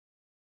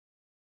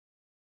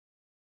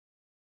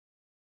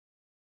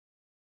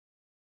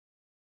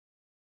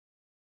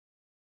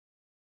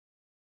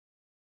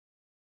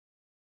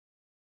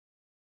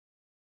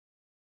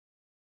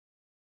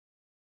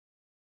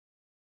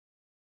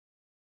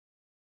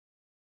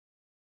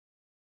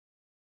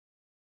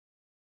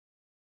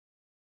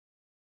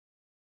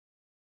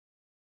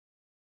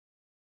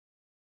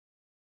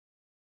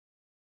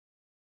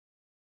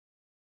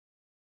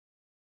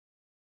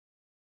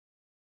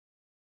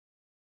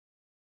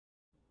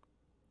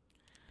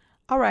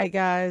All right,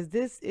 guys.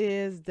 This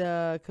is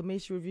the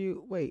commission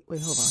review. Wait, hold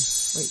on.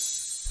 Wait.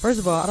 First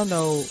of all, I don't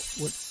know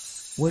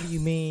what do you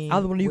mean?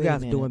 Either one of you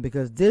guys are doing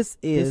because this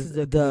is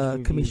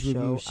the commission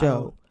review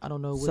show. I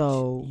don't know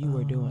what you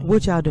are doing.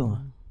 What y'all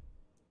doing?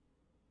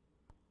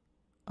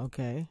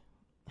 Okay.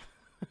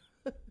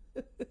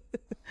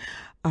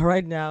 All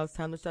right, now it's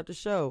time to start the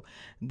show.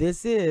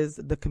 This is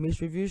the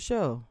commission review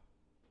show.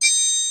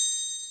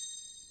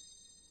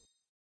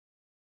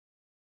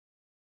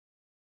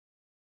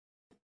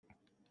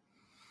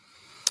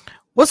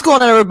 What's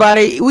going on,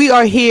 everybody? We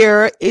are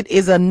here. It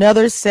is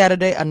another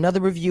Saturday,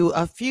 another review.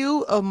 A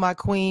few of my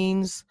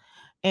queens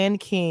and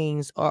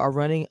kings are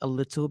running a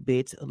little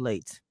bit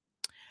late,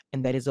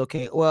 and that is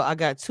okay. Well, I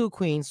got two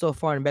queens so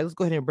far in the back. Let's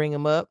go ahead and bring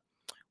them up.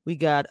 We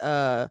got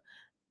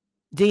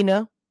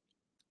Dina,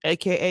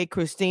 aka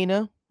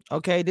Christina.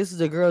 Okay, this is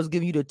the girls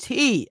giving you the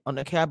tea on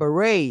the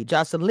cabaret.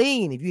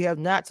 Jocelyn, if you have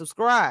not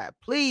subscribed,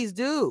 please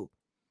do.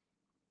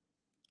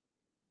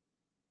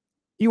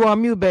 You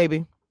on mute,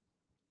 baby.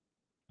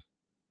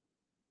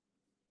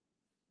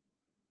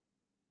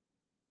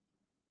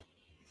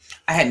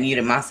 I had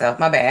muted myself.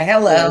 My bad.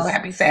 Hello. Yes.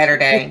 Happy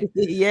Saturday.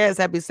 Yes,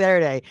 happy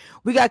Saturday.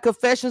 We got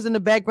confessions in the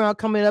background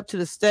coming up to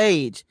the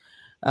stage.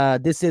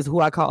 This is who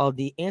I call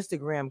the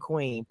Instagram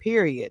queen,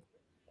 period.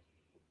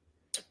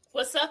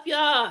 What's up,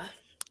 y'all?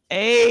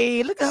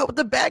 Hey, look at her with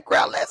the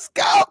background. Let's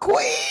go,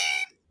 queen.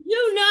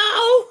 You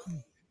know.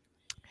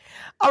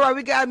 All right,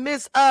 we got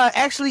Miss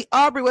actually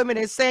Aubrey. Wait a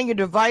minute, it's saying your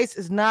device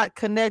is not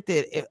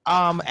connected.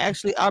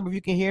 Actually, Aubrey, if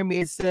you can hear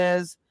me, it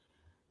says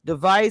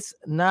device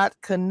not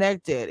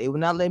connected. It will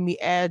not let me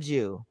add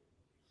you.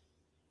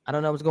 I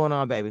don't know what's going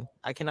on, baby.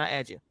 I cannot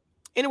add you.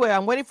 Anyway,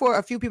 I'm waiting for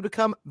a few people to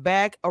come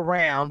back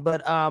around.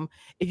 But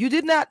if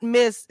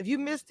you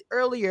missed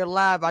earlier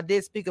live, I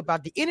did speak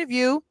about the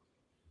interview.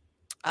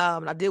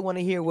 I did want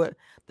to hear what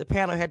the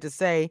panel had to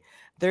say.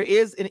 There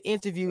is an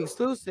interview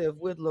exclusive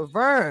with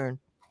Laverne.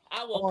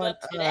 I woke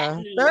up to that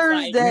news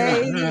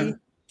Thursday.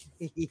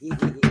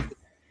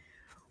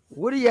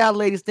 What do y'all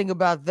ladies think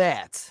about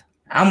that?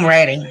 I'm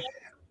ready.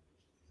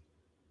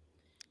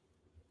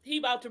 He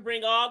about to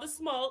bring all the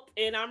smoke,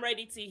 and I'm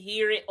ready to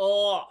hear it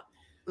all.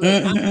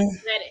 Mm-hmm. I'm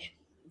ready.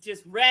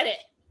 Just ready.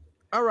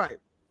 All right.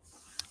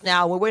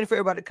 Now we're waiting for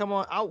everybody to come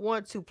on. I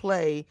want to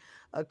play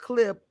a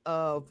clip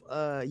of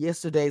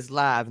yesterday's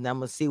live, and I'm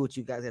gonna see what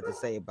you guys have to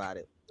say about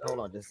it. Hold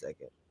on just a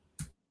second.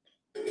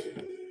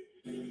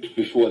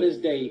 Before this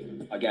day,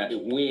 I got the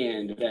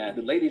wind that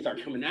the ladies are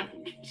coming after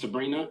me.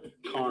 Sabrina,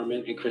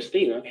 Carmen, and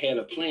Christina had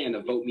a plan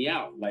to vote me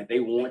out. Like they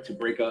want to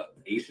break up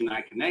Ace and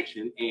I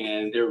connection,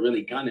 and they're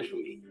really gunning for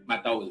me. I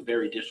thought it was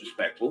very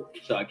disrespectful.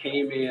 So I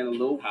came in a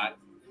little hot.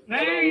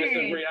 Hey.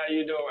 Hello, Mr. Bree, how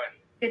you doing?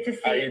 Good to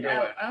see How you doing?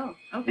 Oh,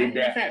 okay.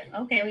 What's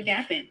up? Okay, we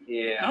dapping.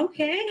 Yeah.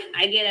 Okay.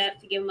 I get up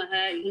to give him a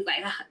hug. He's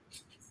like,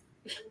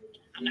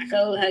 I'm not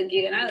gonna hug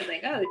you. And I was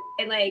like, oh,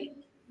 and like,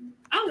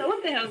 I don't know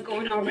what the hell's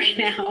going on right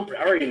now.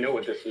 I already know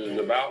what this is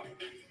about,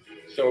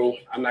 so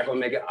I'm not gonna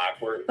make it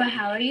awkward. But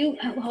how are you?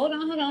 Hold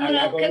on. I'm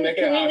not gonna make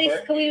it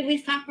awkward. Can we at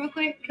least talk real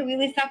quick?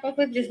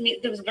 Just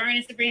meet. There was Vern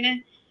and Sabrina.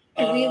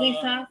 Can we at least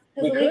talk?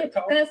 We could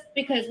talk.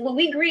 Because when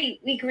we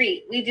greet.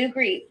 We do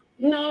greet.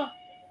 No.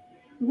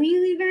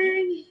 Really,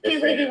 Vern?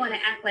 Can't believe you want to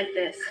act like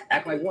this.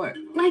 Act like what?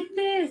 Like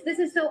this. This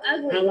is so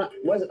ugly.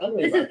 What's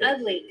ugly? This is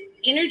ugly.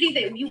 Energy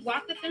that you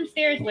walked up them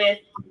stairs with,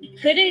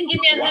 couldn't give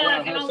me a hug. Why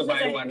would I hug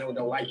somebody who I know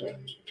don't like me?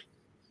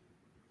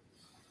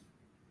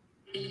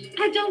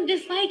 I don't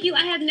dislike you.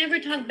 I have never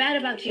talked bad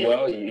about you.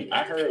 Well,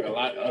 I heard a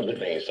lot of other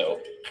things, so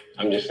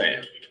I'm just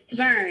saying.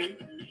 Vern,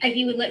 if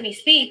you would let me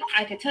speak,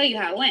 I could tell you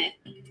how it went.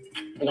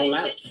 It don't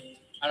matter.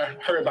 I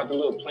heard about the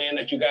little plan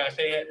that you guys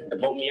had to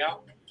vote me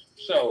out.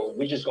 So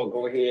we just gonna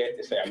go ahead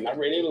and say I'm not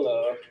ready to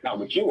love, not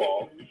with you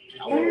all.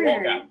 I want to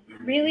walk out.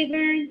 Really,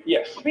 Vern?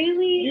 Yes.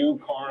 Really? You,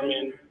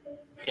 Carmen,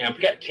 and I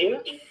forgot Tina.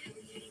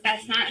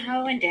 That's not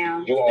how it went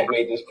down. You all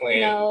made this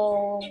plan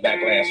back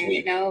last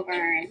week. No,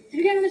 Vern. To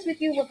be honest with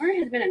you,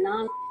 Laverne has been a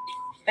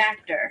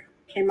non-factor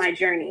in my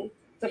journey.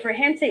 So for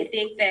him to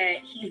think that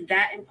he's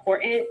that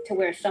important to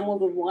where someone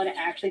would want to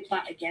actually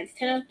plot against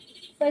him,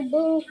 it's like,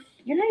 boo,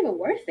 you're not even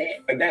worth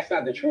it. But that's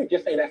not the truth.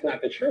 Just say that's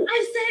not the truth.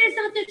 I said it's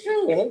not the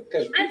truth.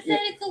 I said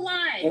it's a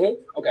lie.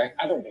 Mm-hmm. Okay,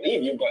 I don't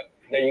believe you, but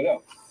there you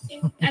go.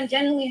 I'm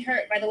genuinely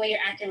hurt by the way you're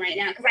acting right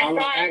now because I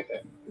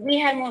thought we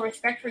had more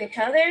respect for each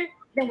other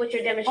than what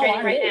you're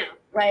demonstrating right now.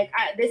 Like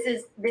this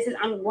is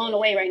I'm blown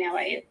away right now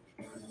by you.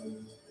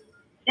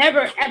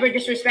 Never ever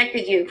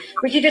disrespected you,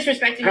 but you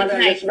disrespected me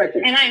tonight,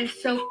 and I am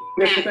so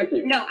mad.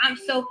 No, I'm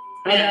so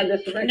mad.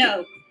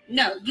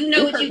 No, you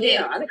know what you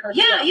did.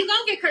 Yeah, you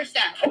gonna get cursed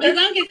out. Okay. You're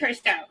gonna get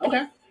cursed out.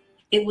 Okay.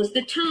 It was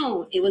the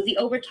tone. It was the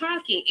over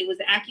talking. It was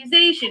the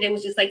accusation. It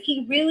was just like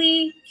he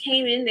really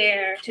came in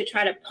there to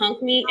try to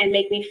punk me and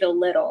make me feel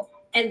little.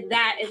 And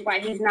that is why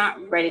he's not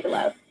ready to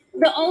love.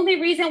 The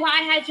only reason why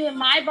I had you in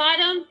my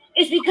bottom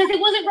is because it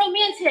wasn't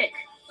romantic.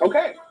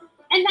 Okay.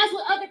 And that's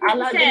what other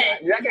people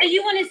said. And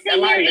you want to sit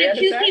here and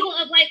accuse people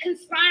of like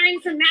conspiring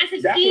some massive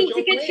scheme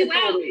to get you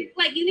out.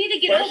 Like, you need to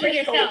get over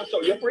yourself.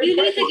 You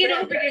need to get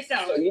over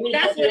yourself.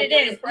 That's what it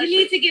is. You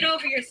need to get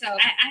over yourself.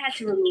 I had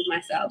to remove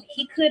myself.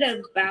 He could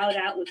have bowed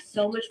out with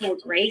so much more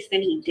grace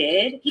than he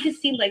did. He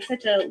just seemed like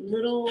such a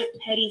little,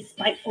 petty,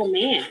 spiteful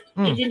man.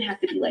 It didn't have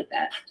to be like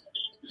that.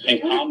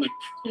 In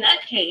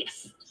that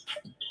case.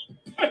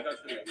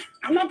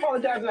 I'm not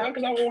apologizing to her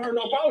because I don't want her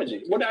no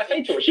apology. What did I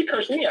say to her? She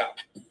cursed me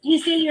out. You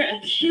say you're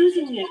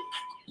accusing him.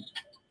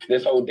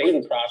 This whole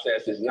dating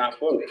process is not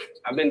for me.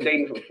 I've been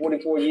dating for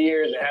 44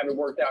 years and haven't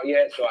worked out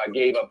yet, so I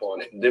gave up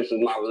on it. This is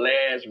my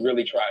last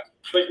really try.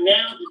 But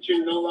now that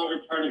you're no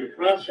longer part of the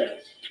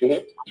process,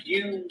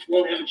 you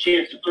won't have a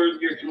chance to further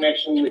your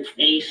connection with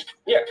Ace.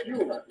 Yeah.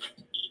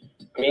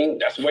 I mean,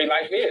 that's the way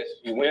life is.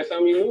 You win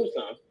some, you lose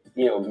some.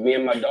 You know, me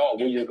and my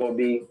dog, we just gonna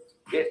be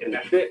it, and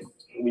that's it.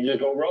 We just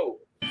gonna roll.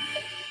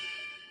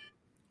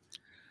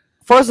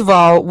 First of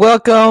all,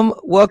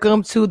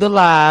 welcome to the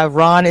live.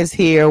 Ron is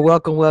here.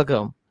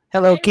 Welcome.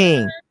 Hello,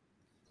 King.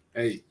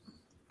 Hey.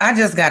 I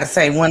just got to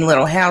say one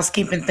little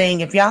housekeeping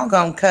thing. If y'all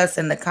gonna cuss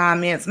in the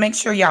comments, make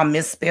sure y'all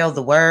misspell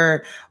the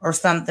word or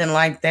something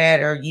like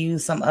that, or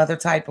use some other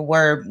type of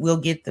word. We'll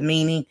get the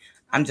meaning.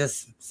 I'm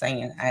just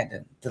saying I had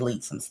to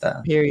delete some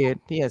stuff. Period.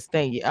 Yes,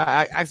 thank you.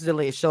 I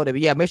accidentally showed it.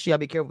 But yeah, make sure y'all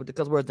be careful with the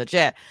cuss words in the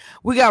chat.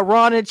 We got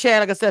Ron in the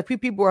chat. Like I said, a few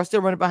people are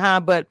still running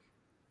behind, but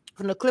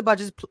from the clip I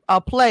just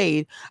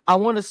played, I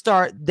want to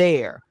start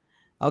there.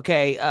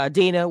 Okay,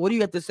 Dina, what do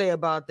you have to say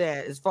about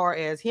that? As far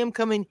as him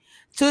coming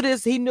to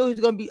this, he knew he was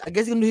going to be, I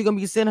guess he knew he was going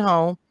to be sent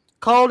home,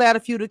 called out a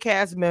few of the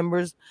cast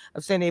members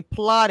of saying they're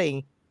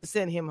plotting to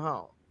send him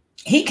home.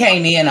 He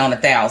came in on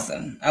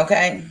 1,000,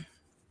 okay?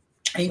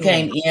 He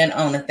came in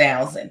on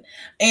 1,000.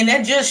 And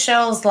that just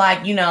shows,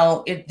 like, you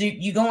know, if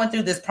you're going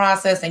through this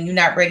process and you're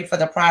not ready for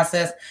the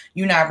process,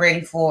 you're not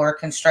ready for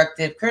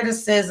constructive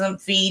criticism,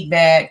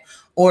 feedback,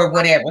 or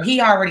whatever. He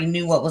already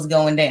knew what was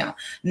going down.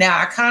 Now,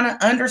 I kind of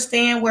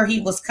understand where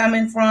he was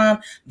coming from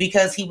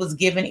because he was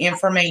given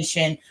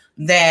information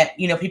that,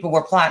 you know, people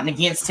were plotting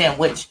against him,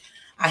 which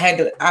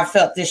I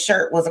felt this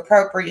shirt was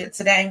appropriate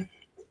today.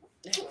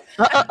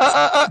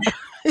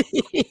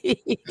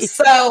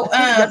 So,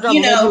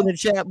 you know, the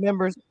chat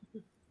members.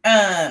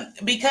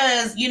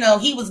 Because, you know,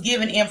 he was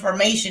given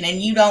information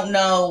and you don't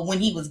know when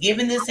he was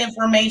given this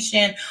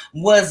information,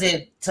 was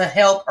it to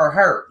help or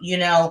hurt, you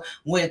know,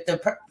 with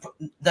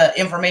the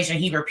information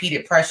he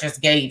repeated Precious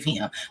gave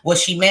him.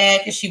 Was she mad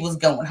because she was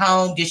going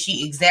home? Did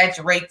she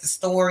exaggerate the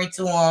story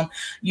to him?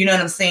 You know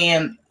what I'm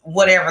saying?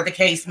 Whatever the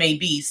case may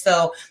be.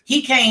 So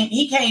he came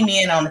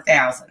in on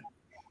 1,000.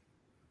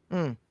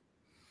 Woo.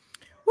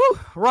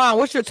 Ron,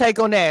 what's your take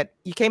on that?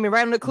 You came in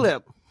right on the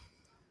clip.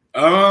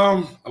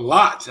 A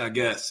lot, I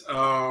guess.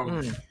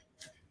 For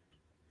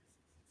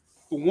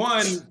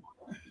one,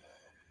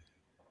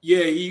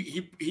 yeah,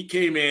 he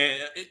came in.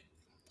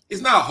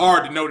 It's not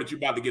hard to know that you're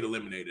about to get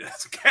eliminated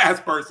as a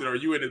cast person or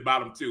you in his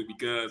bottom two,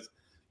 because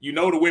you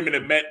know the women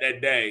that met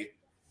that day.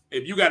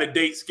 If you got a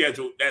date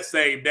scheduled that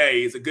same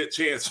day, it's a good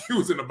chance you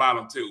was in the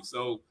bottom two.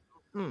 So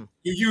you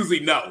usually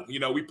know. You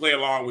know, we play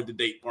along with the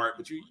date part,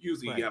 but you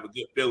usually have a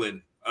good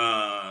feeling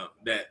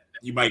that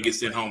you might get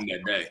sent home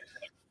that day.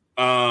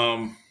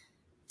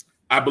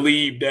 I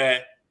believe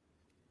that,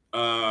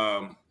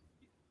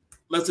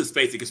 let's just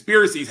face it,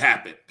 conspiracies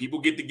happen. People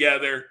get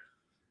together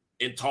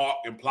and talk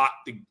and plot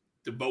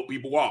to vote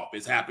people off.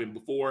 It's happened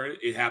before.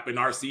 It happened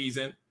our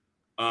season.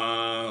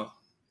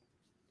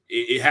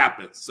 It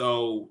happens.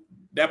 So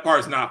that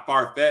part's not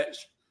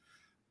far-fetched.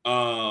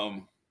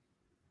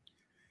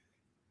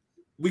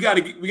 We got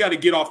to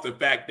get off the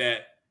fact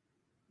that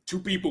two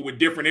people with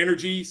different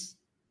energies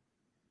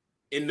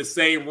in the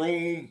same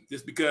room,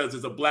 just because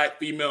there's a black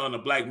female and a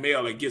black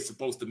male that gets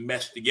supposed to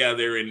mesh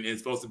together and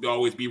supposed to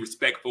always be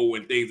respectful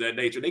and things of that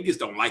nature, they just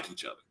don't like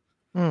each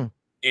other.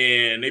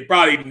 And they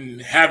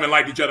probably haven't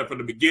liked each other from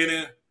the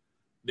beginning.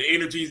 The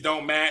energies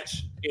don't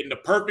match. In the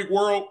perfect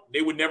world,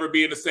 they would never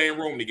be in the same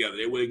room together.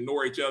 They would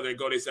ignore each other and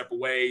go their separate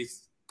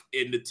ways.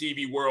 In the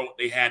TV world,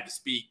 they had to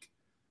speak.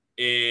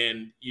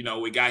 And, you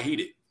know, it got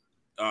heated.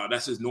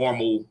 That's just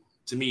normal,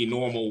 to me,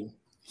 normal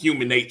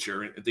human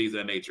nature and things of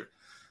that nature.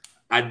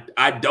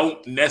 I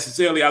don't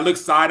necessarily. I look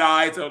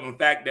side-eyed on the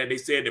fact that they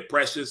said that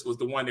Precious was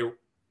the one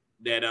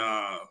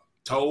that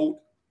told.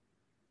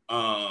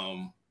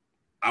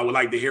 I would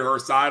like to hear her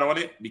side on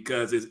it,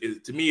 because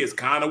to me, it's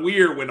kind of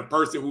weird when a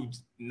person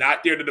who's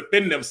not there to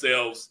defend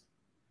themselves,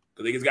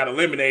 because they just got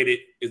eliminated,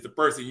 is the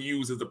person you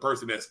use as the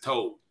person that's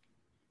told.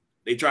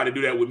 They tried to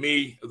do that with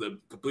me. It was a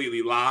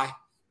completely lie.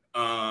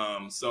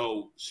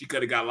 So she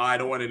could have got lied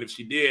on, and if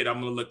she did,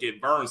 I'm going to look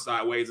at Vern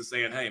sideways and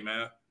saying, hey,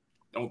 man,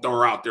 don't throw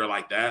her out there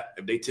like that.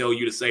 If they tell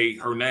you to say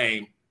her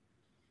name,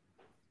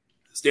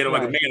 stand up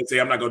like a man and say,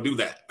 I'm not going to do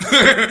that.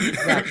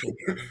 Exactly.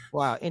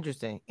 Wow.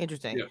 Interesting.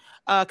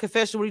 Yeah.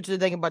 Confession, what do you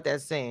think about that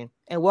saying?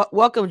 And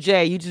welcome,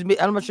 Jay.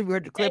 I'm not sure if you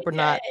heard the clip or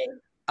not.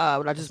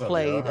 What I just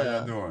played. How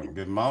y'all doing?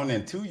 Good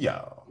morning to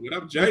y'all. What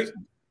up, Jay?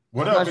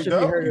 What I'm up, not sure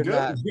if you heard it or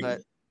not,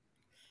 but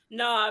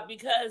No,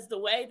 because the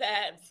way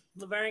that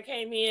Laverne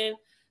came in,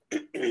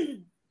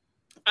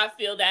 I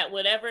feel that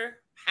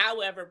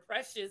however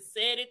Precious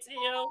said it to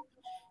him,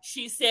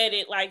 she said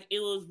it like it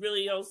was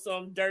really on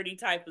some dirty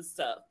type of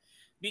stuff.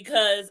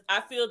 Because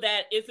I feel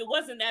that if it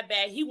wasn't that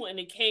bad, he wouldn't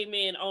have came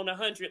in on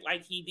 100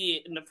 like he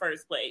did in the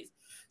first place.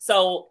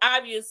 So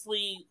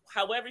obviously,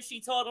 however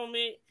she told him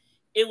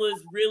it was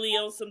really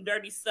on some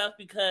dirty stuff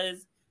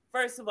because,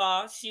 first of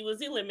all, she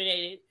was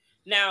eliminated.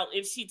 Now,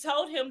 if she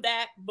told him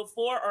that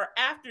before or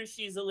after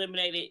she's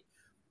eliminated,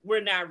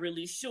 we're not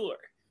really sure.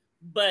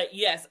 But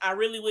yes, I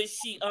really wish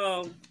she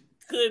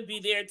could be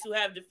there to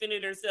have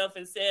defended herself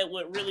and said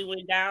what really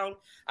went down.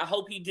 I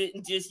hope he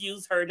didn't just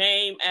use her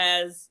name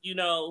as,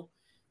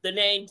 the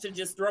name to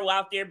just throw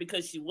out there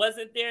because she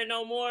wasn't there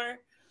no more.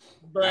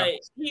 But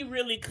he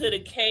really could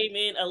have came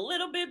in a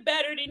little bit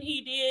better than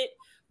he did.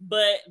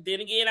 But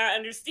then again, I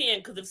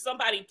understand, because if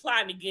somebody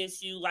plotting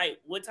against you, like,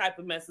 what type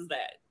of mess is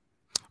that?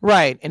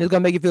 Right, and it's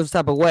gonna make you feel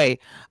some type of way.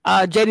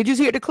 Jay, did you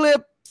hear the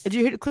clip? Did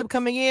you hear the clip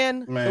coming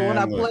in? Man, the one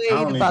I look, played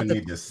I don't even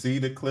need to see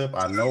the clip.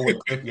 I know what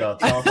clip y'all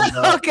talking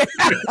about. Okay.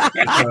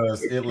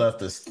 Because it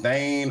left a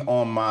stain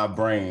on my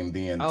brain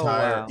the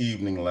entire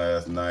evening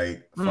last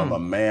night from a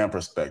man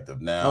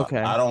perspective. Now,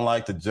 I don't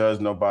like to judge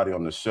nobody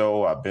on the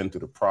show. I've been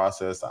through the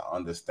process. I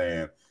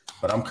understand.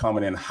 But I'm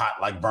coming in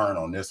hot like burn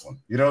on this one.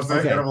 You know what I'm saying?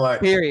 Okay. And I'm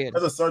like, period.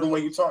 There's a certain way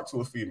you talk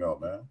to a female,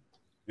 man.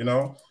 You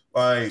know?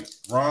 Like,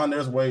 Ron,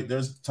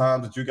 there's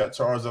times that you got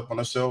charged up on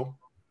a show.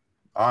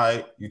 All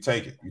right, you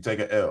take it. You take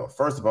an L.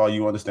 First of all,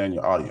 you understand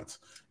your audience.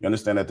 You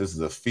understand that this is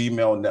a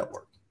female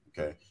network,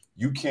 okay?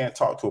 You can't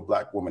talk to a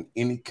black woman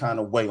any kind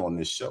of way on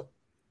this show.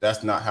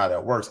 That's not how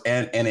that works,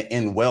 and it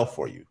end well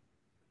for you.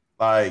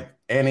 Like,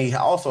 and he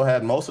also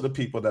had most of the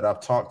people that I've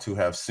talked to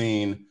have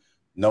seen,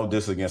 no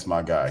diss against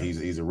my guy.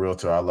 He's a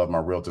realtor. I love my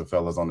realtor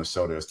fellas on the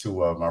show. There's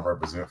two of them I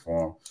represent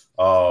for him.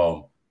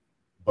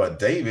 But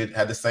David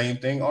had the same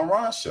thing on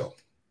Ron's show.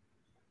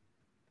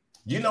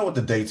 You know what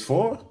the date's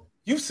for.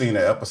 You've seen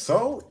the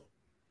episode.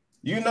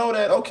 You know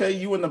that, okay,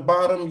 you in the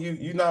bottom,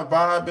 you not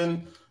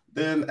vibing.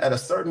 Then at a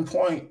certain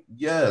point,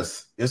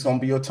 yes, it's going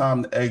to be your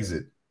time to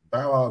exit.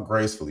 Bow out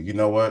gracefully. You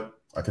know what?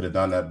 I could have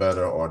done that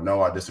better. Or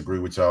no, I disagree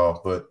with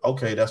y'all. But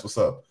okay, that's what's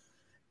up.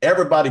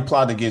 Everybody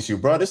plotting against you,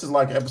 bro. This is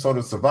like an episode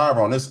of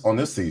Survivor on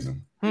this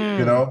season.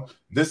 You know,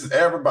 this is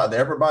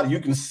everybody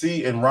you can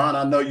see. And Ron,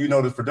 I know you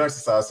know the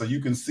production side, so you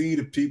can see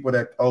the people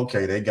that,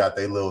 okay, they got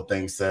their little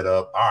thing set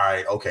up. All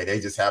right, okay, they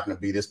just happen to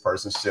be this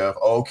person's chef.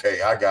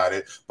 Okay, I got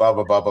it. Blah,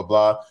 blah, blah, blah,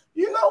 blah.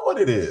 You know what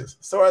it is.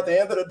 So at the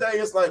end of the day,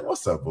 it's like,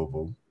 what's up,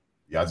 boo-boo?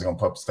 Y'all just gonna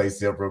pump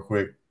Stacey up real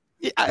quick?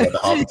 Yeah, the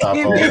top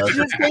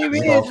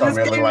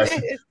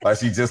like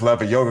she just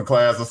left a yoga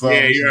class or something.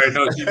 Yeah, you already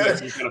know she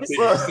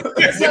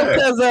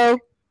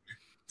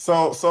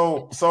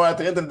So at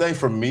the end of the day,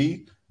 for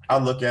me, I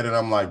look at it,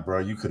 I'm like, bro,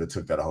 you could have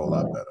took that a whole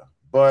lot better.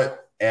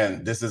 But,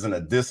 and this isn't a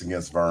diss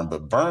against Vern,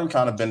 but Vern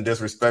kind of been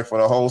disrespectful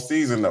the whole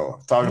season, though.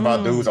 Talking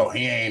about dudes,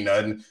 he ain't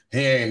nothing.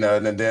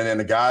 And then in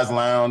the guys'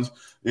 lounge,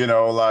 you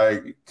know,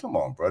 like, come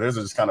on, bro. There's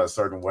just kind of a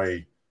certain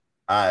way.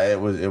 It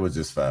was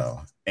just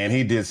foul. And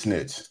he did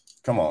snitch.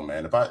 Come on,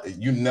 man.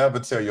 You never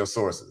tell your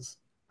sources.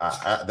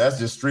 That's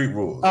just street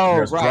rules.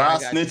 There's dry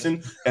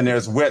snitching and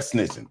there's wet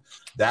snitching.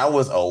 That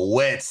was a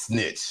wet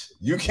snitch.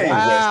 You can't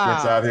wet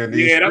snitch out here in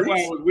these streets. That's why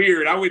it was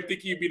weird. I wouldn't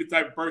think you'd be the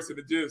type of person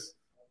to just.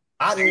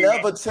 I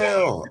never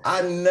tell.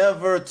 I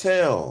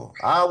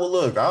will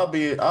look. I'll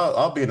be in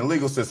the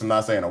legal system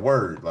not saying a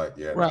word. Like,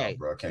 yeah, no,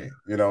 bro, I can't.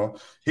 You know,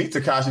 he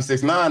Tekashi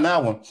 6ix9ine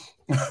that one.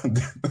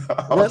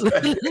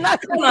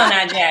 Come on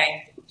now,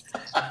 Jay.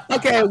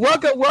 Okay,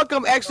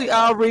 welcome. Actually,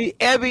 Aubrey,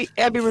 Abby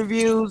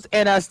Reviews,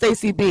 and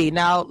Stacey B.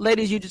 Now,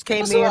 ladies, you just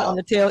came in on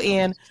the tail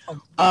end.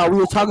 We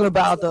were talking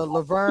about the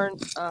Laverne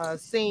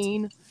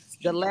scene,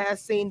 the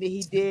last scene that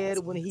he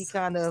did when he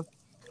kind of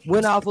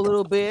went off a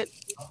little bit,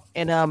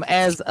 and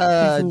as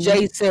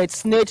Jay said,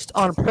 snitched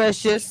on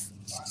Precious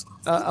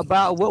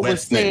about what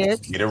was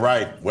said. Get it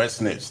right, wet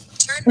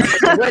snitched.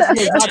 Wet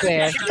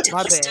snitch.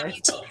 My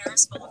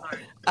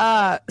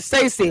bad.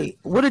 Stacey,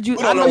 what did you?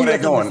 I know where they're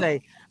going.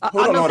 Say. Who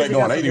don't know where they're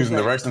going? They using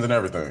directions and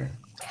everything.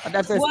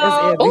 That's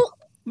I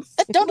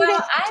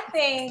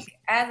think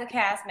as a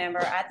cast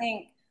member, I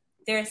think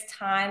there's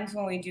times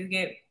when we do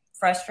get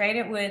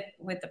frustrated with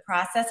the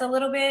process a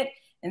little bit,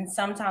 and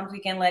sometimes we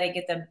can let it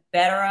get the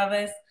better of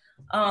us.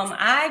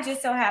 I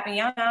just so happen,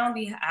 y'all know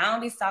I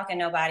don't be stalking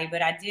nobody,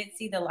 but I did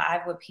see the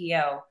live with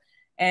PO,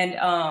 and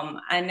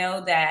I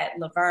know that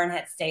Laverne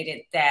had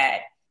stated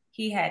that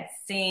he had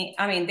seen.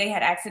 I mean, they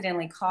had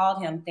accidentally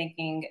called him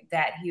thinking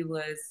that he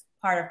was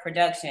part of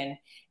production,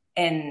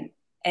 and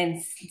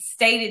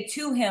stated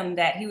to him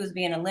that he was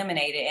being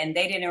eliminated, and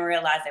they didn't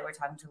realize they were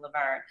talking to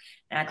Laverne.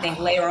 And I think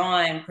later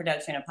on,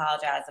 production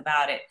apologized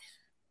about it.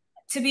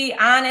 To be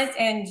honest,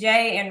 and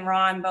Jay and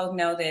Ron both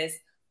know this,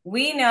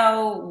 we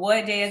know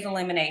what day is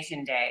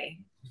elimination day.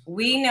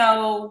 We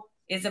know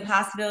it's a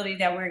possibility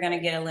that we're going to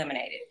get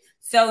eliminated.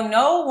 So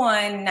no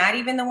one, not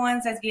even the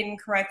ones that's getting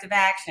corrective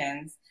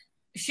actions,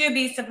 should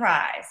be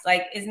surprised.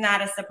 Like, it's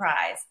not a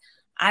surprise.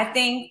 I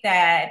think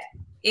that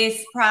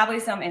it's probably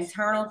some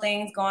internal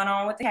things going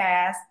on with the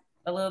cast,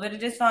 a little bit of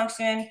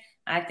dysfunction.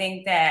 I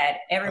think that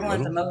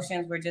everyone's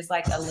emotions were just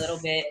like a little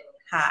bit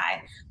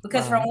high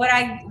because from what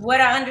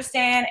I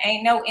understand,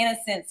 ain't no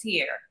innocence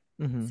here.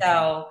 Mm-hmm.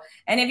 So,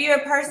 and if you're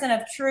a person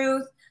of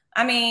truth,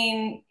 I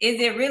mean,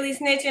 is it really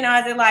snitching or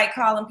is it like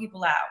calling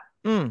people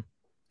out?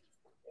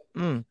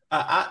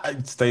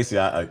 Stacy,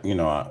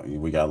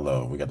 we got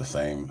love. We got the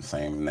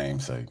same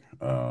namesake.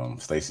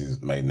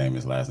 Stacy's maiden name,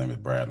 his last name is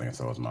Bradley, and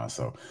so is mine.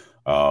 So,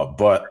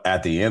 but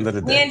at the end of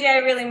the day, me and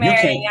Jay really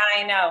married, and y'all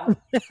ain't know.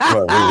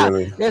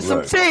 Look, there's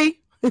some tea.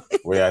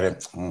 We out here.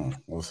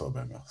 What's up,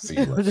 baby? See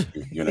you later.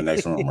 You're in the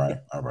next room, right?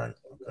 All right.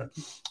 Okay.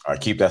 All right.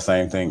 Keep that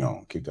same thing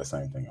on.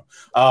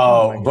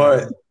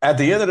 But at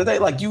the end of the day,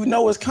 like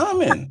it's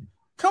coming.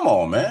 Come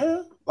on,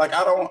 man. Like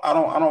I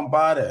don't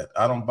buy that.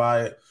 I don't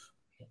buy it.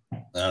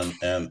 And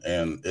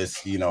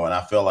it's and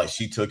I feel like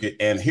she took it.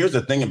 And here's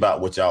the thing about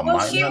what y'all might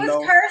not know. She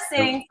was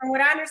cursing. From what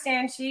I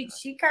understand, she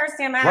cursed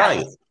him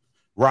out.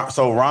 Right.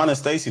 So Ron and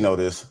Stacy know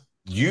this.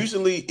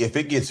 Usually, if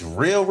it gets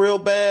real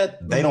bad,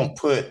 they don't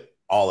put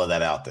all of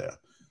that out there.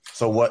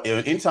 So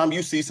anytime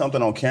you see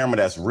something on camera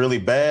that's really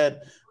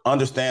bad,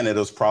 understand that it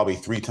was probably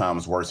 3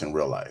 times worse in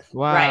real life.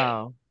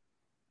 Wow.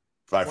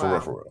 Like for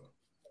real.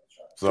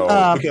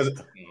 So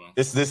because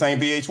this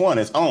ain't VH1,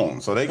 it's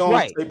OWN. So they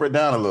gonna taper it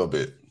down a little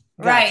bit.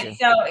 Right. Gotcha.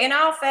 So in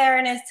all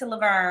fairness to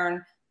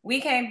Laverne,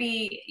 we can't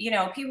be,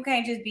 people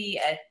can't just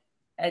be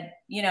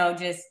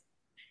just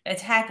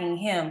attacking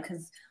him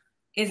because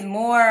it's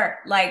more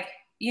like,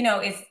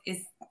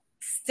 it's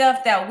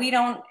stuff that we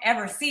don't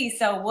ever see.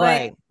 So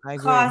what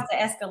caused the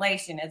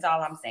escalation is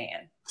all I'm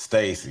saying.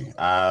 Stacy,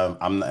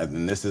 I'm not,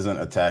 and this isn't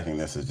attacking,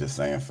 this is just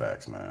saying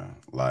facts, man.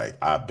 Like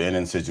I've been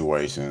in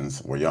situations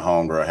where your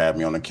homegirl had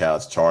me on the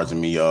couch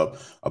charging me up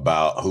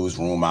about whose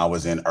room I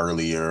was in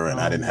earlier and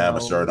I didn't have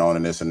a shirt on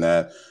and this and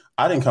that.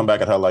 I didn't come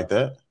back at her like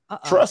that.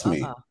 Trust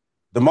me.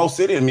 The most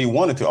city in me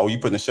wanted to. Oh, you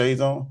putting the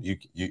shades on? You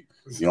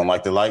don't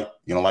like the light?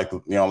 You don't like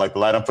the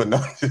light I'm putting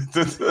on?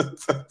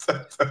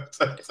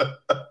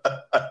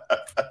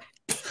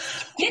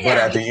 But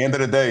at the end of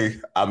the day,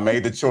 I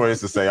made the choice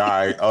to say, all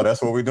right,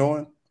 that's what we're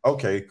doing?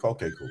 Okay, cool.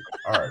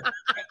 All right.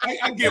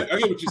 I get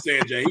what you're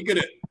saying, Jay. He could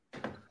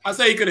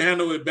have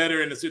handled it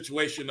better in the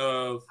situation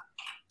of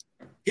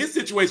his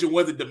situation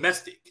wasn't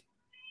domestic.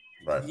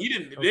 Right. They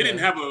didn't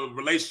have a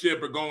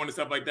relationship or going and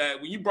stuff like that.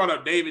 When you brought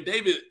up David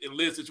and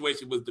Liz's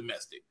situation was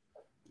domestic.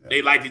 Yeah.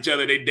 They liked each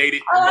other, they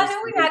dated. Oh, I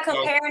know we're not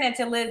comparing it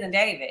to Liz and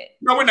David.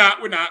 No, we're not.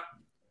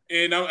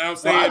 And I'm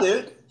saying I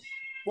did.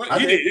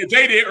 Well, you did.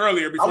 Jay did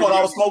earlier. I want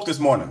all the smoke this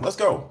morning. Let's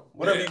go.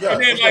 Whatever you got.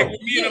 And then,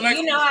 me and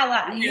Alexis,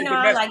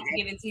 I like to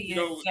give it to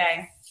you,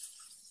 Jay.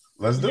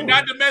 Let's do it. You're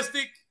not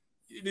domestic,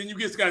 then you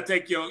just got to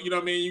take your,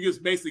 you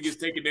just basically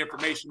just taking the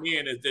information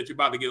in that you're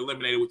about to get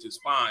eliminated, which is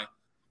fine.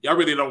 Y'all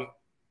really don't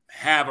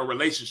have a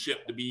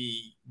relationship to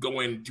be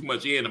going too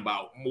much in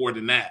about more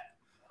than that.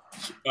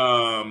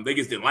 They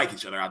just didn't like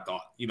each other, I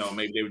thought.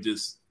 Maybe they were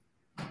just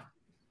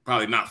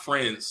probably not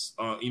friends,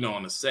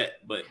 on the set,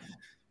 but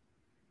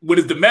what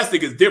is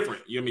domestic is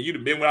different. You'd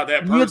have been without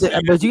that person.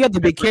 But you have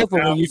to be careful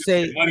when you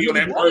say. What are you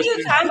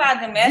talking about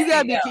domestic?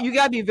 You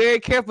gotta be very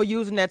careful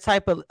using that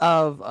type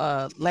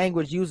of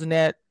language. Using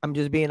that, I'm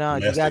just being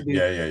honest. You gotta be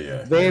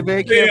very,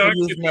 very careful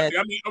using that.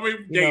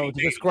 To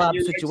describe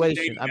the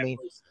situation.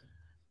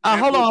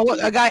 Hold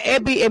on. I got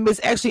Ebby and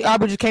Miss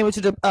Aubrey just came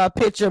into the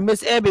picture.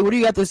 Miss Ebby, what do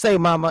you got to say,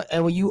 Mama?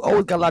 And when you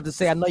always got a lot to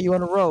say, I know you're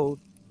on the road.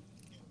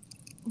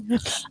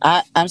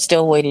 I'm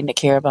still waiting to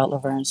care about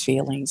Laverne's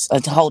feelings.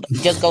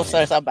 Just go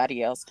for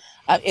somebody else.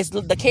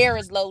 The care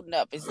is loading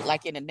up. It's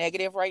like in a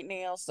negative right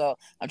now, so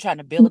I'm trying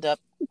to build up.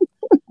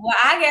 Well,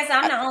 I guess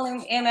I'm the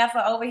only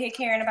MF over here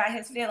caring about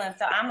his feelings,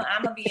 so I'm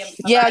gonna be.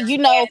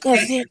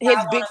 Because his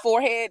big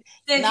forehead.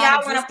 Since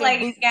y'all want to play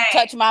this game,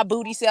 touch my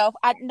booty self.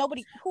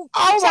 Nobody. Who?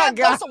 Oh my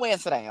God! Somewhere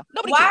down.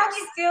 Nobody. Why cares. are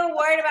we still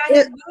worried about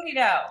his booty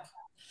though?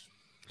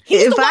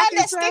 He's the one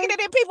that's sticking it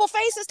in people's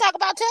faces. Talk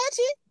about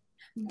touching.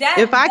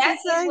 That's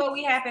what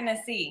we happen to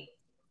see.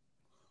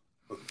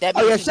 Shout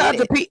out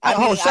to Pete.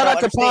 Shout out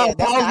to Paul.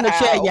 Paul's in the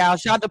chat, y'all.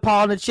 Shout out to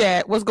Paul in the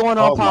chat. What's going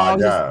on, Paul?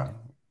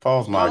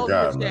 Paul's my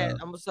guy, man.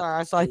 I'm sorry.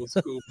 I saw you.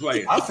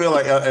 I feel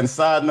like, and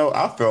side note,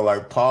 I feel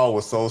like Paul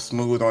was so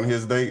smooth on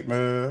his date,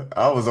 man.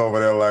 I was over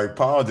there like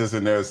Paul just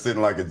in there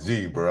sitting like a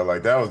G, bro.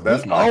 Like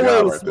that's my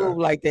guy right smooth there.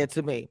 Like that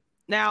to me.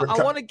 Now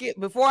I want to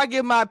before I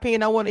give my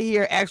opinion, I want to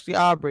hear actually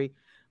Aubrey.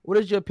 What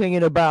is your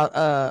opinion about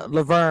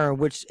Laverne,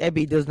 which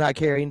Ebby does not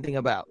care anything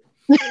about?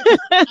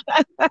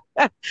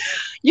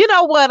 You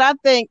know what? I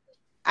think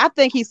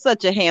he's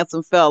such a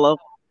handsome fellow.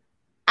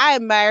 I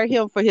admire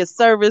him for his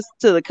service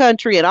to the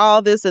country and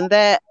all this and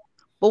that.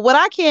 But what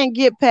I can't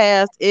get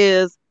past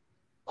is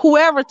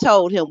whoever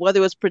told him, whether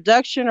it was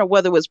production or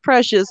whether it was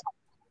Precious,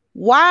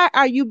 why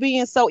are you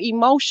being so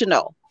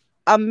emotional?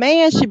 A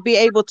man should be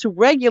able to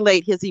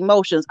regulate his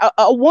emotions.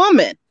 A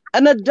woman,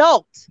 an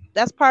adult,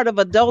 that's part of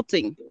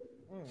adulting.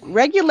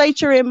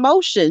 Regulate your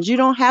emotions. You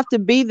don't have to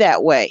be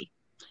that way.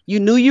 You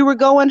knew you were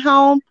going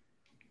home.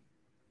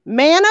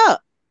 Man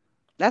up.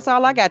 That's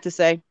all I got to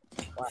say.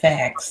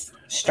 Facts.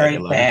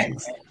 Straight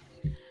facts.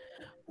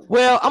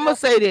 Well, I'm gonna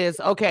say this.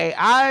 Okay,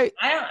 I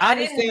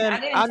understand. I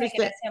didn't understand. take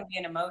it as him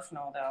being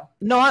emotional though.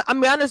 No, I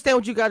mean I understand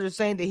what you guys are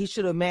saying, that he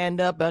should have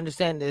manned up,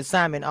 understand the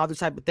assignment, all these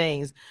type of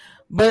things.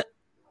 But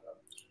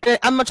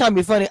I'm not trying to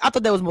be funny. I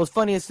thought that was the most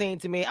funniest scene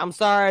to me. I'm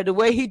sorry, the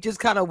way he just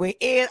kind of went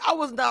in. I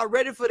was not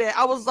ready for that.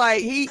 I was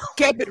like, he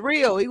kept it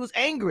real. He was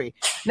angry.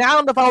 Now I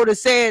don't know if I would have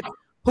said,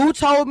 "Who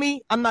told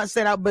me?" I'm not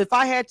saying that, but if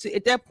I had to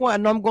at that point, I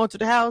know I'm going to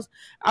the house.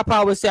 I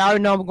probably would say, "I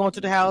already know I'm going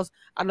to the house.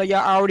 I know y'all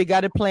already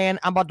got it planned.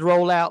 I'm about to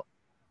roll out."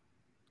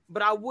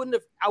 But I wouldn't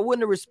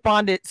have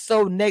responded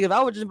so negative.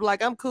 I would just be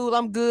like, "I'm cool,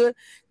 I'm good."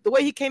 The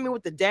way he came in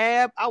with the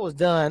dab, I was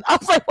done. I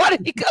was like, "Why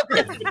did he come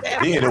in with the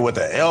dab?" He hit her with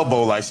the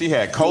elbow like she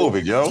had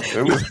COVID, yo.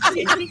 It was.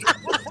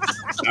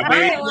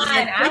 I ain't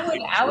lying.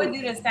 I would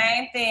do the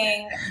same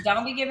thing.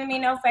 Don't be giving me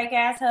no fake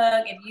ass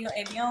hug. If you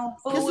don't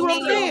fool with me,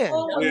 you don't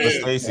fool with me.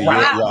 Stacey,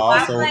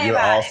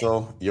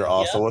 you're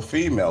also a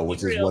female,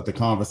 which is what the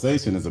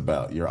conversation is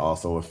about. You're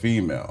also a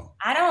female.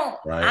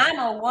 Right? I'm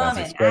a woman.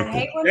 I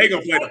hate when they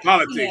gonna play the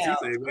politics. He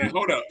said, "Man,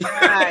 hold up."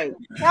 Right.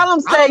 Tell him,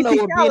 Stacey. I don't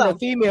know what being a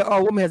female or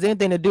a woman has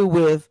anything to do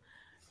with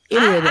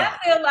any of that.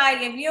 I feel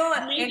like if we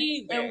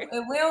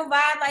don't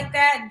vibe like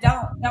that,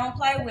 don't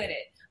play with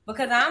it,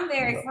 because I'm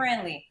very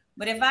friendly.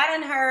 But if I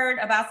done heard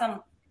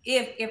about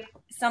if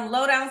some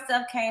low down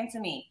stuff came to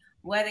me,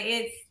 whether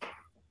it's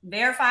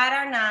verified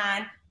or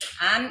not,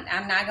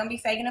 I'm not gonna be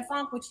faking a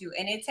funk with you,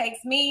 and it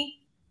takes me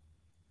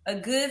a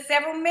good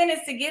several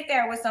minutes to get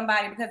there with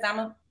somebody, because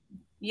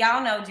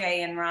y'all know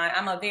Jay and Ron,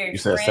 I'm a very. You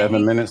said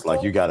 7 minutes,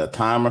 like you got a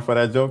timer for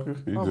that joker?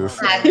 I do.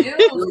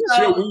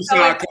 So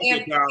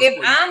if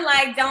I'm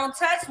like, "Don't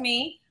touch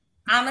me,"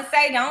 I'm gonna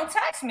say, "Don't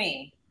touch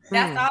me."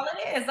 That's all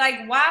it is.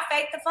 Like, why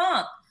fake the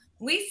funk?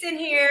 We sitting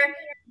here,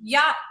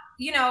 y'all,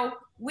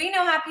 we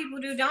know how people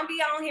do. Don't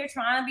be on here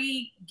trying to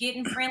be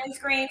getting friendly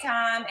screen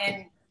time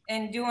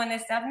and doing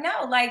this stuff.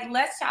 No, like,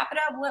 let's chop it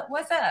up.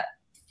 What's up?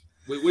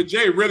 What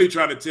Jay really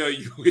trying to tell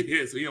you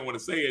is, so he don't want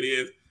to say it,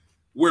 is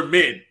we're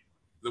men.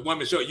 The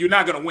women show you're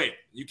not gonna win.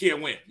 You can't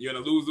win. You're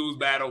gonna lose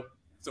battle.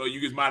 So you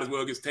just might as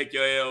well just take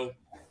your L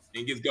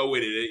and just go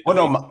with it. Well,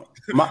 no,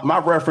 my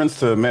reference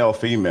to male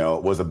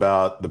female was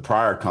about the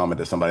prior comment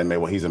that somebody made.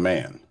 Well, he's a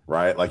man,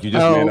 right? Like, you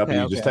just man up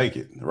and you just take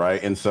it,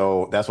 right? And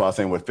so that's why I was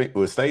saying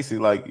with Stacey,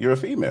 like, you're a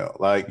female.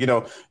 Like,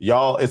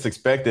 y'all, it's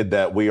expected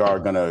that we are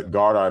gonna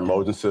guard our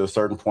emotions to a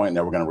certain point, and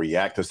that we're gonna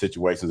react to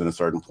situations in a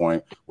certain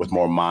point with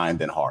more mind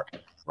than heart,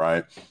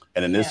 right?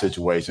 And in this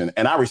situation,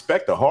 and I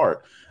respect the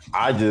heart.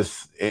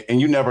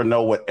 And you never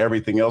know what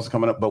everything else is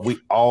coming up, but we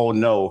all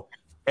know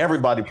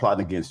everybody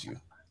plotting against you.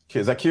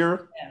 Is that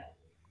Kyra? Yeah.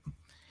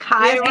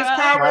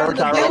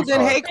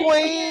 Kyra. Hey,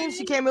 Queen.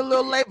 She came in a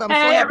little late, but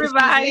I'm so happy she's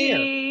here.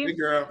 Hey,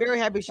 girl. Very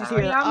happy she's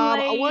here.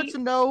 I want to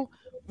know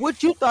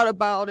what you thought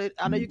about it.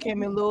 I know you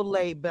came in a little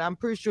late, but I'm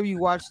pretty sure you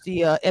watched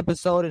the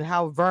episode and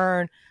how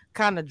Vern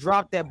kind of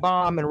dropped that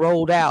bomb and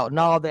rolled out and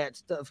all that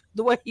stuff.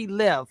 The way he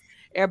left,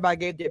 everybody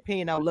gave their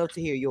opinion. I would love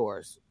to hear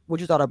yours. What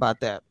you thought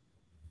about that?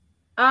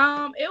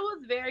 It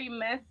was very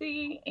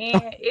messy,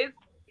 and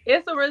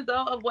it's a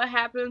result of what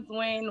happens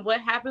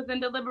in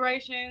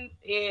deliberations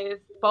is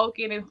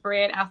spoken and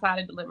spread outside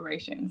of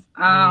deliberations.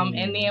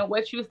 And then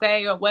what you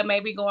say or what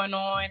may be going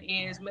on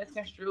is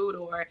misconstrued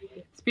or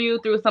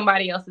spewed through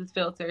somebody else's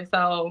filter.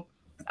 So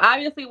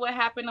obviously what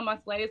happened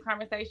amongst ladies'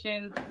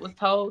 conversations was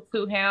told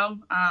to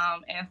him.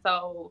 And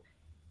so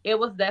it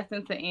was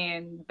destined to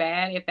end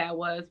bad if that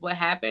was what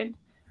happened.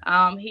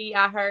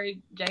 I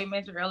heard Jay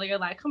mention earlier,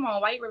 like, come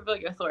on, why you reveal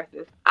your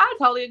sources? I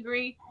totally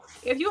agree.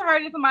 If you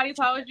heard it, somebody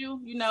told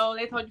you,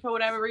 they told you for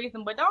whatever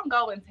reason, but don't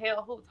go and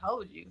tell who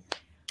told you.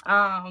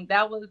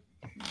 That was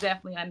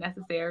definitely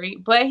unnecessary.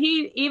 But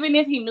even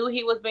if he knew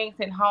he was being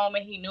sent home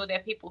and he knew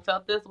that people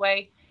felt this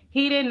way,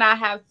 he did not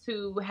have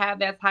to have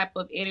that type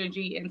of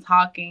energy in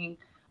talking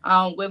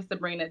with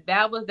Sabrina.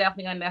 That was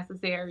definitely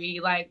unnecessary.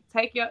 Like,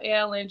 take your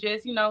L and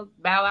just, bow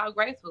out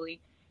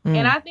gracefully.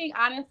 And I think,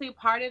 honestly,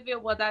 part of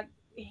it was that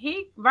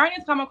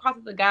Vernon's come across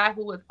as a guy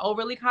who was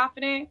overly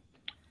confident.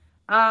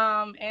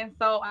 And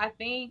so I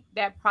think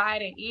that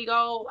pride and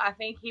ego, I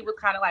think he was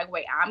kind of like,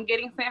 wait, I'm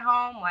getting sent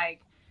home?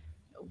 Like,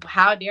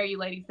 how dare you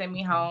ladies send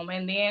me home?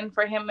 And then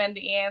for him in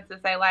the end to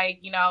say,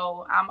 like,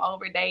 I'm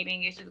over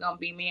dating. It's just going to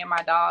be me and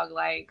my dog.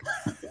 Like,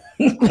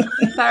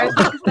 sir,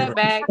 take a step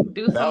back,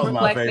 do some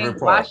reflecting,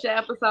 watch the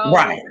episode.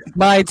 Right.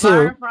 Mine too.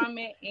 Learn from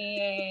it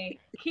and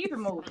keep it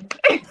moving.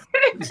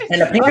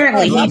 And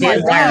apparently he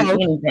didn't learn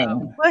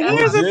anything. Well,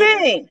 here's the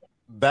thing.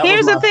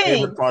 Here's the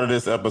favorite part of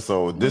this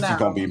episode. This is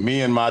gonna be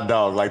me and my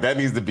dog. Like, that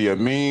needs to be a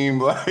meme.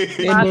 Like,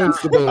 I'm gonna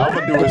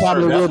do a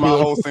shirt. That's my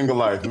whole single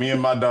life. Me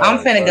and my dog. I'm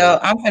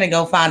finna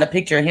go find a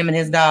picture of him and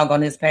his dog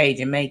on his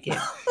page and make it.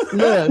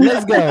 Yeah,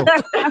 let's go.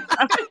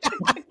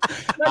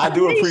 I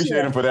do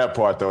appreciate him for that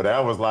part, though.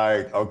 That was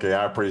like, okay,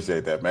 I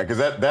appreciate that, man. Because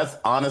that's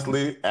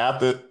honestly,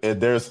 after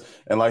there's,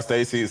 and like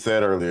Stacey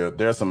said earlier,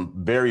 there's some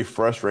very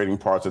frustrating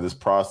parts of this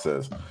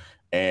process,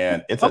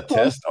 and it's a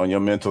test on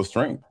your mental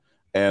strength.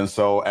 And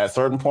so at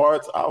certain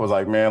parts, I was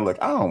like, man, look,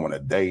 I don't want to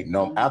date.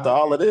 No, after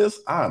all of this,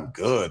 I'm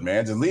good,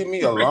 man. Just leave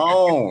me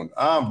alone.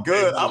 I'm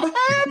good. I'm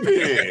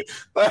happy.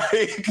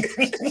 Like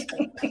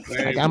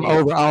I'm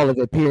over all of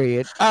it,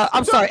 period.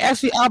 I'm sorry.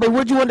 Actually, Albert,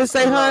 what you want to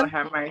say, hon?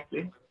 Have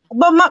mercy.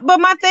 But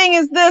my thing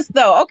is this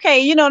though. Okay,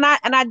 you know,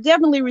 and I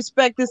definitely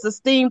respect this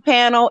esteemed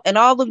panel and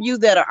all of you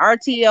that are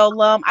RTL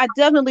alum. I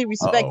definitely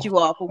respect you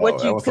all for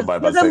what you,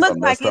 because it looks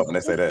like it's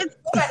something to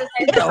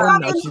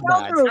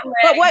go through.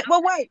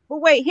 But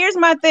wait. Here's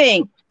my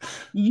thing.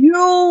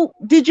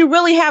 Did you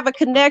really have a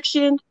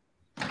connection?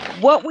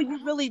 What were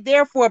you really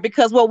there for?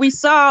 Because what we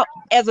saw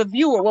as a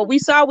viewer, what we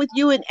saw with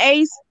you and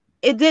Ace,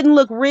 it didn't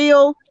look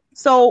real.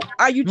 So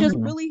are you just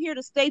really here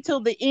to stay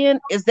till the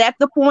end? Is that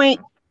the point?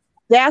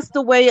 That's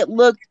the way it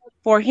looked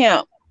for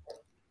him.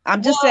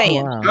 I'm just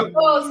saying.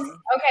 Well,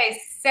 okay,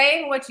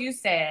 saying what you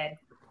said,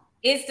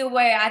 it's the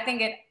way I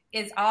think it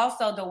is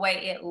also the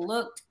way it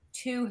looked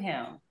to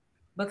him.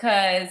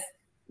 Because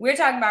we're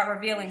talking about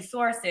revealing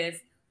sources.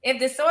 If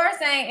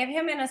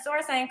him and the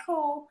source ain't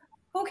cool,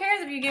 who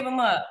cares if you give him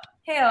up?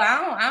 Hell,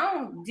 I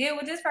don't deal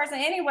with this person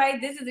anyway.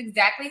 This is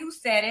exactly who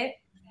said it.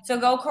 So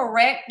go talk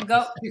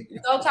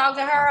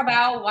to her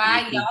about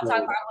why y'all talk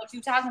about what you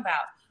talking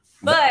about.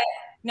 But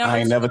I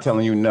ain't never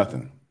telling you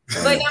nothing.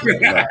 But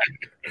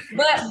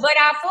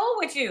I fool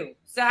with you,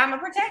 so I'm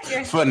gonna protect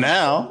you for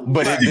now.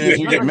 But if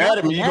you get mad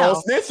at me, you gonna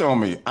snitch on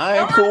me. I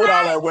ain't cool with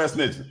all that west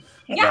snitching.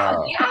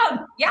 Y'all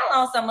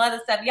on some other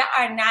stuff.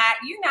 You're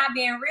not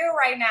being real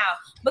right now,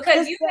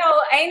 because you're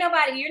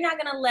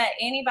not gonna let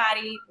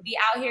anybody be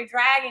out here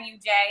dragging you,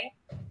 Jay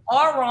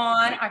or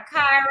Ron or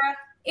Kyra,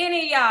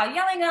 any of y'all.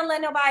 Y'all ain't gonna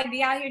let nobody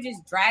be out here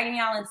just dragging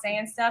y'all and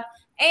saying stuff.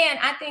 And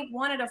I think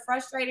one of the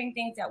frustrating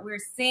things that we're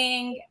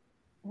seeing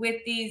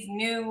with these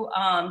new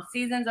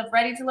seasons of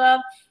Ready to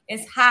Love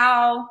is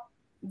how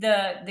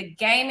the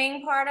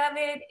gaming part of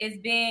it is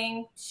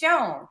being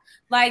shown.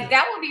 Like,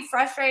 that would be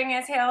frustrating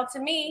as hell to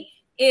me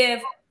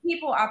if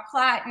people are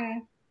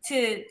plotting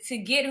to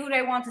get who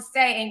they want to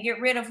stay and get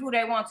rid of who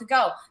they want to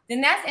go.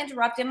 Then that's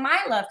interrupting my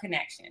love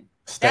connection.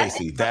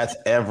 Stacey, that's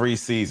every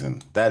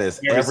season. That is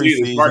every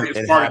season.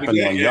 It happened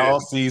on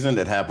y'all's season.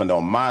 It happened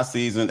on my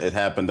season. It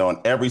happened on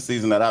every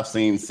season that I've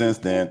seen since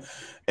then.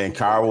 And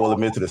Kyra will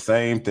admit to the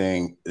same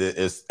thing.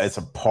 It's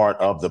a part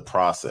of the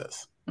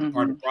process.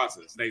 Part of the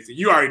process, Stacey.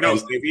 You already know,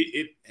 Stacey.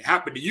 It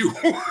happened to you.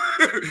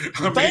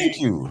 Thank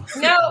you.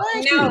 No,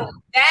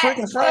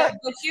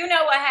 but you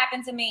know what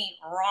happened to me,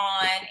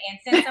 Ron. And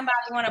since somebody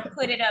want to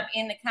put it up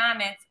in the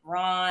comments,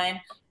 Ron,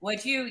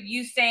 what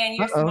you saying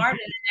you're smarter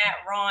than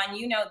that, Ron.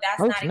 You know that's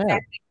not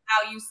exactly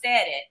how you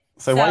said it.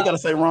 So why you gotta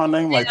say Ron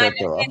name like that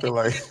though? I feel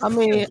like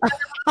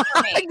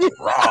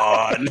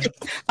Ron.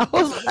 I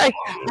wasn't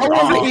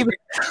even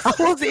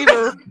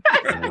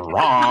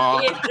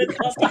Ron.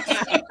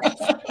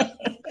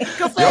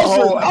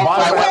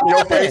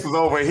 Your face is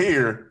over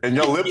here and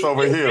your lips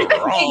over here.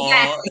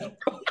 Ron.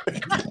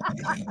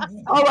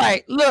 All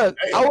right, look,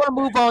 I want to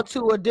move on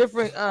to a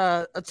different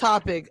a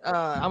topic.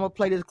 I'm gonna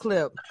play this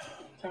clip.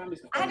 I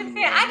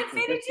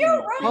defended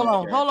you.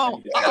 Hold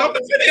on. I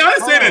didn't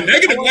say it in a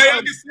negative way.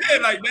 I just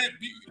said like that.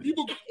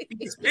 People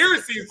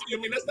conspiracies. I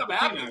mean, that stuff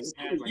happens.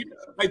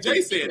 Like Jay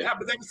said, it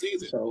happens every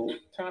season. So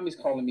Tommy's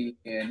calling me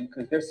in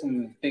because there's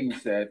some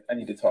things that I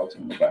need to talk to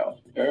him about.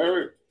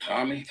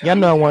 Tommy. Y'all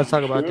know I want to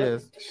talk about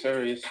this.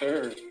 Yes,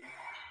 sir.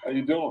 How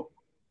you doing?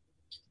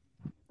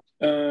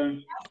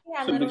 Some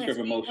mixture of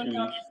emotions,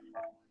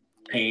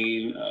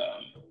 pain.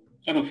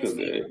 I don't feel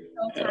good.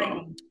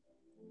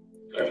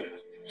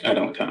 I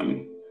don't,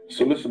 Tommy.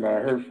 So listen, man, I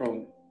heard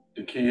from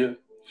Kyra.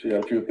 She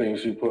had a few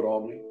things she put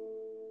on me.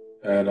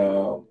 And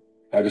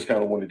I just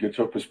kind of want to get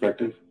your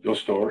perspective, your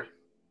story.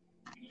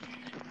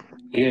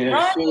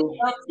 Yeah, so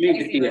me and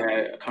Kyra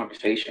had a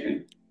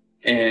conversation.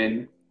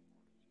 And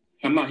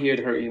I'm not here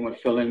to hurt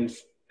anyone's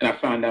feelings. And I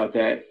found out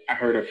that I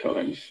hurt her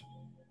feelings.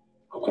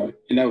 Okay.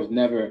 And that was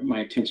never my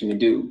intention to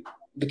do.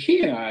 But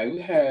Kyra and I, we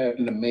had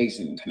an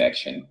amazing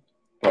connection.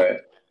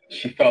 But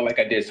she felt like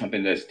I did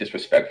something that's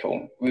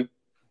disrespectful. We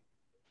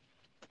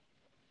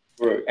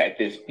were at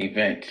this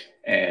event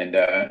and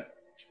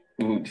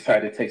we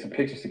decided to take some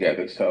pictures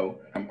together. So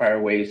I'm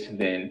prior ways, and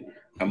then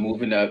I'm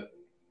moving up,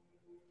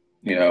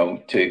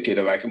 to get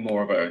a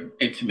more of an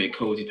intimate,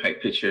 cozy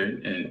type picture.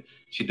 And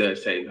she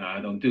does say, no,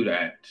 I don't do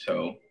that.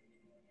 So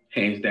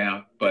hands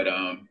down, but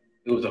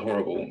it was a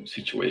horrible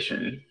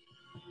situation.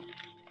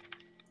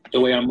 The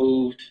way I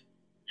moved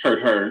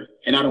hurt her,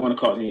 and I don't want to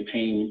cause any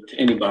pain to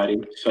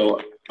anybody. So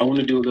I want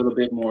to do a little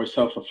bit more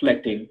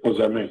self-reflecting. What does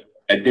that mean?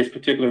 At this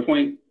particular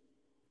point,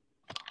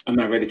 I'm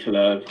not ready to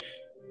love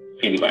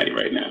anybody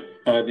right now.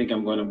 I think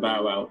I'm going to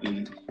bow out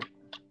and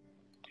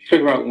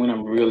figure out when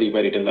I'm really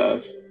ready to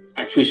love.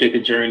 I appreciate the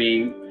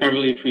journey. I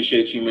really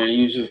appreciate you, man.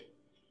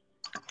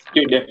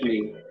 You're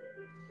definitely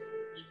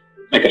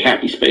like a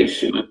happy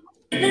space.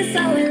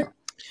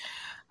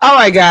 All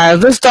right,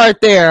 guys, let's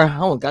start there.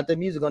 Oh, got the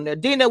music on there.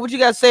 Dina, what you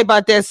got to say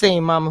about that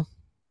scene, mama?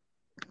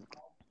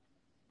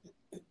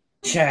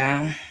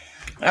 Child.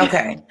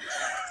 Okay.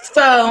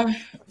 So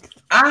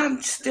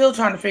I'm still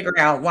trying to figure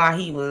out why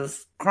he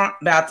was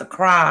about to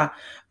cry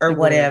or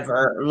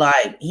whatever.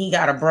 Like he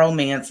got a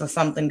bromance or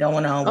something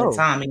going on with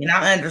Tommy. And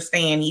I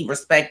understand he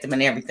respect him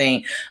and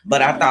everything,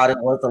 but I thought it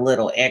was a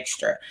little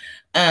extra.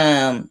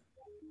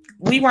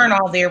 We weren't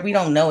all there. We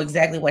don't know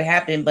exactly what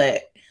happened,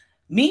 but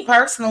me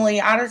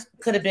personally, I just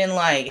could have been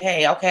like,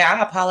 hey, okay,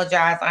 I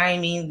apologize. I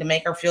ain't mean to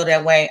make her feel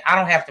that way. I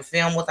don't have to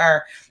film with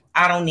her.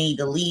 I don't need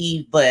to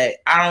leave, but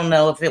I don't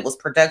know if it was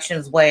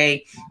production's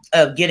way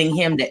of getting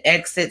him to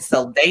exit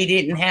so they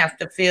didn't have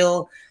to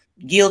feel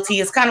guilty.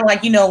 It's kind of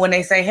like, when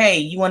they say, hey,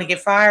 you want to get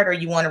fired or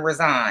you want to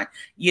resign,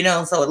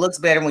 so it looks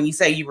better when you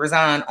say you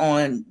resign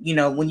on,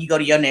 when you go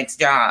to your next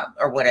job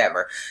or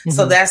whatever. Mm-hmm.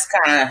 So that's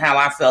kind of how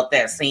I felt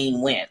that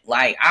scene went.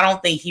 Like, I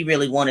don't think he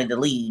really wanted to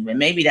leave. And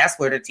maybe that's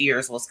where the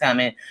tears was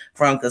coming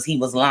from because he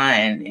was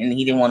lying and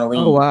he didn't want to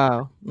leave. Oh,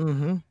 wow.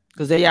 Mm-hmm.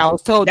 Because I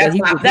was told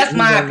that's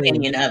my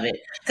opinion of it.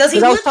 Because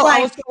he looked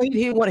like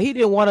he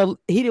didn't want to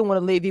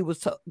leave. He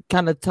was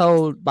kind of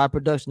told by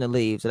production to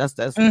leave. So that's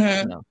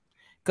mm-hmm.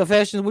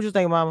 Confessions. What you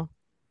think, Mama?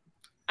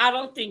 I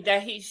don't think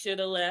that he should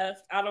have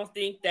left. I don't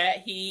think that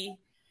he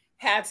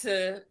had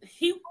to.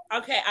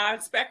 I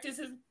expect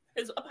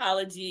his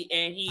apology,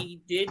 and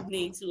he did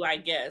need to, I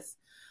guess.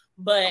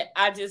 But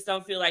I just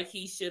don't feel like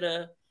he should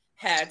have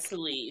had to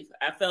leave.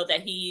 I felt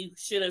that he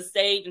should have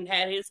stayed and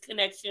had his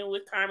connection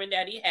with Carmen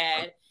that he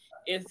had.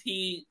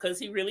 Because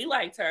he really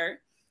liked her,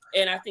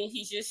 and I think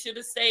he just should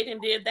have stayed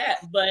and did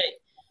that. But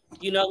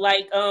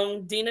like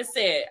Dina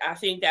said, I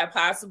think that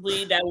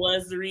possibly that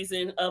was the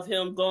reason of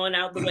him going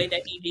out the way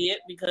that he did,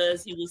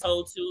 because he was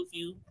told to, if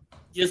you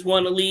just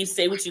want to leave,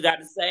 say what you got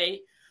to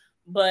say.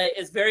 But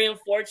it's very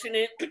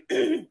unfortunate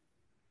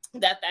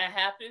that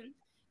happened,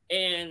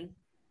 and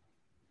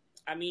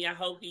I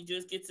hope he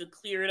just gets to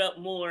clear it up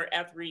more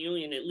at the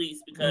reunion, at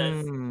least,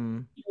 because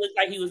he looked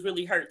like he was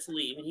really hurt to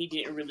leave, and he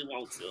didn't really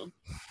want to.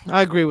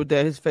 I agree with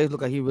that. His face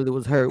looked like he really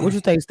was hurt. What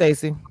you think,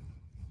 Stacey?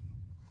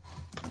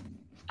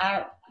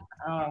 I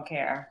don't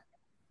care.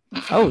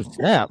 Oh,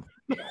 snap.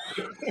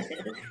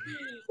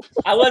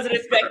 I wasn't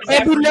expecting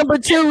Abby number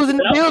 2 was in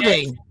the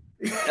building.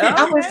 Okay.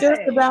 I was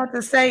just about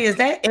to say, is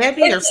that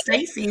Abby or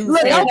Stacey?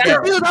 Look, I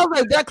was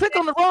like, did I click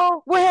on the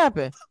wrong? What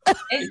happened?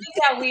 It's just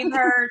that we've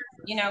heard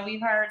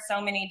so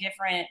many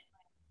different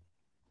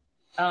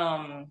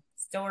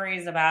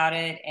stories about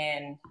it,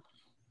 and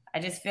I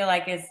just feel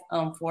like it's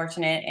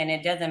unfortunate, and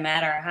it doesn't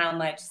matter how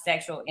much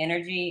sexual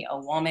energy a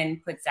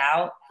woman puts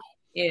out.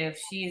 If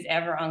she's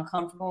ever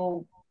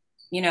uncomfortable,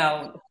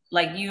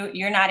 like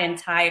you're not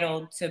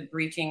entitled to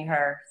breaching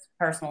her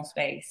personal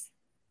space.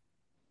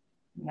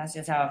 And that's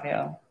just how I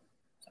feel.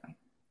 So.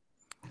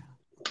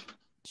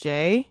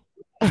 Jay?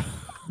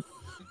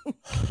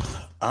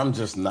 I'm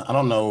just not, I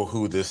don't know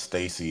who this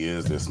Stacey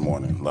is this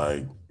morning.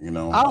 Like,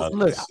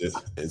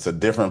 it's a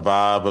different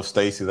vibe of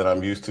Stacey that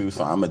I'm used to,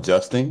 so I'm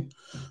adjusting.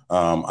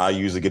 I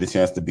usually get a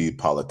chance to be a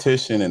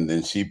politician, and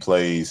then she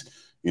plays,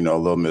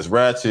 Little Miss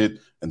Ratchet.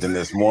 And then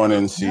this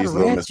morning, she's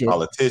Little Miss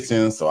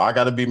Politician. So I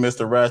got to be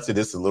Mr. Ratchet.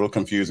 It's a little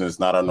confusing. It's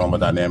not our normal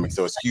dynamic.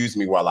 So excuse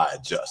me while I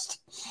adjust.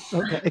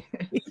 Okay.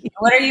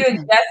 What are you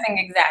adjusting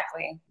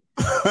exactly?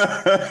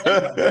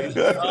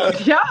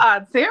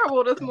 God,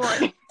 terrible this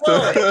morning.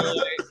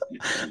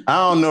 I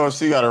don't know if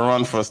she got to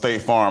run for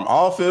State Farm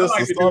office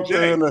or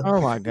something.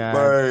 Oh my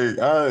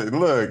God!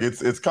 Look,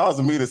 it's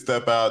causing me to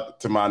step out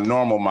to my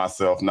normal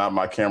myself, not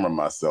my camera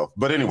myself.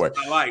 But anyway,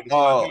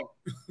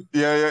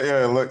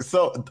 yeah. Look,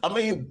 so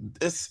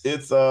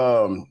it's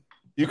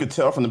you could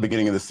tell from the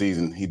beginning of the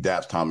season he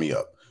daps Tommy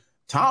up.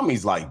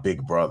 Tommy's like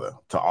big brother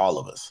to all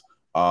of us.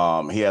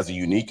 He has a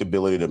unique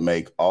ability to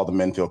make all the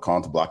men feel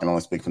comfortable. I can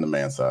only speak from the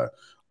man's side.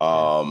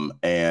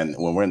 And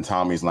when we're in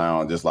Tommy's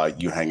lounge, it's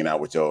like you hanging out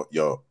with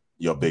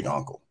your big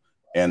uncle.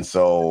 And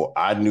so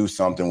I knew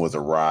something was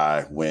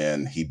awry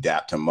when he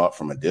dapped him up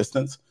from a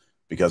distance,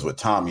 because with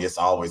Tommy, it's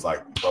always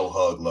like bro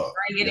hug love.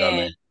 Bring it in. I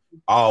mean?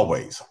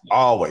 Always.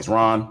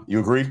 Ron, you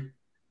agree?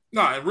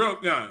 Yeah.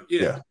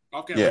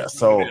 Okay. Yeah.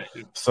 So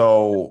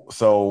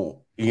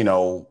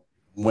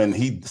when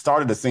he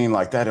started a scene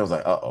like that, it was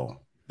like,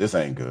 this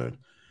ain't good.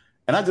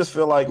 And I just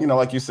feel like,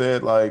 like you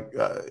said, like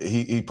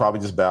he probably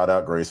just bowed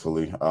out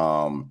gracefully.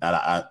 And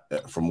I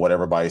from what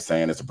everybody's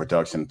saying, it's a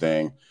production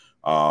thing.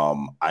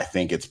 I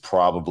think it's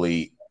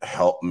probably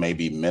helped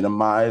maybe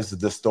minimize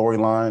the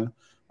storyline,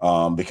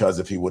 because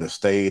if he would have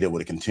stayed, it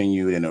would have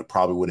continued, and it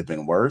probably would have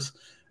been worse.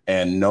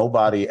 And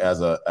nobody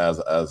as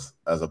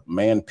a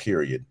man,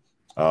 period.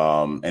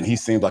 And he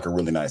seemed like a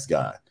really nice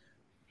guy.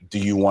 Do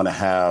you want to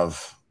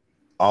have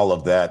all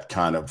of that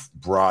kind of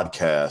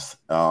broadcast?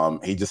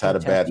 He just had a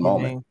bad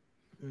moment.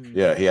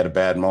 Yeah, he had a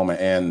bad moment,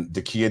 and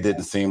Dakia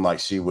didn't seem like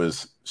she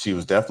was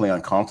definitely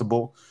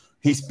uncomfortable.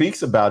 He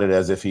speaks about it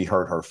as if he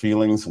hurt her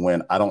feelings,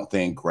 when I don't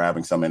think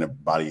grabbing somebody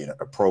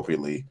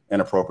inappropriately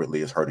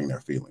is hurting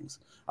their feelings.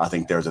 I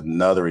think there's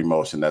another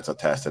emotion that's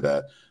attached to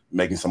that.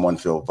 Making someone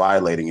feel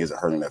violating isn't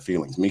hurting their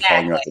feelings. Me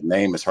calling you out the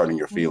name is hurting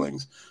your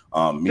feelings.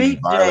 Me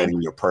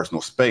violating your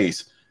personal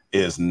space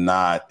is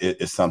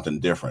something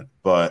different.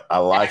 But I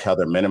like how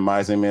they're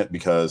minimizing it,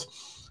 because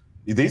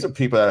These are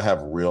people that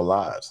have real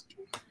lives.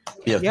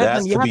 If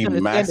that's to be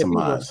maximized, that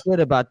people are split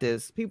about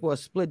this. People are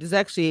split. This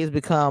actually has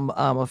become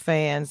a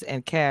fans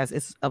and cast.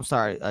 I'm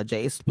sorry,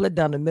 Jay. It's split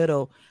down the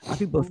middle. How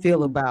people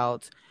feel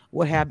about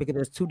what happened, because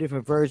there's two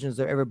different versions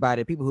of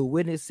everybody: people who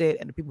witnessed it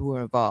and the people who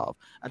are involved.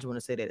 I just want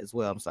to say that as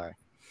well. I'm sorry.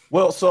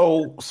 Well,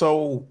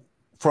 so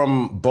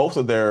from both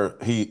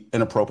of he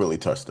inappropriately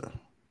touched her,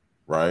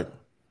 right?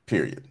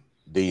 Period.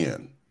 The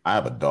end. I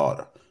have a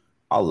daughter.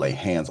 I'll lay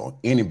hands on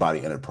anybody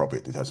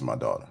inappropriately touching my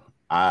daughter.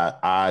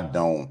 And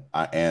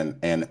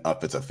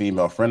if it's a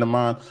female friend of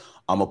mine,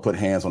 I'm gonna put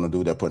hands on the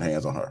dude that put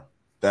hands on her.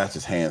 That's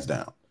just hands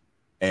down.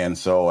 And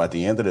so at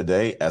the end of the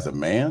day, as a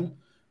man,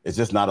 it's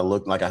just not a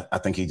look like I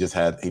think he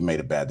made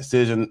a bad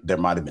decision. There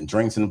might have been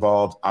drinks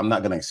involved. I'm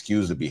not gonna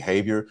excuse the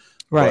behavior,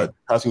 right? But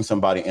touching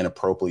somebody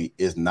inappropriately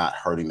is not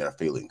hurting their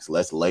feelings.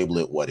 Let's label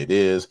it what it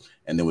is,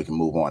 and then we can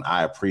move on.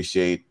 I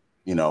appreciate,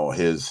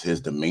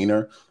 his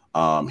demeanor.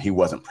 He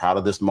wasn't proud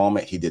of this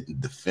moment. He didn't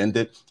defend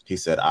it. He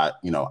said, I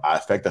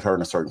affected her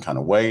in a certain kind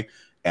of way,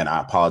 and I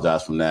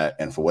apologize from that.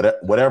 And for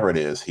whatever it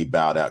is, he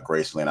bowed out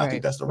gracefully. And I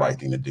think that's the right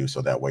thing to do.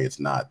 So that way it's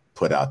not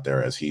put out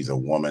there as he's a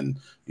woman,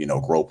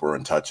 groper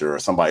and toucher, or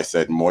somebody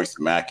said moist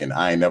mac, and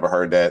I ain't never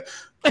heard that.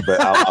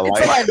 But I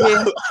like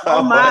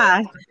oh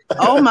my.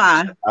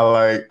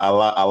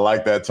 I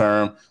like that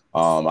term.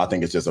 I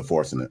think it's just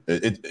unfortunate.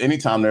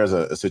 Anytime there's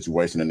a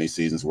situation in these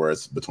seasons where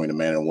it's between a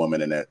man and a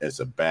woman and it's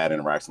a bad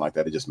interaction like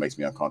that, it just makes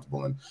me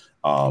uncomfortable. And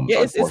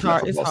it's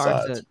hard. It's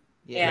hard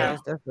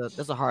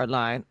that's a hard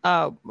line.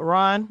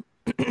 Ron.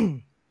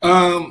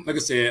 Like I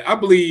said, I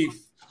believe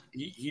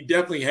he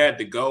definitely had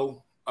to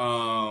go.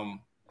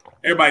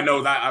 Everybody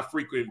knows I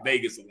frequent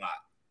Vegas a lot,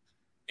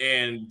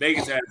 and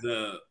Vegas has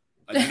a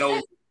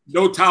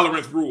no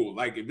tolerance rule.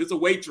 Like if it's a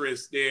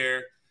waitress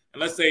there, and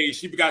let's say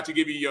she forgot to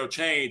give you your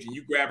change, and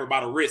you grab her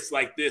by the wrist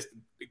like this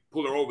to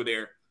pull her over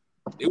there,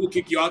 they will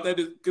kick you out that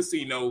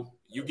casino.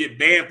 You get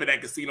banned for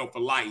that casino for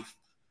life.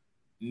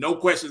 No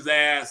questions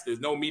asked. There's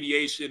no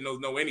mediation. There's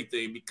no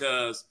anything,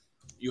 because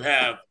you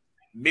have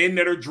men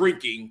that are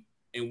drinking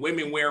and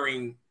women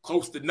wearing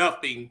close to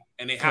nothing,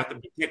 and they have to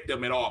protect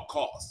them at all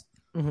costs.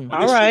 Mm-hmm.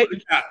 All right.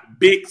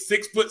 Big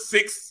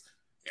 6'6",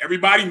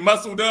 everybody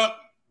muscled up,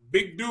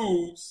 big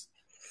dudes,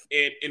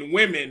 and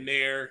women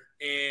there,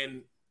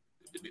 and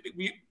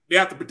they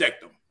have to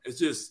protect them. It's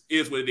just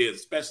is what it is,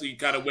 especially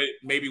kind of what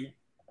maybe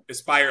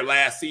inspired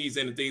last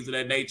season and things of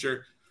that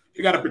nature.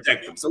 You got to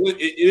protect them. So it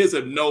is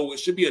a no. It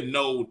should be a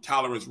no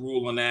tolerance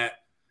rule on that.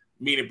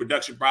 Meaning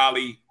production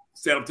probably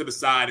set them to the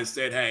side and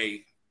said,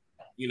 "Hey,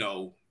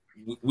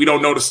 we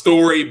don't know the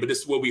story, but this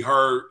is what we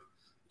heard.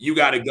 You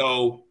got to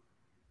go.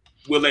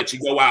 We'll let you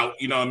go out,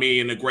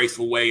 in a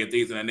graceful way and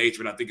things of that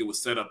nature." And I think it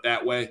was set up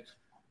that way,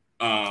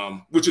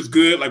 which is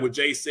good. Like what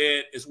Jay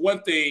said, it's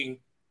one thing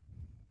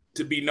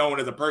to be known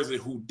as a person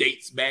who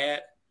dates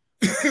bad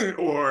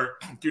or,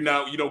 you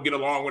don't get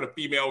along with a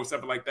female or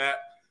something like that.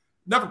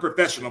 Nothing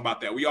professional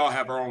about that. We all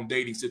have our own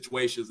dating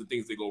situations and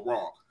things that go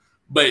wrong.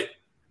 But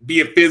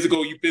being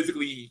physical, you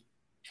physically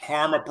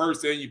harm a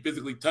person, you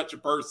physically touch a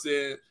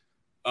person,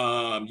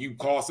 you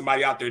call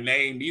somebody out their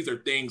name. These are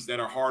things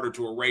that are harder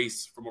to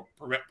erase from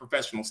a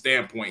professional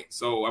standpoint.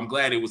 So I'm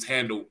glad it was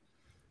handled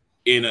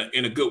in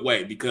a good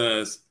way,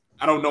 because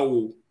I don't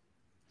know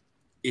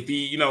if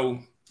he,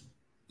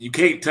 you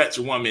can't touch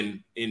a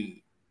woman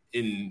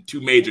in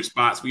two major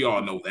spots. We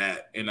all know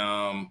that. And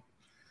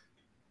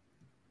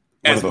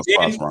what are those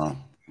spots,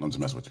 Ron? I'm just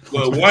messing with you.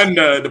 Well, one,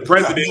 the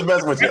president. I'm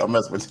messing with you.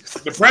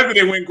 The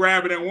president went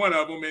grabbing at one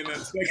of them, and the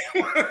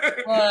second one.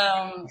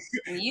 Well,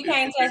 you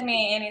can't touch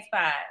me in any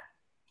spot.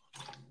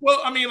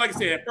 Well, I mean, like I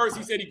said, at first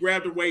he said he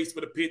grabbed her waist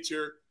for the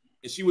picture,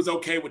 and she was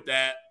okay with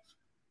that.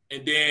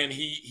 And then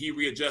he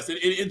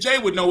readjusted. And Jay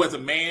would know as a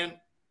man,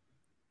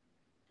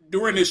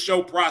 during this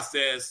show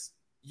process,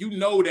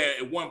 that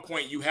at one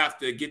point you have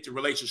to get the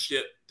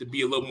relationship to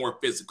be a little more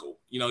physical.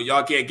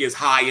 Y'all can't get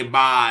high and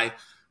by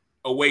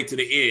away to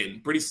the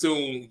end. Pretty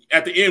soon,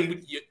 at the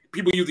end,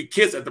 people usually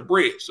kiss at the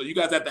bridge. So you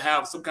guys have to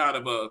have some kind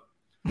of a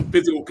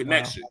physical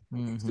connection.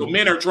 Mm-hmm. So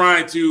men are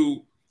trying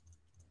to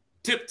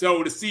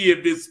tiptoe to see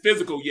if it's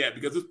physical yet,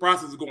 because this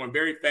process is going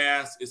very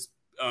fast. It's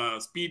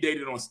speed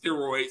dated on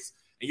steroids,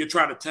 and you're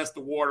trying to test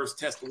the waters.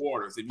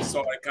 And you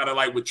saw it kind of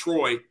like with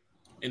Troy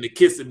and the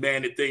kissing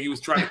bandit thing. He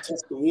was trying to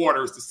test the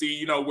waters to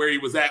see, where he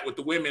was at with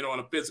the women on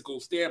a physical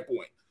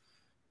standpoint.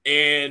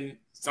 And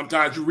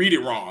sometimes you read it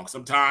wrong.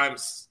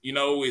 Sometimes,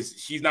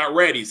 she's not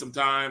ready.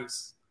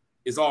 Sometimes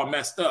it's all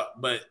messed up.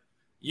 But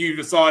you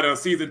even saw it on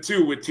season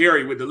 2 with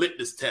Terry with the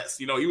litmus test.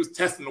 He was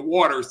testing the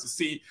waters to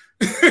see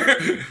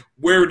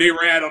where they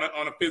were at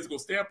on a physical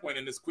standpoint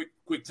in this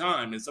quick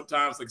time. And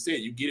sometimes, like I said,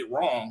 you get it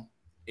wrong,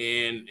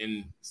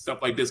 and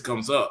stuff like this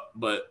comes up.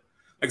 But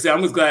like I said,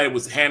 I'm just glad it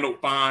was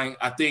handled fine.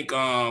 I think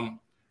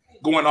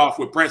going off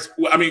with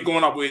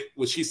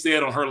what she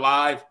said on her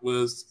live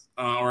was,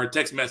 or her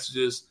text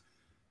messages,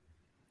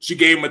 she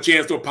gave him a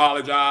chance to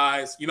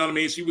apologize. You know what I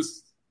mean?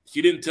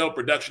 She didn't tell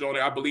production on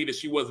it. I believe that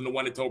she wasn't the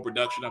one that told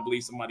production. I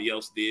believe somebody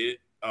else did,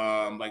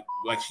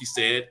 like she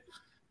said.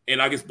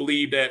 And I just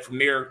believe that from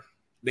there,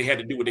 they had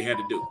to do what they had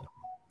to do.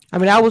 I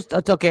mean, I was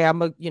okay.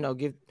 I'm a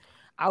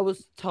I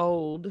was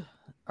told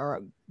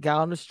or guy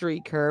on the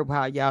street curb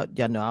how y'all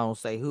know I don't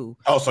say who.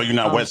 Oh, so you're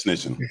not wet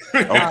snitching?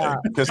 Okay,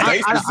 because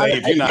Stacey say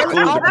if you're not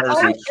cool with the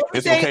person,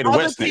 it's okay to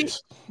wet snitch.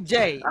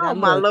 Jay, oh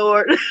my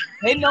Lord,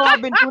 they know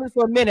I've been doing this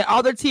for a minute.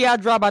 All the tea I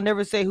drop, I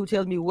never say who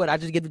tells me what. I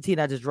just get the tea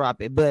and I just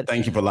drop it. But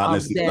thank you for not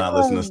listening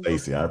to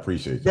Stacey. I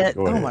appreciate that.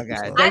 Go ahead. Oh my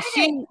God,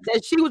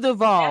 that she was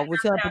involved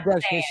with her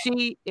production.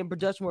 She in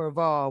production were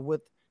involved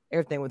with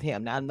everything with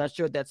him. Now I'm not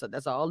sure that's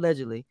all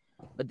allegedly,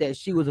 but that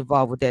she was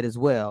involved with that as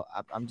well.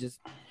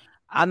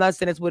 I'm not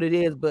saying that's what it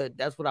is, but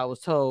that's what I was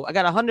told. I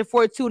got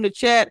 142 in the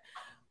chat.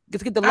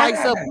 Let's get the likes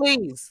up,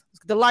 please. Let's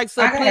get the likes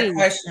up, please. I got a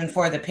question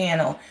for the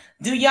panel.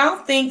 Do y'all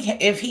think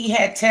if he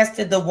had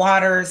tested the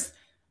waters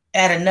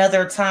at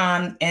another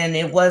time and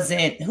it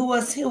wasn't who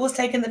was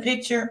taking the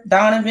picture?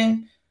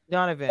 Donovan.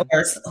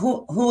 Or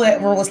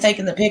whoever was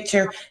taking the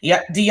picture.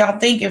 Yeah. Do y'all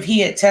think if he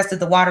had tested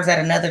the waters at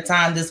another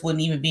time, this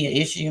wouldn't even be an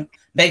issue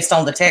based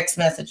on the text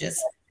messages?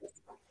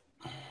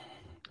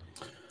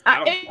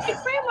 It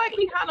seemed like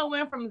he kind of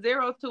went from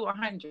 0 to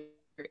 100.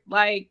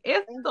 Like,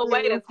 it's the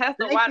way to test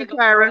the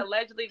water.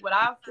 Allegedly, what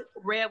I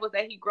read was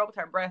that he groped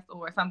her breast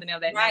or something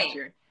of that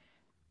nature.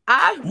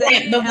 But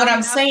what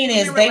I'm saying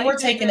is they were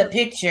taking a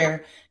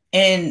picture,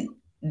 and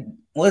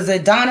was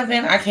it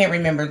Donovan? I can't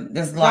remember.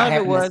 There's a lot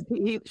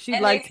happening. She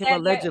liked him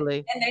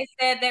allegedly. And they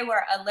said they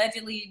were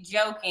allegedly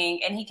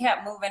joking, and he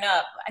kept moving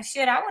up.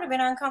 Shit, I would have been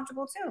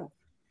uncomfortable too.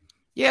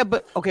 Yeah,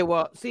 but okay,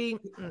 well, see,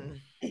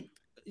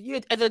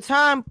 at the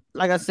time,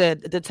 like I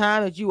said, at the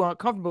time that you were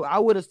uncomfortable, I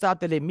would have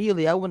stopped it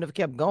immediately. I wouldn't have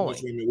kept going.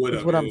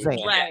 That's what I'm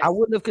saying. Right. I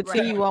wouldn't have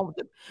continued on with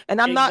it. And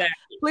I'm not.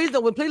 Please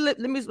don't. Please let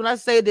me. When I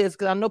say this,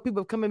 because I know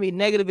people have come at me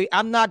negatively,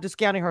 I'm not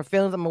discounting her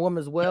feelings. I'm a woman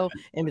as well,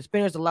 and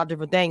experienced a lot of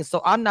different things.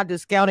 So I'm not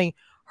discounting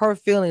her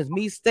feelings.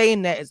 Me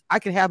saying that is, I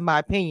can have my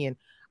opinion.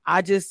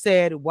 I just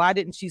said, why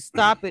didn't she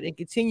stop it and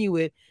continue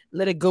it,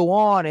 let it go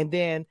on, and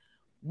then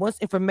once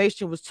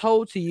information was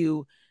told to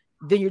you,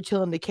 then you're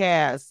telling the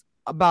cast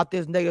about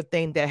this negative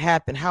thing that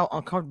happened, how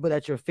uncomfortable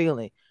that you're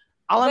feeling.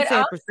 All I'm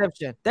saying,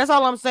 perception. That's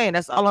all I'm saying.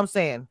 That's all I'm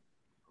saying.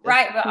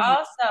 Right, but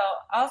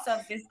also,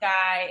 if this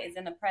guy is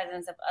in the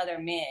presence of other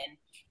men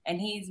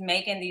and he's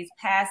making these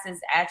passes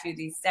at you,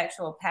 these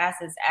sexual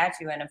passes at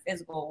you in a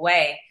physical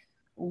way,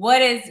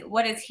 what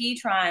is he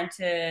trying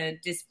to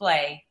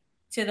display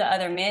to the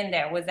other men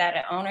there? Was that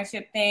an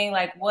ownership thing?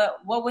 Like,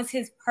 what was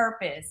his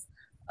purpose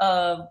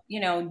of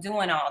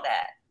doing all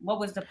that? What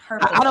was the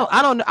purpose? I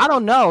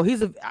don't know.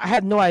 I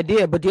have no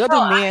idea. But the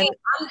other men,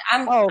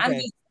 I'm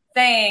just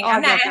saying.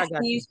 I'm not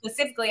asking you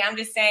specifically. I'm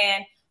just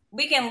saying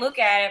we can look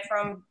at it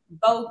from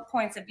both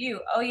points of view.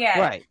 Oh yeah,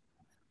 right.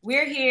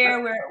 We're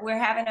here. We're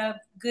having a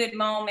good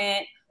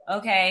moment.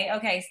 Okay.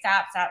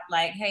 Stop.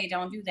 Like, hey,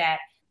 don't do that.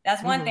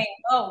 That's one thing.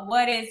 Oh,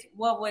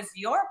 what was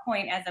your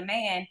point as a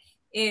man?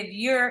 If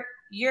you're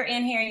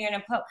in here, you're in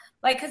a pub,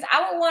 like, because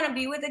I would want to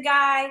be with a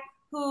guy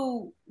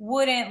who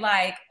wouldn't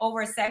like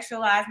over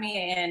sexualize me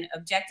and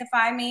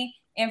objectify me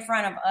in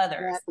front of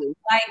others. Exactly.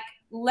 Like,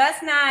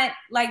 let's not,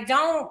 like,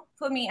 don't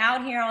put me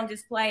out here on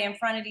display in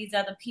front of these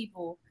other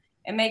people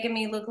and making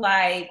me look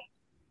like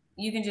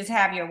you can just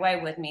have your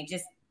way with me,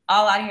 just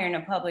all out here in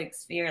the public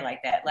sphere like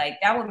that. Like,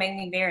 that would make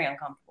me very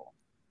uncomfortable.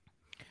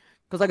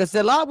 Because like I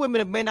said, a lot of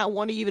women may not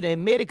want to even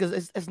admit it,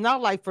 because it's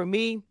not like, for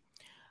me,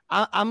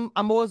 I'm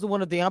always the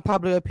one of the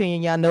unpopular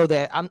opinion. Y'all know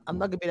that. I'm not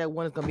going to be that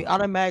one that's going to be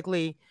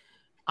automatically,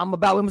 I'm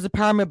about women's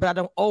empowerment, but I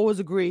don't always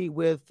agree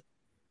with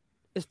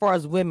as far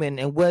as women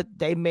and what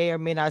they may or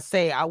may not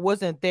say. I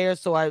wasn't there,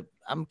 so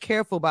I'm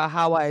careful about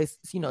how I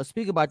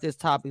speak about this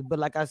topic. But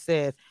like I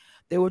said,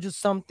 there were just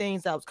some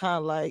things that was kind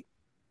of like,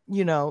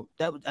 and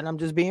I'm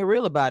just being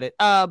real about it.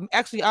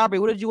 Actually, Aubrey,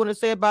 what did you want to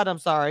say about it? I'm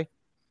sorry.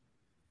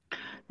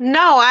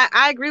 No,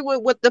 I agree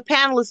with what the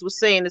panelists were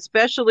saying,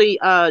 especially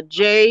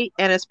Jay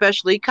and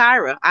especially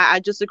Kyra. I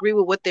just agree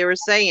with what they were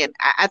saying.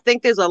 I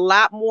think there's a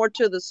lot more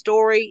to the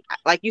story.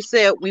 Like you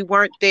said, we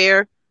weren't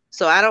there,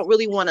 so I don't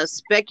really want to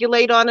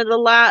speculate on it a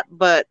lot.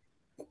 But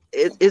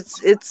it's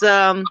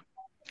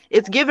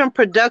given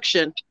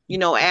production,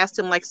 asked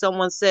him, like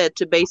someone said,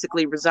 to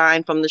basically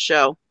resign from the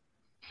show.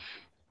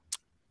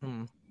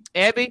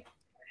 Abby,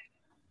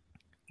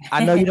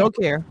 I know you don't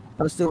care,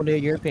 but I still want to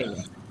hear your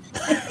opinion.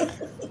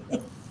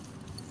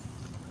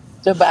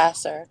 Goodbye,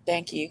 sir.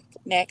 Thank you.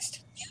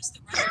 Next.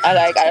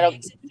 I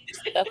don't.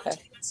 Okay.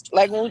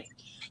 Like,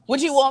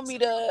 would you want me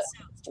to?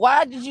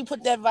 Why did you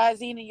put that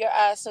Visine in your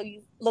eyes so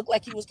you look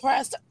like you was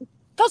crying?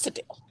 Go sit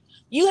down.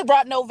 You have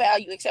brought no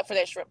value except for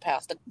that shrimp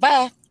pasta.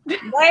 Bye.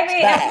 Baby, and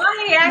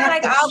why you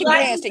act like all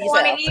black people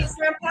want to eat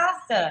shrimp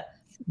pasta?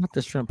 Not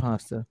the shrimp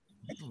pasta.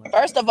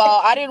 First of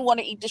all, I didn't want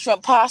to eat the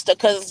shrimp pasta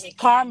because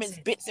Carmen's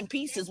bits and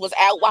pieces was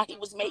out while he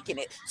was making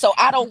it. So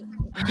I don't.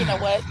 You know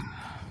what?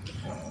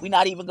 We're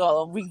not even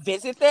going to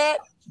revisit that,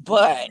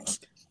 but...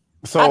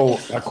 So,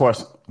 a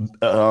question.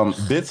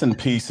 Bits and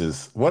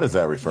pieces, what is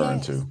that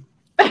referring to?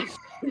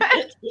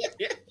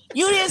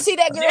 You didn't see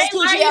that girl's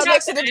coochie out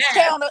next to the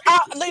counter.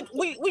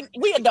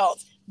 We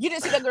adults. You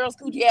didn't see that girl's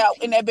coochie out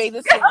in that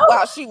bathing suit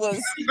while she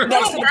was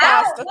next to the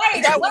pasta.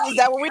 Is that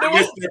what we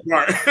doing?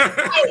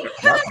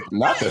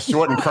 Not the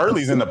short and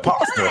curlies in the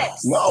pasta.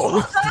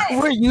 No.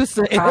 We're used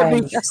to it.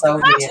 I'm so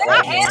dead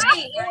right now.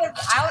 It was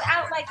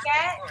out like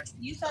that.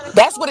 You saw the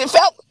That's what it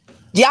felt.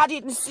 Y'all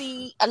didn't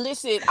see.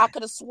 Listen, I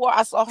could have swore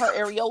I saw her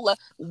areola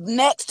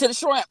next to the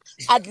shrimp.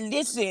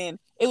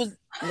 It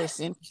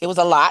was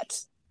a lot.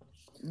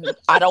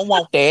 I don't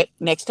want that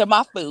next to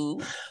my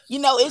food. You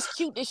know, it's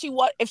cute that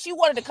if she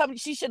wanted to come,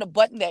 she should have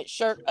buttoned that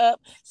shirt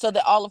up so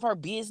that all of her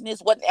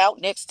business wasn't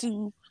out next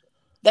to.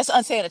 That's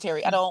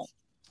unsanitary.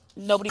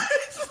 Nobody.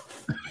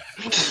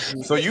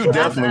 So you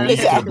definitely need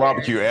to the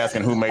barbecue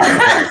asking who made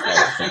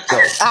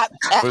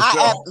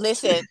the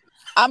listen,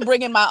 I'm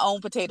bringing my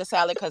own potato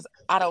salad because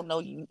I don't know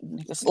you.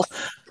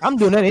 I'm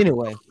doing that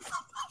anyway.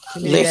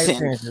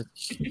 Listen,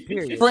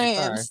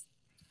 friends.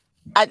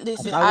 I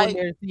wouldn't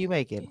dare to see you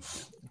make it.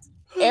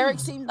 Eric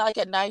seemed like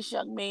a nice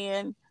young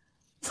man.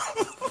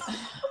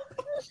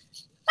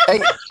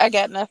 I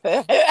got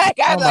nothing.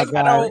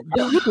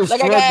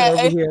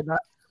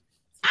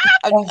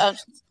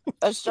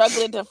 I'm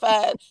struggling to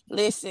find.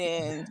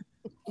 Listen,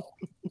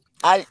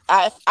 I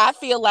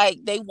feel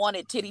like they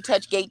wanted Titty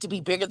Touch Gate to be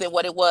bigger than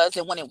what it was,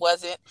 and when it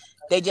wasn't,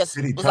 they just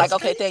was like,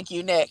 "Okay, thank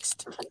you,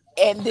 next,"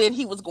 and then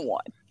he was gone.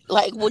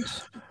 Like,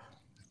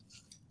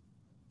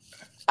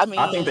 I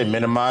think they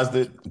minimized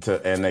it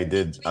and they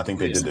did. I think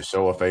they did the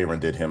show a favor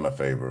and did him a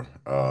favor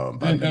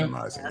by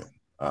minimizing it.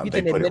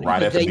 They put it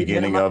right at the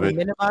beginning of it.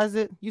 Minimize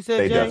it. You said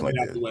they definitely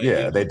did.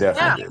 Yeah, they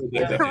definitely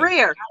did.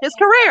 His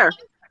career.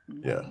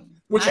 Yeah,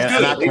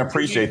 and I can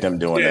appreciate them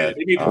doing that.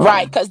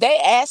 Right, because they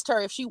asked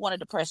her if she wanted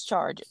to press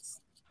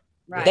charges.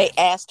 Right. They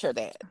asked her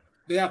that.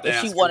 They have to if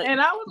ask she wanted. And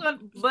I was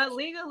going, but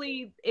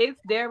legally, it's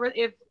there.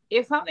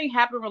 If something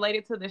happened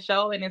related to the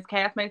show and it's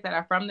castmates that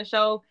are from the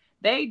show,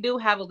 they do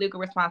have a legal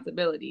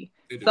responsibility.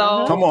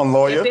 So come on,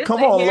 lawyer.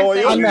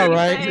 I know,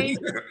 right?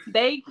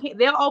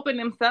 They'll open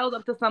themselves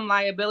up to some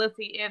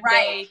liability if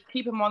they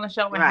keep him on the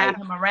show and have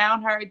him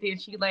around her. Then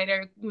she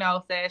later,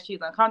 says she's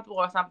uncomfortable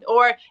or something,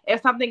 or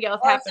if something else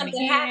happens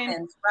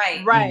again,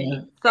 right.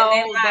 Mm-hmm.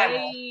 So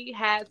they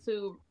had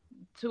to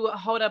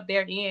hold up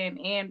their end,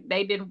 and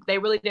they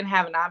really didn't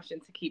have an option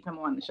to keep him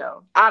on the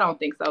show. I don't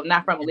think so,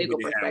 not from a legal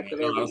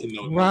perspective.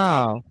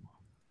 Wow.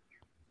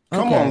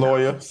 Come on,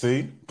 lawyer.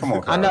 See? Come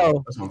on, Kyra. I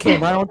know.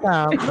 Came right on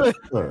time. Girl,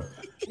 go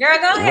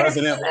ahead.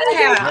 Resident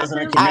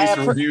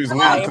commission reviews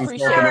legal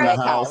consultant in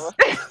the house.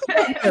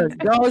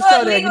 Do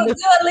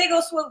a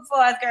legal swoop for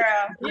us,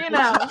 girl. You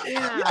know.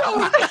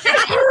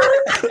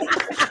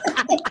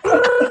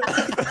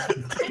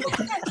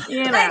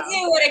 I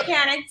do what I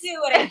can.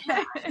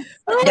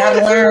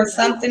 Y'all learn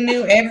something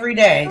new every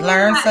day.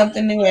 Learn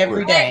something new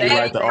every day. You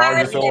like to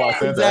argue so I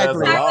sent to ask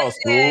law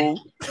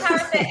school.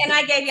 And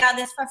I gave y'all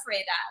this for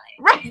free, darling.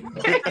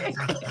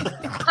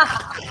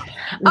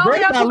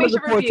 I'm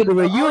looking forward to the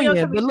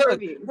reunion. But look,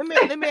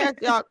 let me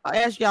ask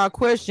y'all a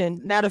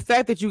question. Now, the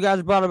fact that you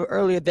guys brought up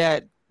earlier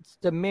that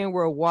the men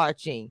were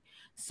watching.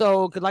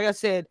 So, because like I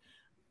said,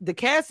 the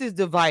cast is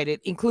divided,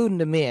 including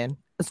the men,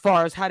 as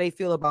far as how they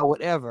feel about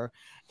whatever.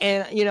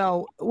 And,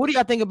 what do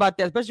y'all think about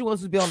that, especially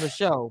once we be on the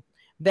show,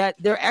 that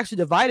they're actually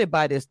divided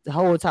by the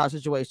whole entire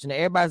situation?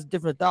 Everybody's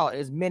different thought.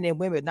 It's men and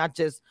women, not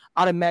just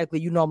automatically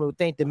you normally would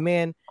think the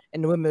men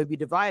and the women would be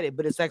divided,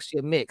 but it's actually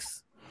a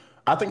mix.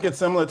 I think it's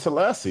similar to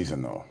last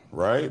season, though,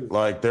 right?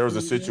 Like there was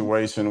a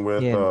situation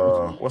with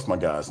what's my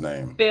guy's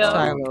name?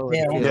 Phil.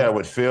 Yeah,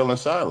 with Phil and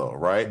Shiloh,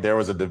 right? There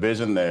was a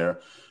division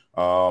there,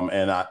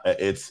 and I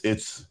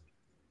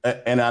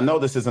know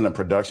this isn't a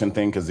production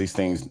thing because these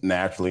things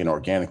naturally and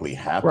organically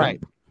happen,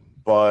 right?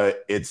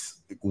 But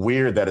it's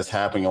weird that it's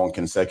happening on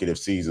consecutive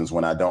seasons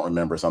when I don't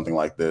remember something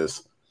like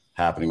this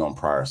happening on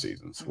prior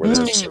seasons where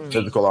there's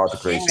physical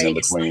altercation in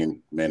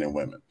between men and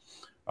women.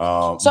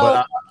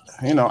 But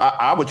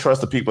I would trust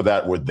the people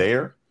that were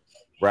there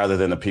rather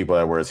than the people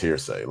that were as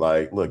hearsay.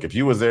 Like, look, if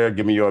you was there,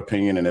 give me your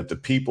opinion. And if the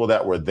people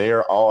that were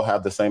there all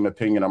have the same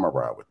opinion, I'm gonna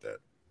ride with that.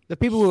 The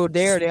people who were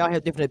there, they all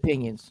have different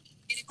opinions.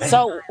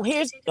 So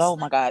here's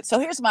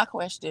my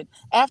question.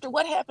 After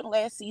what happened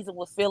last season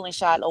with Phil and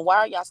Shiloh, why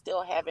are y'all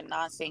still having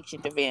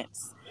non-sanctioned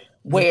events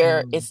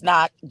where it's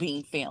not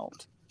being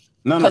filmed?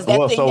 Because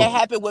that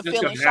happened with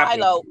Phil and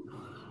Shiloh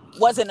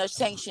wasn't a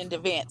sanctioned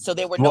event, so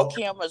there were no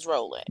cameras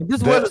rolling.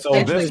 This was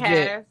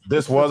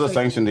a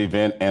sanctioned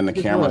event, and the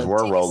cameras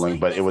were rolling,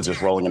 but it was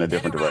just rolling in a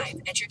different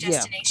direction.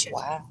 Yeah.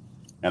 Wow.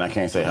 And I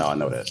can't say how I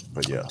know that,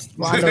 but yeah.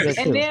 Well, I know that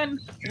and then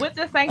with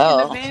the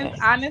sanctioned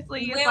events,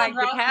 honestly, it's like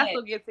the cast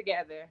will get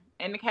together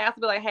and the cast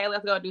will be like, hey,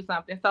 let's go do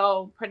something.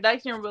 So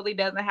production really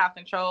doesn't have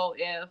control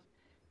if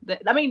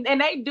I mean,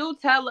 and they do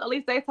tell. At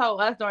least they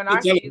told us during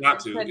our season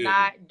to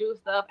not do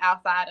stuff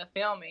outside of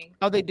filming.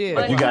 Oh, they did.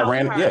 But you got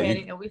random,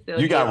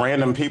 you got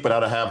random people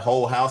that'll have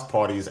whole house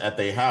parties at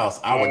their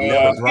house. I would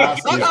never dry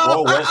snitch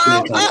or wet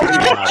snitch on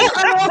anybody.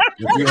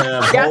 If you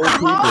have whole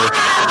people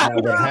that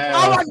would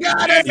have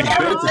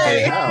events at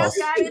their house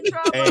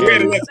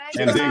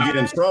and then get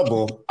in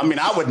trouble. I mean,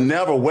 I would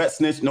never wet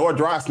snitch nor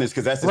dry snitch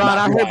because that's just Ron, not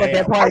I heard about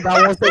that party, but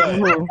I won't say from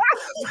who.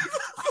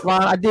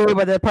 Ron, I did hear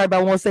about that party, but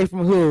I won't say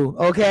from who.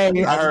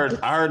 Okay. I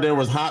heard there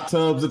was hot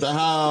tubs at the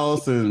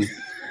house and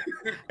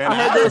I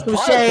heard there was some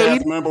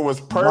shade. Member was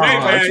perfect.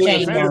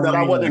 That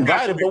I wasn't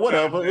invited, but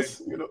whatever.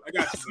 It's, you know.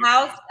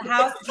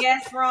 House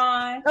guest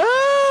Ron.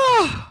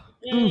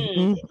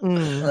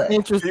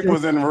 Interesting.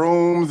 People's in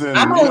rooms, and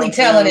I'm only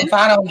telling if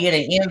I don't get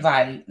an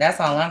invite. That's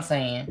all I'm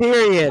saying.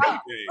 Period.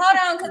 Hold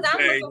on, because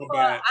I'm looking for.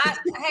 I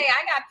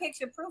got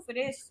picture proof of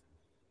this.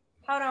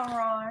 Hold on,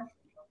 Ron.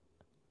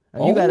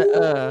 You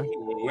gotta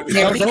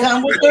they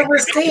come with the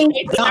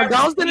receipt.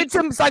 Don't send it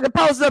to me so I can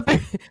post up.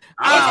 Is it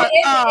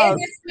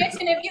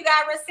snitching if you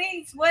got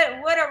receipts?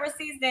 What are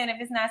receipts then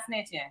if it's not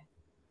snitching?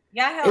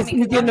 Y'all help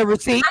me. Getting the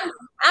receipt.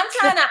 I'm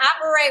trying to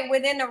operate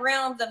within the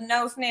realms of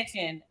no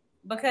snitching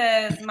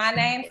because my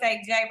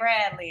namesake Jay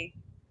Bradley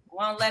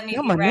won't let me.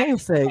 My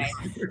namesake.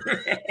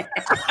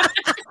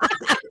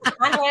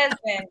 My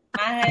husband.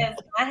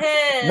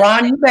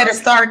 Ron, you better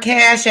start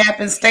Cash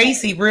Apping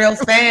Stacy real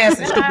fast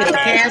and she get a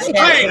Cash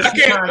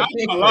App.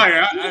 I'm a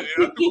liar. I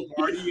threw a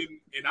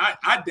party and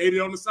I dated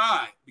on the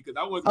side because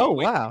I wasn't. Oh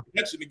wow!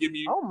 To give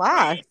me. Oh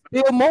my!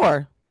 Still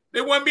more. They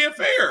wasn't being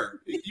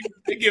fair.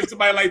 They give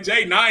somebody like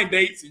Jay 9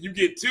 dates and you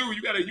get 2.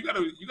 You gotta do what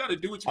you gotta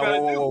do.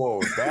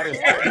 Oh, that is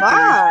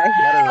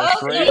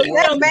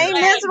that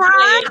maintenance,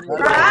 Ron.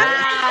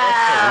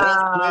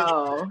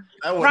 Wow.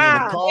 That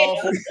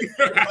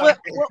wasn't Ron.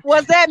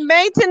 Was that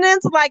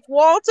maintenance like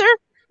Walter?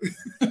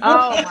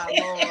 Oh my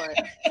Lord.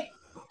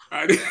 Oh,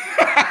 that's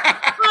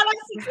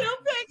a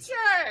cute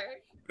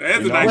picture.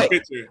 That's a nice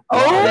picture.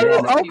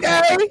 Oh,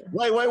 okay.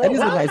 Wait. That is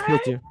a nice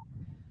picture.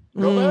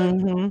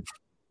 Mm-hmm.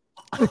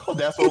 Oh,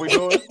 that's what we're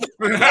doing.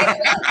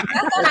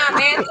 That's on our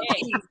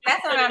mantelpiece.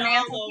 That's on our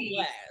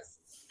mantelpiece.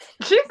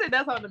 She said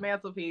that's on the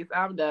mantelpiece.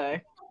 I'm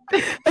done.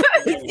 I'm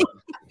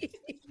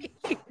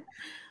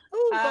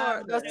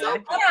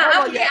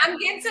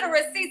getting to the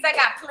receipts. I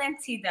got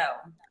plenty though.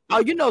 Oh,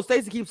 you know,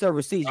 Stacey keeps her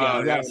receipts,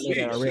 y'all. That was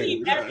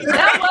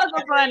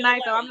a fun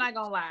night, though. I'm not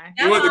gonna lie.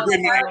 It was a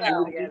good night.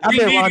 I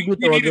bet Ron do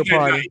throw a good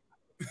party.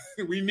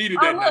 We needed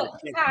that night.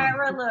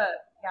 Kyra, look,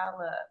 y'all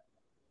look.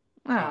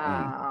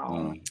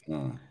 Oh,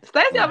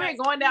 Stacey over here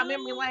going down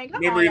memory lane.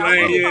 Come memory on,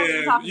 lane,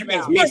 yeah. You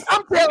must miss.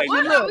 I'm telling you,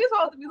 what are we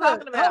supposed to be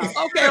talking about?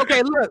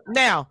 Okay. Look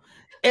now.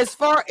 As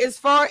far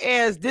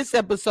as this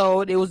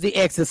episode, it was the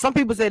exes. Some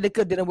people say they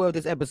didn't well with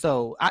this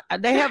episode.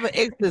 They have an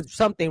exes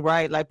something,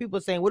 right? Like people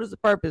saying, what is the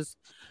purpose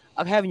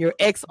of having your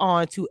ex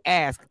on to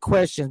ask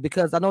questions?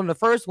 Because I know in the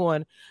first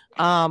one,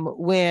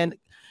 when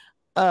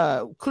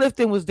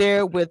Clifton was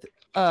there with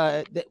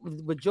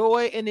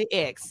Joy and the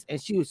ex,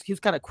 and he was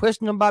kind of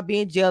questioning him about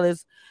being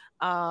jealous.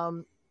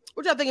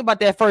 What y'all think about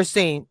that first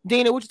scene?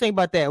 Dina, what you think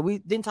about that? We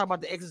didn't talk about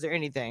the exes or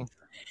anything.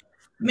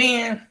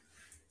 Man,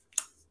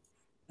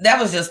 that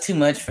was just too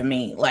much for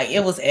me. Like,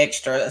 it was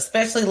extra,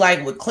 especially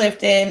like with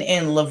Clifton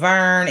and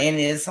Laverne. And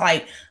it's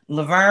like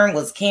Laverne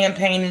was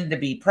campaigning to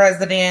be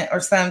president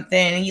or something.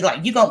 And you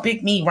gonna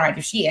pick me right.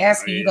 If she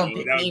asks you, gonna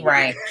pick me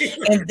right.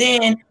 And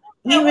then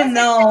even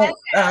though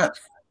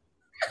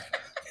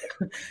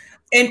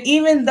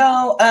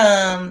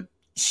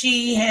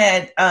she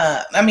had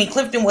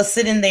Clifton was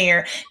sitting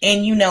there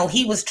and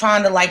he was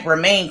trying to like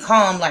remain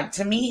calm. Like,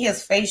 to me,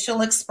 his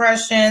facial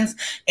expressions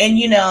and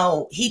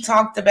he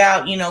talked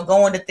about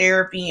going to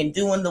therapy and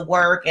doing the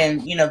work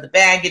and the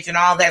baggage and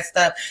all that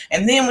stuff.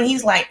 And then when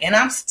he's like, and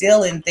I'm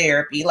still in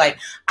therapy, like,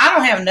 I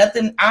don't have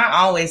nothing. I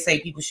always say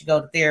people should go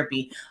to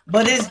therapy,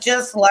 but it's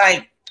just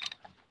like,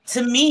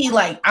 to me,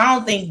 like, I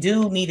don't think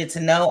dude needed to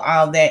know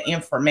all that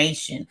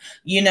information,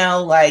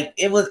 like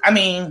it was,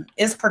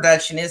 it's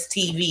production, it's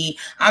TV.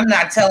 I'm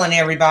not telling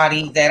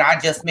everybody that I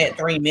just met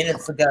 3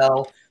 minutes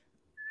ago,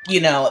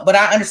 but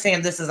I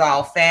understand this is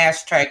all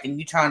fast tracked and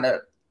you trying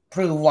to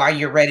prove why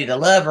you're ready to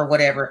love or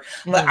whatever.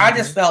 But I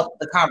just felt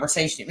the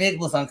conversation, it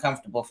was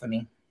uncomfortable for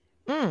me.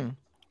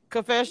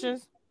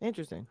 Confessions?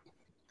 Interesting.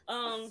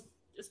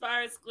 As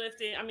far as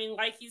Clifton,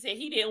 like he said,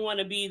 he didn't want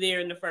to be there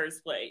in the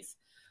first place.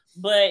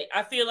 But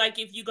I feel like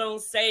if you're going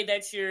to say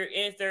that you're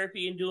in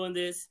therapy and doing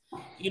this,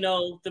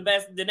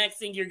 the next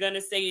thing you're going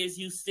to say is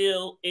you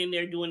still in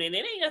there doing it. And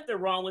it ain't nothing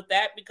wrong with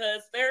that,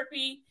 because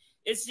therapy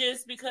is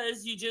just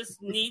because you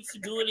just need to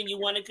do it and you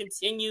want to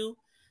continue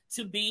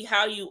to be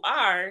how you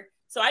are.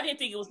 So I didn't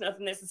think it was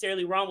nothing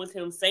necessarily wrong with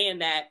him saying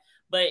that,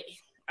 but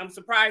I'm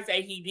surprised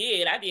that he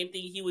did. I didn't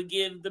think he would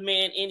give the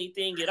man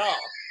anything at all.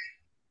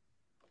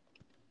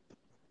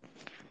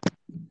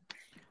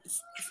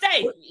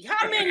 Stacey,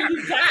 how many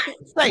you got?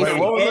 Wait,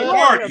 what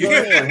was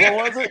that?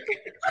 What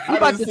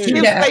was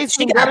it?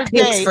 She got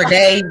pics for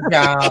days,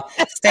 y'all.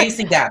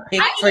 Stacey got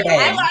pics for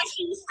days.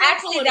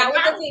 Actually, that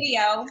was a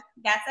video.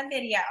 Got some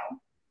video.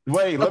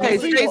 Wait, let Okay,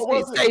 me see.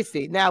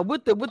 Stacey. Now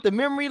with the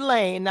memory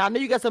lane. Now I know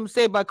you got something to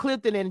say about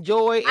Clifton and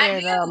Joy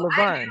and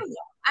Laverne.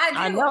 I do.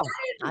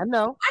 I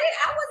know.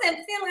 I wasn't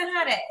feeling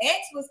how the ex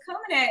was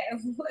coming at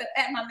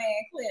my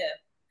man Cliff.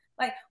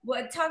 Like,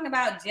 what talking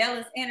about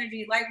jealous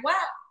energy? Like,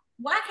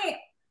 why can't?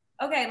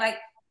 Okay, like,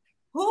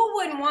 who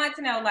wouldn't want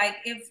to know? Like,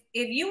 if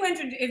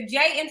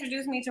Jay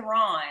introduced me to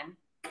Ron,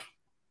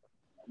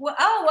 well,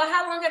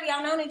 how long have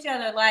y'all known each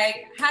other?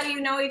 Like, how do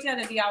you know each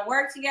other? Do y'all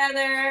work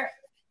together?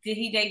 Did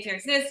he date your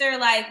sister?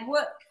 Like,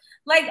 what?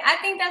 Like, I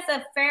think that's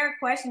a fair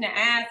question to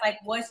ask. Like,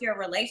 what's your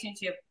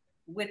relationship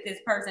with this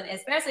person,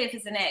 especially if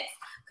it's an ex?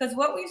 Because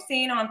what we've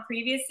seen on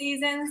previous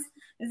seasons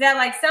is that,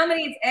 like, some of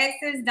these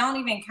exes don't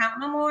even count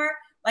no more.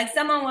 Like,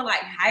 someone with,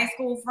 like, high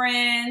school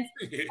friends,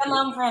 some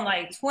of them from,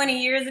 like,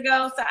 20 years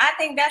ago. So I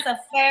think that's a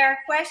fair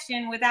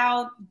question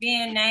without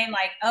being named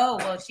like, oh,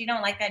 well, she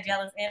don't like that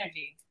jealous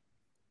energy.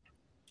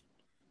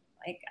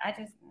 Like, I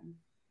just...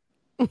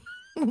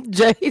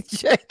 Jay,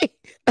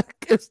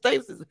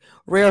 Stacey's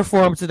rare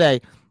form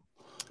today.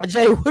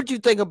 Jay, what do you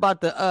think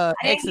about the I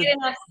didn't get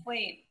enough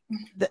sleep.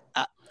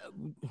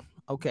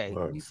 Okay,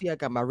 you see, I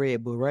got my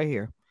Red Bull right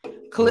here.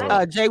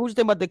 Jay, what you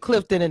think about the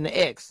Clifton and the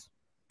ex?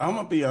 I'm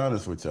gonna be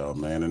honest with y'all,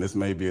 man, and this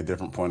may be a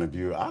different point of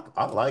view.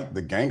 I like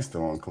the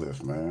gangster on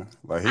Cliff, man.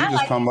 Like, he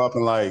just come up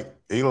and look,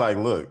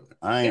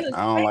 I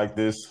don't like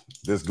this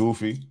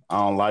goofy. I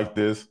don't like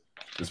this.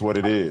 It's what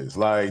it is.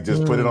 Like,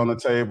 just put it on the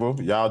table.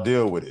 Y'all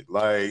deal with it.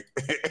 Like,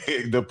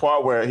 the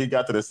part where he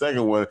got to the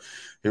second one,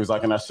 he was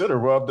like, and I should have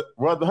rubbed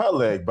her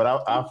leg, but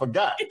I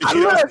forgot. You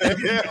know what I'm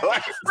saying?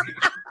 But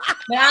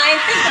I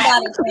ain't think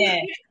about it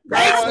then.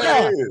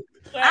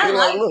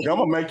 Look, I'm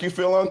gonna make you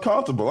feel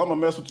uncomfortable. I'm gonna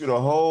mess with you the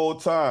whole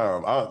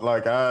time.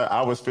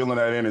 I was feeling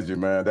that energy,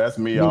 man. That's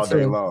me all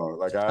day long.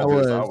 Like, I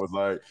was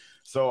like,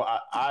 so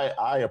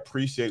I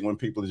appreciate when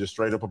people are just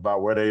straight up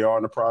about where they are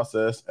in the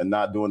process and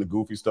not doing the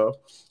goofy stuff.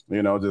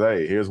 You know, just,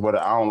 hey, here's what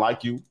I don't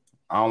like you.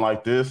 I don't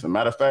like this. As a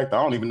matter of fact,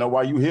 I don't even know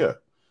why you here.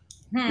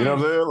 You know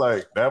what I'm saying?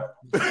 Like that.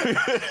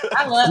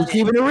 I love it.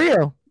 Keeping it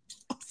real.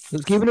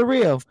 Just keeping it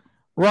real.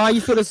 Ron,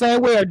 you feel the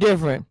same way or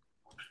different?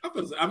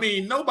 I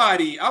mean,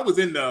 nobody. I was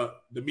in the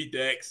Meet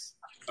the Ex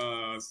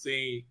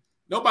scene.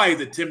 Nobody's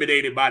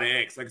intimidated by the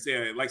ex. Like I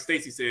said, like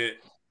Stacey said,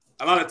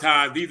 a lot of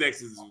times these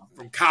exes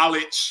from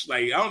college.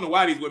 Like, I don't know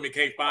why these women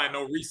can't find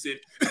no recent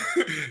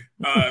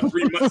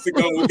 3 months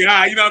ago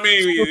guy. You know what I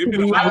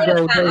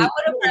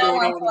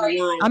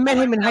mean? I met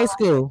him in high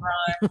school.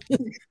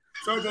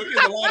 So there's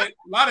a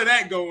lot of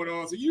that going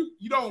on. So you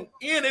don't,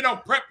 and they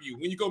don't prep you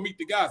when you go meet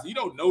the guy. So you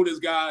don't know this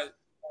guy.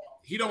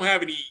 He don't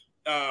have any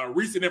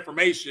recent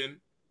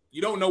information.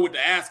 You don't know what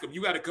to ask him.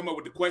 You got to come up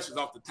with the questions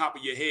off the top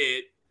of your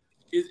head.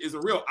 It's a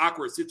real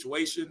awkward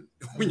situation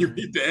when you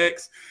meet the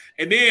ex.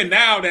 And then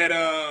now that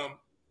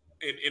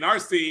in our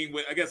scene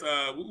with, I guess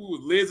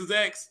Liz's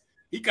ex,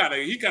 he kind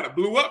of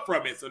blew up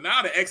from it. So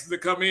now the exes that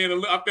come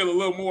in, I feel a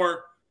little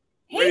more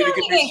ready to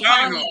get their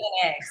shine on.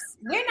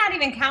 We're not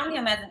even counting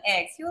him as an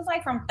ex. He was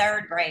like from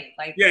 3rd grade.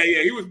 Like, yeah,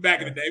 he was back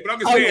in the day. But I'm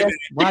just saying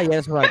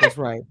that. That's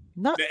right.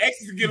 The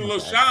exes get a little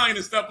shine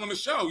and stuff on the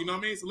show. You know what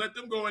I mean? So let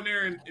them go in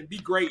there and be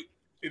great.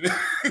 I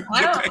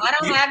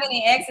don't have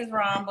any exes,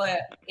 Ron,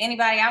 but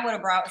anybody I would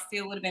have brought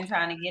still would have been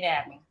trying to get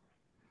at me.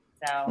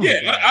 So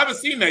yeah, I haven't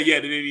seen that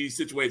yet in any of these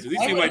situations. These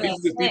seem like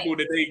these are people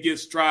that they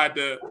just tried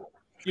to,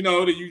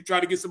 that you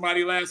try to get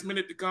somebody last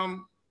minute to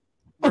come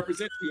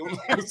represent you on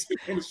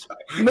the show.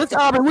 Miss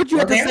Aubrey, what you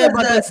have to say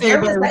about that?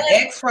 There was the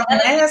ex from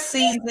last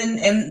season,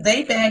 and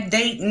they back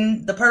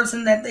dating the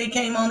person that they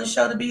came on the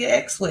show to be an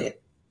ex with.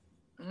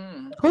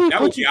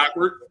 That would be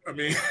awkward. I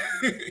mean,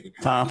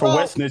 time for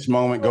wet snitch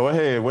moment. Go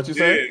ahead. What you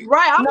say?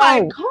 Right. I'm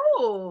like,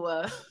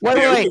 cool.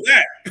 Wait.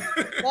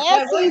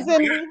 Last season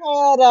we had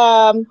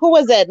who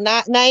was that?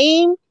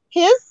 Naeem.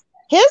 His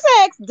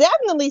ex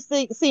definitely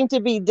seemed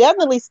to be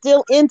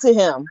still into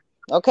him.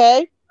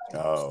 Okay.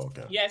 Oh,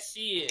 okay. Yes,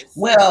 she is.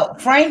 Well,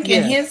 Frank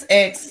and his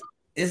ex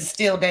is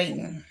still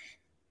dating.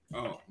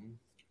 Oh.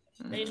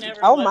 They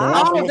never. Oh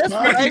my. Oh, that's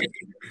right.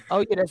 Oh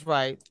yeah, that's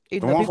right. The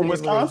one from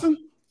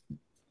Wisconsin.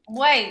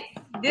 Wait,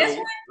 this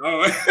one?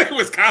 Oh,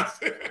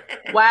 Wisconsin.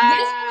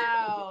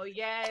 Wow.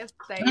 Yes,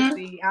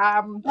 Stacey.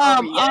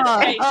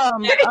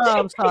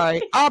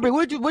 Sorry. Aubrey,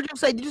 what'd you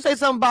say? Did you say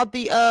something about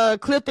the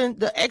Clifton,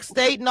 the ex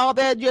state and all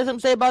that? You have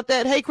something to say about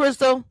that? Hey,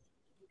 Crystal.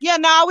 Yeah,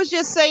 no, I was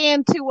just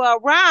saying to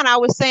Ron, I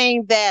was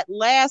saying that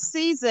last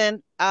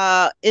season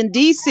in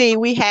DC,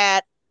 we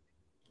had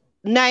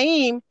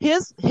Naeem,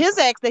 his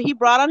ex that he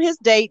brought on his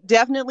date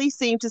definitely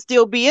seemed to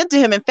still be into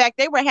him. In fact,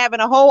 they were having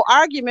a whole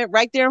argument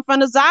right there in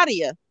front of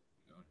Zadia.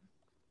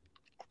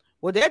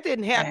 Well, that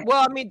didn't happen.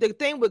 Well, I mean, the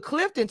thing with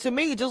Clifton, to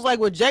me, just like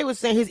what Jay was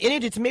saying, his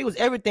energy to me was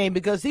everything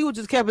because he was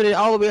just kept it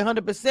all the way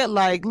 100%.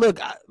 Like,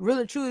 look,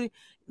 really, truly,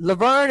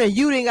 Laverne and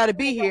you didn't got to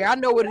be here. I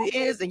know what it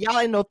is, and y'all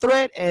ain't no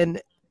threat,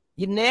 and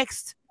you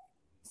next.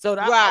 So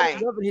I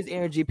was loving his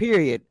energy,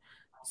 period.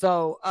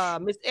 So,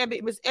 Miss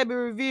Ebby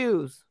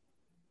reviews.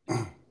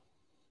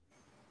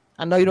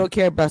 I know you don't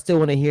care, but I still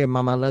want to hear,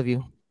 Mama. I love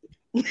you.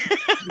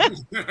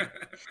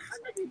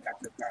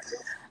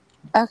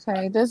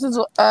 Okay, this is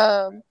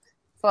for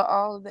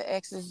all of the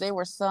exes. There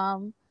were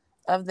some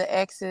of the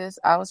exes.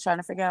 I was trying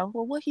to figure out,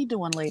 well, what he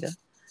doing later?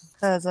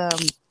 Because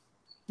and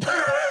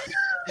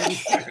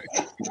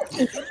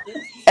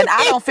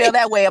I don't feel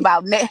that way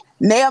about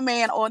Nail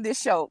Man on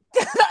this show.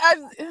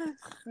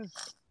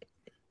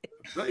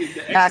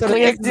 Now,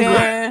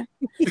 Clifton,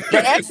 the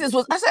exes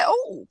was. I said,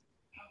 "Oh,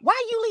 why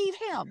you leave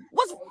him?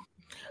 What's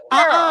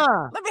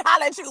girl? Let me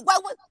holler at you.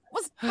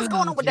 What's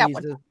going on with that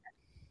one?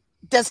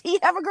 Does he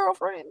have a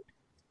girlfriend?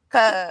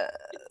 Cause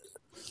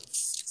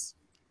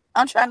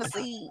I'm trying to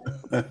see.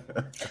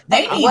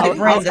 They need to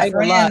bring the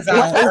friends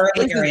on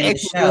earlier in the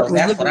show.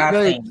 That's what I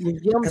think.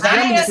 Because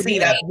I need to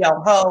see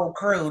your whole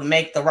crew to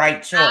make the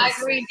right choice. I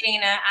agree,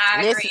 Dina.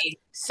 I agree.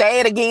 Say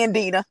it again,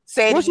 Dina.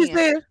 Say it what again. What she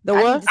said? The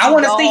what? I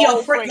want to see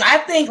your friend. I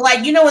think,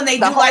 like, you know, when they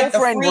do like the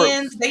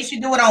friends, they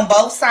should do it on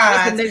both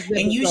sides,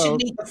 and you should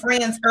meet the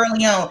friends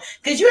early on.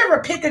 Because you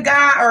ever pick a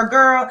guy or a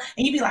girl,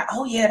 and you be like,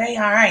 "Oh yeah, they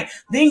all right."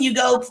 Then you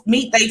go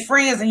meet their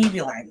friends, and you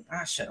be like,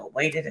 "I should have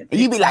waited."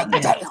 You be like,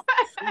 "Damn."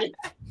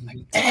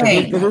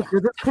 Dang. Now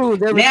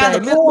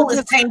the pool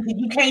is tainted.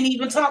 You can't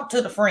even talk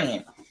to the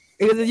friend.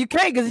 You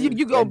can't, because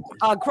you go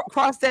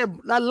cross that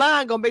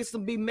line, gonna make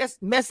some be messy.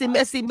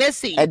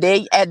 And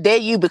then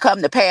you become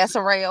the pass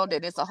around,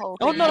 and it's a whole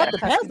thing. Oh no, not the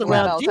pass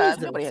around.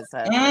 Nobody has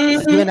time.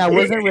 Then I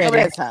wasn't ready.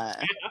 Nobody has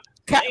time.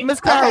 Miss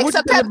Kyra, what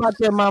you think about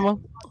that, Mama?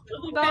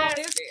 So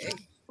it's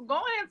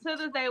going into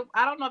this day.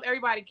 I don't know if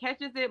everybody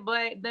catches it,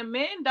 but the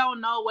men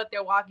don't know what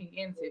they're walking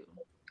into,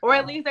 or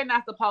at least they're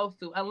not supposed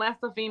to, unless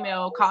the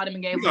female called him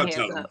and gave him a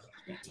heads up.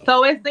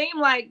 So it seemed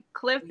like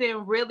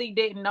Clifton really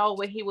didn't know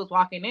what he was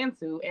walking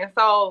into. And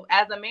so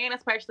as a man,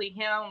 especially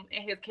him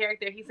and his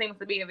character, he seems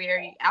to be a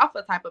very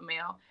alpha type of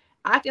male.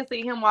 I can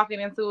see him walking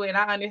into it, and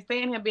I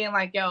understand him being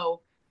like,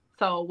 yo,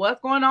 so what's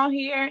going on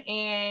here?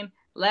 And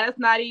let's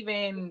not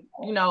even,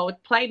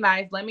 play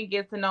nice. Let me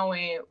get to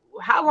knowing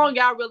how long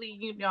y'all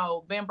really,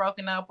 been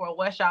broken up, or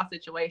what's y'all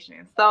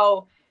situation.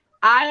 So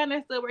I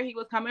understood where he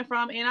was coming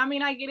from. And I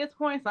mean, I get his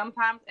point.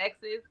 Sometimes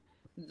exes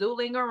do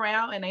linger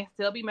around and they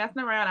still be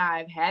messing around.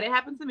 I've had it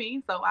happen to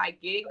me, so I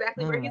get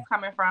exactly where he's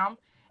coming from.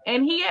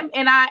 And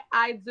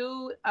I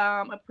do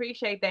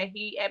appreciate that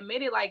he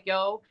admitted, like,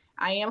 yo,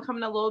 I am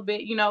coming a little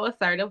bit,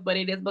 assertive, but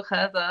it is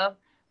because of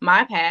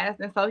my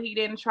past. And so he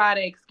didn't try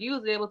to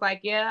excuse it. It was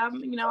like, yeah,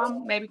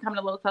 I'm maybe coming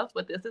a little tough,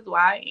 but this is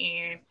why,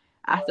 and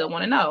I still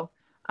want to know.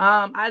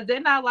 I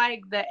did not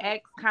like the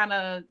ex kind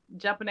of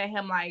jumping at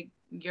him like,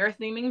 you're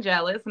seeming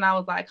jealous. And I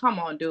was like, come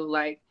on, dude,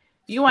 like,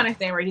 you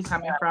understand where he's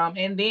coming from.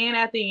 And then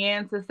at the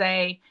end to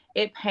say,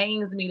 it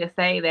pains me to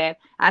say that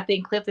I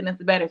think Clifton is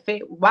the better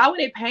fit. Why would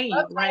it pain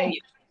you? Like,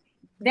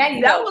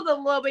 that was a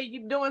little bit,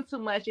 you're doing too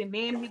much. And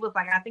then he was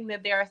like, I think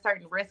that there are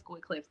certain risks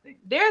with Clifton.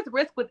 There's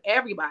risk with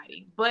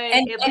everybody. But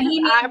I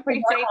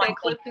appreciate that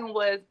Clifton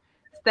was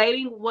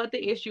stating what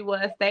the issue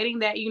was, stating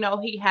that,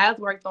 he has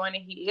worked on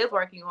it, he is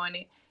working on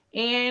it,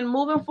 and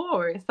moving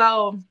forward.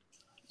 So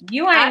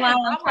you ain't lying,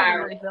 I wasn't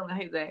really feeling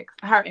his ex.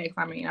 Her ex,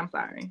 I'm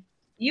sorry.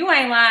 You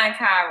ain't lying,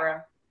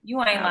 Kyra.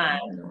 You ain't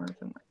lying.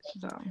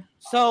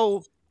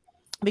 So,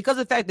 because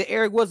of the fact that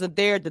Eric wasn't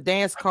there, the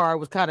dance card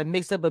was kind of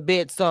mixed up a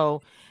bit.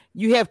 So,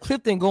 you have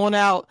Clifton going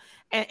out,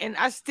 and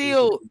I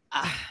still,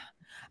 I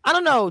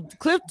don't know.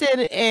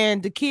 Clifton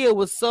and Dakia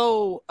was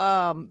so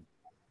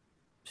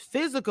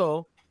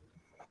physical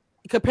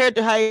compared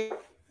to how it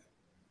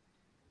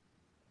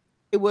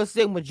was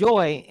sitting with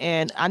Joy.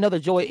 And I know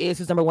that Joy is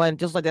his number one,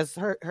 just like that's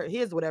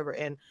his, whatever.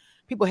 And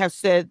people have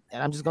said,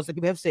 and I'm just gonna say,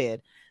 people have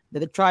said that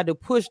they tried to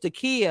push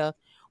Dakia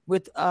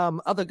with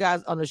other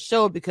guys on the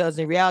show because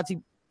in reality,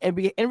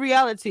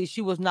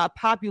 she was not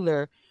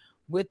popular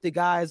with the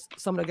guys,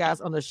 some of the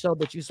guys on the show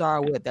that you saw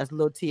her with. That's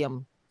little T.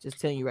 I'm just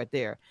telling you right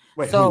there.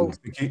 Wait, so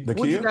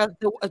Dakia?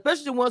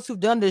 Especially the ones who've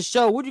done this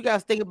show, what do you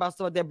guys think about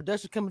some of that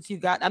production coming to you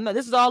guys?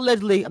 This is all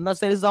allegedly. I'm not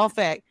saying this is all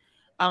fact.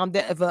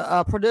 That if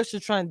a production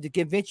is trying to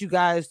convince you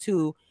guys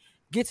to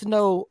get to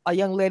know a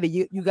young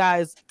lady you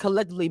guys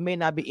collectively may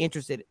not be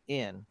interested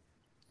in.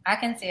 I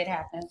can see it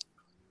happen.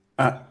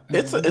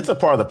 It's a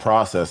part of the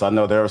process. I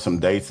know there are some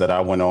dates that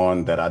I went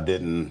on that I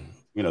didn't,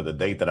 the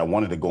date that I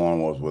wanted to go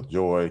on was with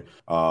Joy.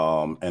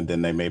 And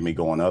then they made me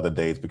go on other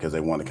dates because they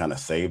wanted to kind of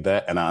save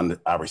that. And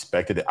I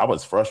respected it. I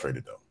was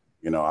frustrated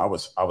though. I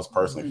was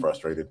personally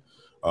frustrated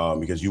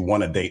because you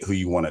want to date who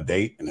you want to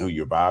date and who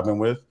you're vibing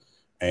with,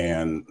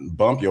 and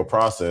bump your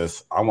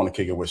process. I want to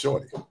kick it with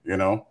Shorty,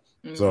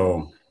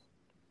 So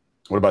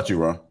what about you,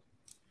 Ron?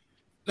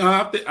 No,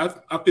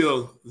 I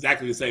feel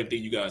exactly the same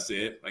thing you guys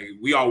said. Like,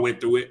 we all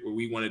went through it where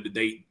we wanted to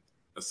date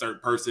a certain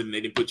person and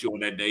they didn't put you on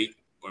that date,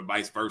 or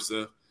vice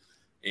versa.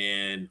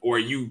 Or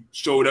you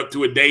showed up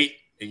to a date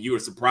and you were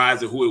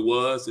surprised at who it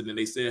was, and then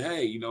they said,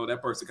 hey, that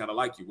person kind of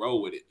like you,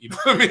 roll with it. You know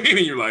what I mean?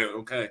 And you're like,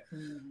 okay.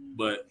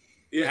 But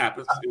it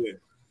happens. Yeah.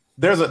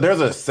 There's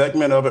a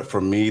segment of it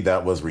for me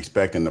that was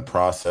respecting the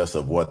process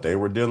of what they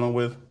were dealing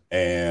with.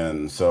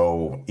 And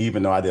so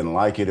even though I didn't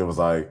like it, it was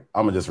like,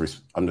 I'm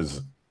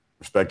just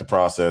respect the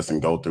process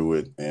and go through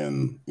it.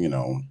 And, you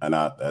know, and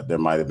there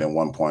might have been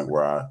one point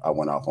where I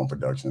went off on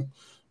production.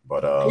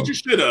 But you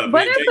should have.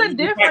 But it's a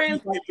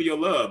difference. You fight for your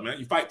love, man.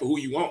 You fight for who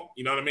you want.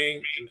 You know what I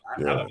mean? And I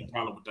don't have a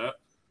problem with that.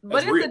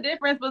 But it's a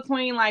difference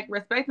between like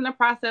respecting the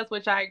process,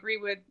 which I agree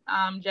with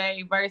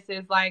Jay,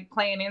 versus like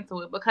playing into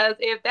it. Because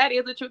if that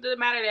is the truth of the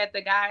matter, that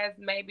the guys,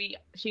 maybe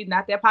she's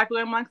not that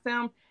popular amongst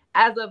them,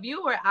 as a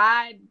viewer,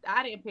 I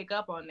didn't pick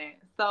up on that.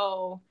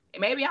 So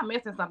maybe I'm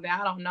missing something.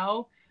 I don't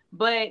know.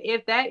 But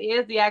if that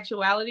is the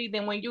actuality,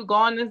 then when you go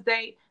on this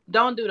date,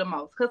 don't do the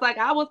most. Because like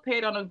I was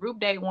paired on a group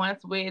date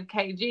once with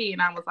KG,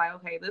 and I was like,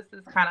 okay, this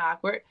is kind of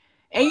awkward.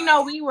 And, you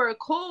know, we were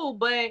cool,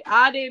 but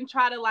I didn't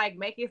try to, like,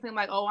 make it seem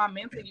like, oh, I'm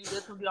into you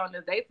just to be on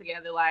this date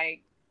together.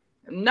 Like,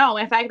 no.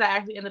 In fact, I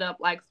actually ended up,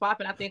 like,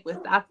 swapping, I think, with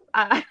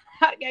I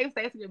gave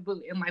Stacey a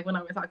boot and, like, went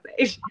over and talked to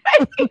Asia.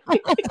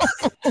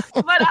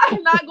 But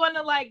I'm not going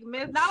to, like,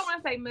 I don't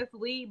want to say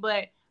mislead,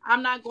 but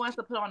I'm not going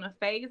to put on a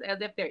face as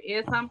if there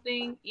is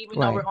something, even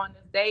though we're on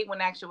this date, when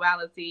in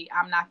actuality,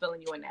 I'm not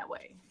feeling you in that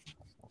way.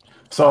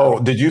 So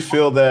did you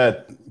feel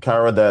that,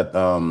 Kyra, that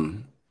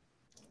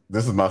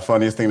this is my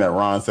funniest thing that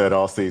Ron said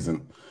all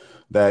season,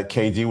 that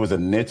KG was a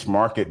niche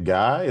market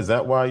guy? Is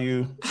that why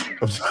you?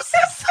 Oh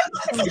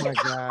my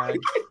God.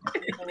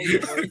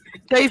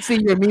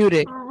 Stacey, you're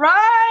muted.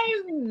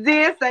 Ryan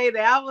did say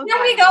that.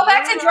 Can we go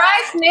back to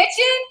dry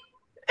snitching?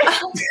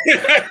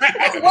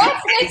 What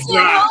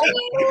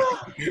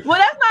snitching? Well,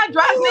 that's not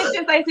dry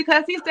snitching, Stacey,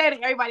 because he said it.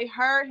 Everybody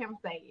heard him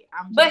say it.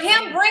 But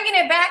him bringing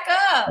it back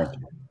up.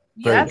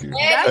 Thank you.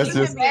 That's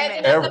just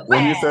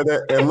when you said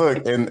that. And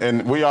look,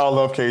 and we all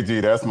love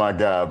KG. That's my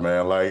guy,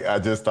 man. Like, I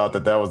just thought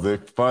that was the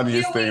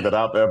funniest thing that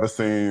I've ever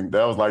seen.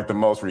 That was like the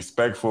most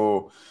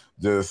respectful,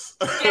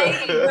 just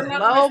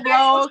low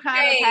blow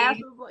kind of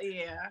passive.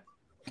 Yeah,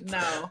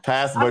 no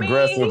passive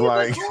aggressive. He's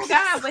like a cool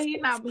guy, but he's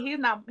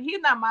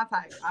not my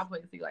type. I'll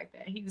put it like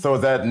that. So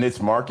is that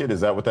niche market?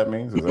 Is that what that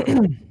means? Is that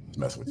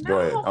mess with you? Go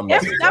ahead. I'm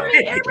messing with you. I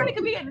mean, everybody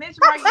could be a niche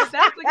market if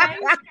that's the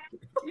case.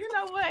 You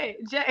know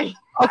what, Jay?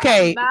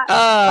 Okay.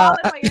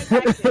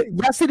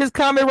 Y'all see this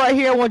comment right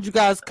here? I want you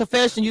guys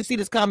confession. You see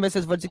this comment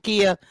says, "For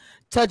Takia,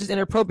 touch is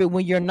inappropriate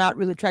when you're not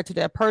really attracted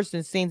to that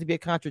person." Seems to be a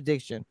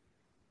contradiction.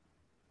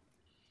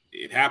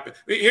 It happened.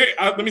 Here,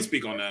 let me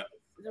speak on that.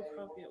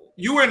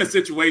 You were in a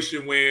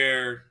situation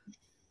where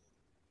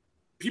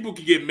people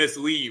can get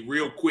misled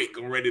real quick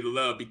on Ready to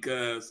Love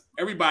because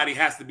everybody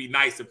has to be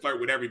nice and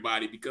flirt with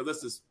everybody because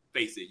let's just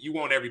face it, you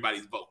want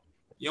everybody's vote.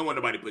 You don't want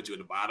nobody to put you in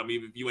the bottom,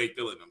 even if you ain't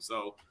feeling them.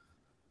 So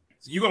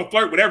you're going to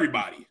flirt with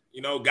everybody,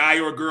 you know, guy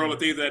or girl or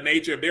things of that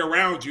nature. If they're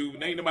around you,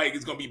 ain't nobody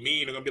is going to be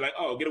mean. They're going to be like,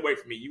 oh, get away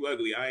from me. You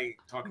ugly. I ain't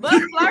talking to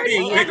you. But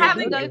flirting and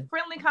having a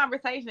friendly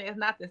conversation is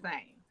not the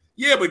same.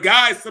 Yeah, but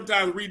guys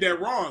sometimes read that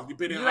wrong,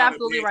 depending on how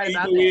the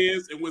ego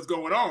is and what's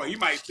going on. You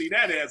might see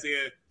that as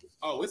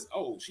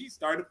she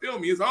started to feel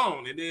me. It's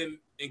on, and then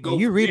go.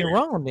 You read it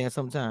wrong then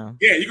sometimes.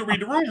 Yeah, you can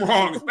read the room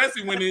wrong,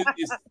 especially when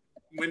it's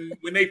when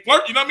they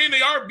flirt. You know what I mean?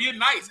 They are being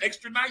nice,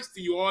 extra nice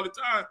to you all the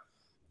time.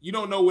 You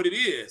don't know what it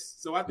is,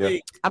 so I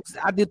think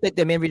I do think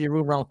that men read the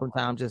room wrong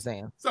sometimes. I'm just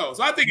saying. So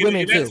I think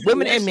women too,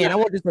 women and men. I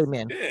want to say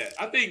men. Yeah,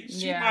 I think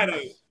she might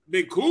have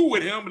been cool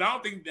with him, but I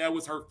don't think that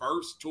was her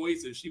first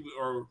choice, and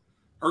or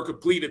her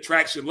complete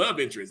attraction, love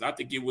interest. I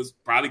think it was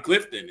probably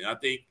Clifton. And I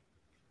think,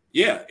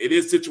 it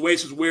is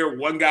situations where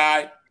one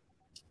guy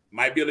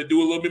might be able to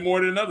do a little bit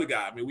more than another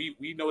guy. I mean,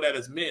 we know that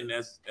as men,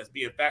 as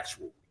being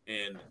factual,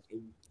 and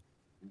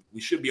we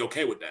should be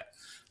okay with that.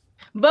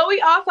 But we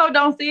also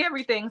don't see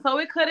everything. So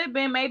it could have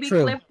been maybe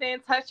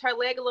Clifton touched her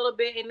leg a little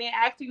bit and then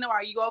asked,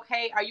 are you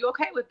okay? Are you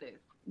okay with this?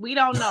 We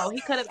don't know.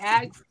 He could have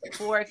asked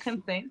for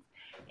consent.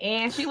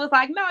 And she was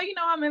like, no,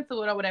 I'm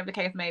into it or whatever the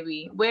case may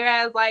be.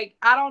 Whereas, like,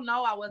 I don't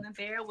know. I wasn't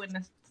there when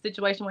the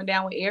situation went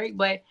down with Eric.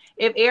 But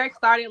if Eric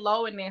started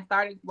low and then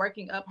started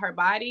working up her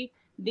body,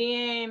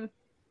 then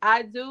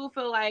I do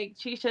feel like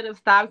she should have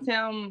stopped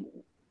him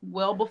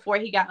well before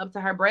he got up to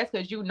her breast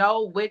because you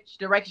know which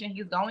direction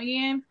he's going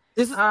in.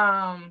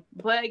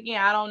 But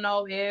again, I don't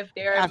know if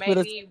there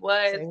maybe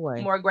was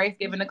more grace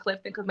given to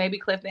Clifton because maybe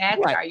Clifton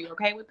asked her, "Are you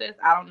okay with this?"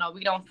 I don't know.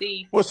 We don't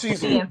see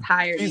the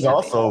entire. She's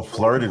also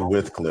flirted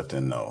with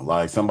Clifton though.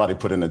 Like somebody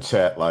put in the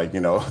chat, like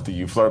do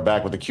you flirt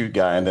back with a cute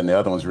guy and then the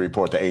other ones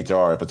report to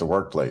HR if it's a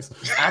workplace?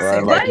 That's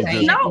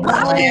exactly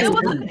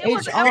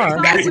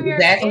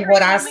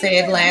what I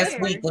said last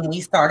week when we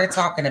started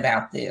talking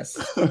about this.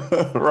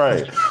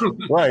 Right.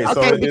 Okay,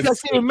 so because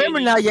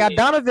remember now,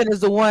 Donovan is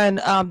the one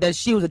that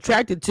she was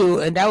attracted to.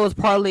 And that was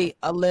partly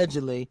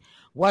allegedly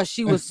why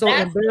she was so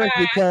embarrassed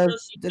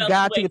because the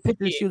guy took a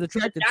picture she was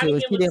attracted to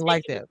and she didn't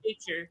like that.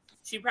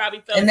 She probably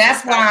felt, and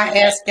that's why I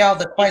asked y'all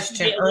the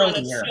question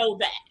earlier. Show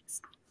that,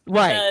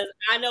 right? Because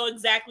I know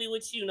exactly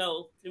what you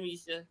know,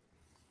 Tamisha.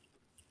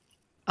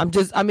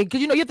 Because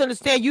you have to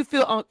understand. You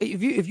feel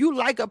if you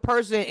like a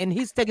person and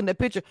he's taking the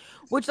picture,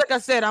 which, like I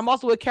said, I'm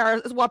also with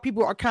Kyra. That's why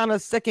people are kind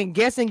of second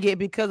guessing it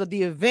because of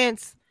the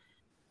events.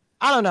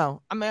 I don't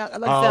know. I mean,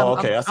 like I said,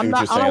 okay. I see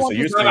what you're saying. So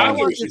you're saying I don't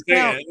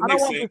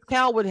want to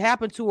discount what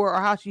happened to her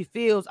or how she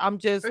feels. I'm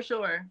just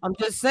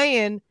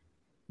saying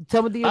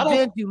tell me the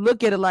event. You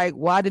look at it like,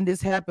 why didn't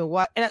this happen?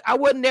 Why? And I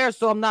wasn't there,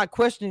 so I'm not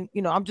questioning.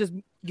 I'm just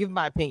giving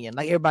my opinion,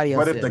 like everybody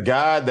else. But if the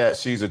guy that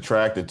she's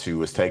attracted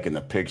to is taking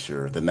the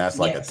picture, then that's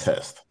like a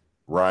test,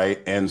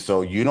 right? And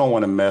so you don't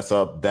want to mess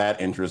up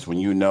that interest when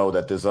you know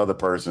that this other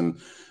person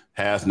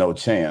has no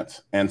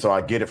chance. And so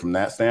I get it from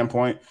that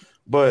standpoint.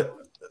 But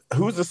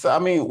who's the? I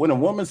mean, when a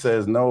woman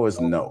says no, it's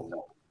no.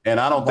 And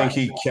I don't think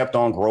he kept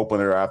on groping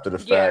her after the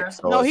fact.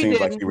 So it seems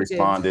like he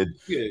responded,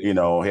 he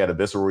had a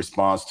visceral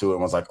response to it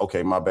and was like,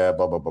 okay, my bad,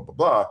 blah, blah, blah, blah,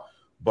 blah.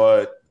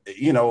 But,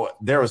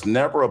 there was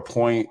never a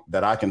point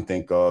that I can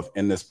think of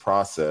in this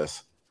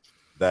process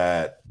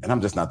that, and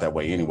I'm just not that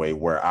way anyway,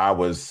 where I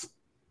was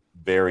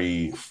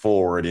very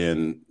forward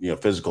in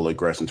physical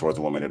aggression towards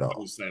a woman at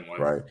all.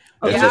 Right.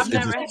 Okay, I've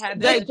never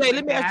had that. Jay,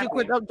 let me ask you a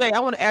quick. Jay, I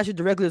want to ask you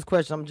directly this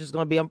question. I'm just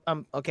gonna be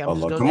okay.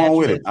 Come on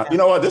with it. You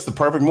know what? This is the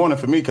perfect morning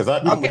for me because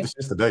I'm with the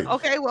shit today.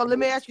 Okay, well, let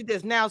me ask you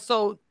this now.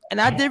 And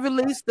I did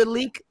release the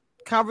leak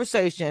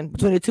conversation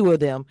between the two of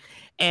them,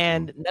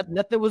 and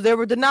nothing was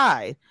ever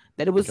denied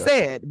that it was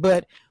said.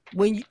 But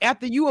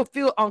after you will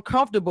feel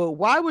uncomfortable,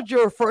 why would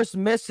your first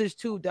message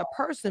to that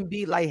person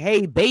be like,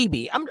 "Hey,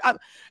 baby"? I'm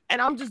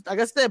just, like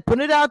I said,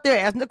 putting it out there,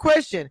 asking the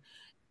question.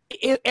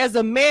 As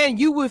a man,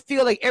 you would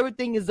feel like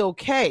everything is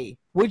okay,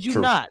 would you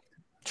not?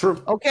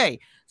 True. Okay,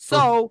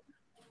 so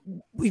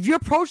if you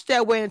approach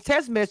that way in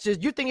text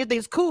messages, you think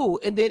everything's cool,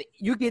 and then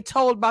you get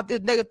told about this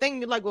negative thing.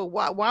 You're like, well,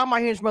 why am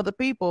I hearing from other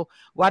people?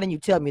 Why didn't you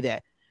tell me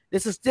that?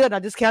 This is still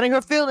not discounting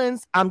her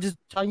feelings. I'm just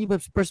telling you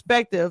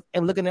perspective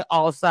and looking at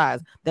all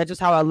sides. That's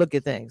just how I look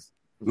at things.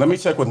 Let me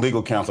check with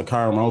legal counsel.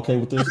 Kyra, am I okay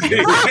with this?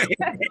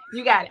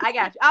 You got it. I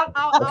got you.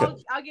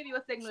 I'll give you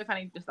a signal if I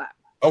need to stop.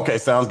 Okay,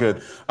 sounds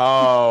good.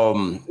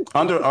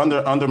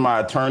 Under my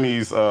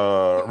attorney's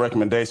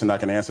recommendation, I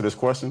can answer this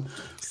question.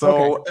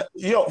 So,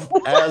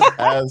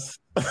 as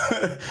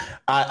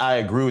I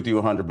agree with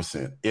you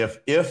 100%.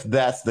 If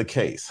that's the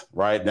case,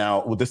 right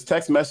now with this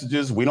text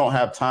messages, we don't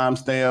have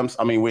timestamps.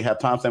 I mean, we have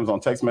timestamps on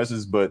text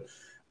messages, but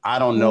I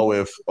don't know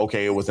if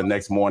it was the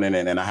next morning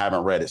and I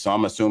haven't read it. So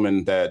I'm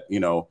assuming that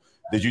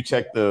did you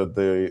check the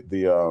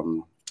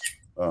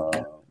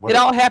it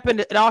all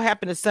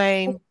happened the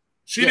same.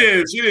 She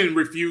didn't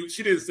refute.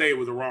 She didn't say it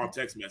was a wrong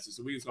text message.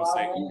 So we was gonna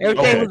say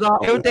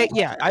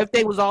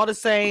everything was all the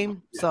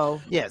same.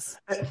 So yes.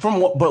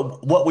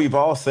 But what we've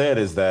all said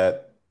is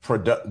that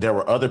there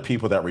were other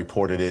people that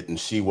reported it, and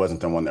she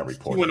wasn't the one that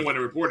reported. She wasn't the one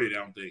that reported it.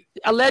 I don't think.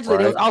 Allegedly,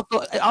 there was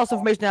also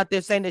information out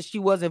there saying that she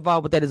was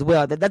involved with that as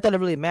well. That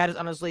doesn't really matter,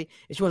 honestly.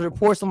 If she wants to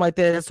report something like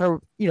that, that's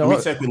her. Let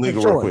me check with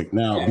legal real quick.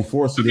 Now,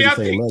 before she didn't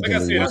say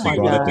allegedly, when she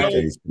brought up the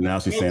case, now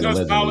she's saying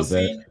allegedly. Is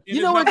that?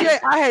 You know what, Jay?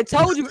 I had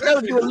told you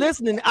earlier, you were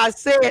listening. I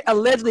said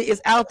allegedly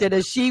it's out there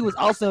that she was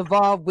also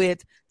involved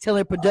with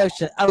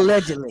teleproduction.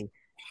 Allegedly.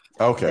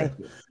 Okay.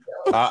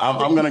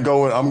 I'm gonna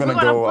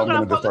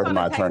defer to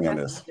my attorney on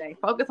this.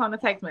 Focus on the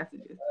text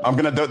messages. I'm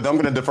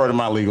gonna defer to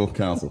my legal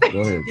counsel.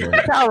 Go ahead.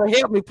 Kyra,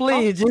 help me,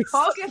 please.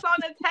 Focus on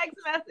the text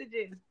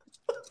messages.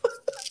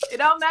 It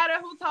don't matter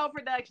who told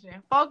production.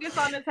 Focus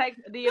on the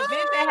event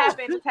that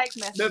happened. The text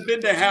message. The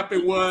event that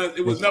happened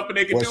was nothing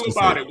they could do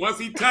about it. Once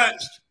he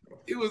touched,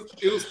 it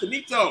was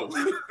finito.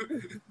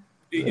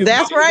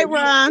 That's right,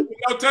 Ron.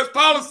 No touch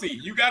policy.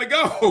 You got to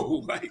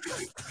go.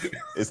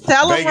 It's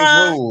Tell him,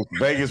 Ron.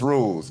 Vegas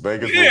rules. The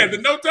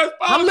no touch policy.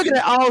 I'm looking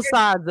at all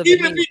sides of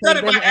even it. If he done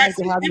it by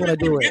accident, even if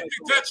he get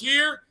the touch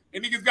here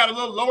and he just got a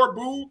little lower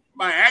boob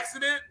by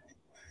accident.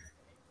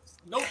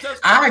 No touch.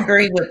 I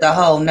agree with the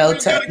whole no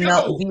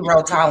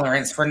zero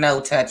tolerance for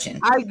no touching.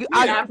 I agree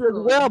as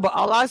well, but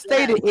all I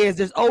stated is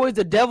there's always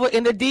the devil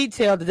in the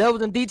detail. The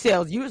devil's in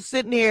details. You're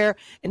sitting here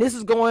and this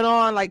is going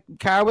on, like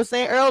Kyra was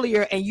saying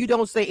earlier, and you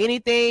don't say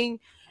anything,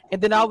 and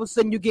then all of a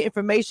sudden you get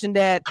information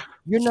that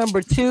you're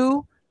number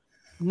 2,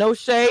 no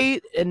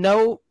shade and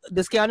no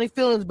discounting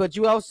feelings, but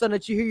you all of a sudden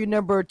that you hear you're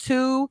number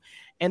 2,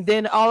 and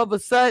then all of a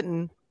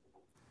sudden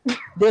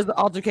there's the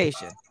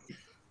altercation.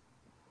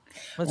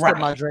 Let's get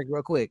my drink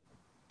real quick.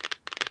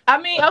 I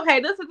mean,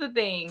 okay, this is the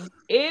thing.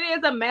 It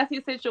is a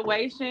messy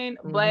situation,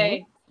 but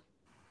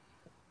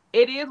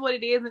it is what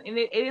it is, and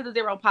it is a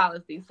zero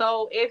policy.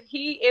 So if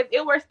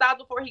it were stopped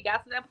before he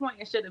got to that point,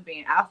 it should have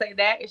been. I'll say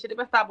that. It should have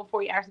been stopped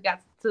before he actually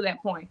got to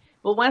that point.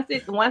 But once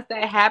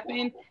that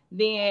happened,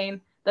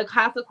 then the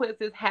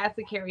consequences had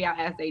to carry out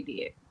as they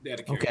did.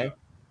 Okay.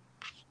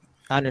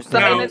 I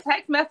understand. So in the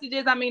text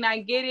messages, I mean, I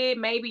get it.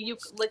 Maybe you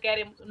could look at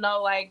it,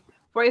 like,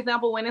 for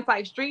example, when it's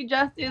like street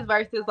justice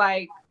versus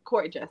like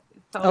court justice.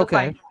 So it's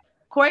like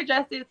court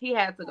justice, he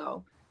had to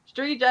go.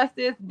 Street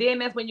justice, then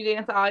that's when you get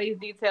into all these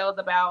details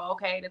about,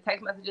 okay, the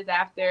text messages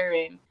after,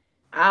 and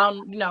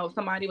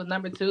somebody was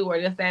number 2 or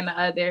this and the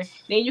other.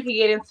 Then you can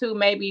get into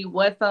maybe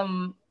what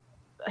some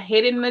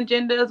hidden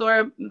agendas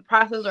or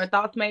process or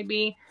thoughts may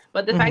be.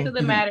 But the fact of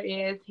the matter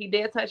is he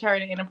did touch her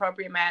in an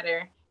inappropriate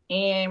manner.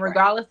 And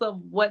regardless of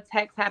what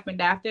text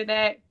happened after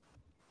that,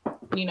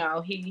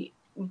 he,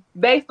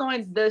 based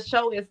on the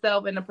show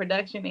itself and the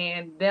production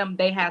and them,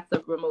 they had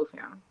to remove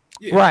him.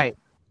 Yeah. Right.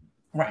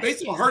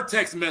 Based on her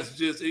text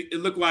messages, it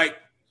looked like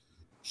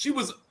she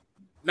was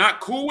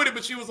not cool with it,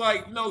 but she was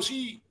like,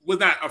 she was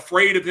not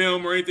afraid of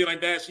him or anything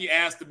like that. She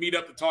asked to meet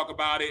up to talk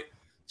about it.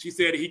 She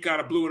said he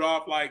kind of blew it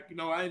off like,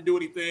 I didn't do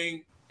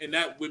anything. And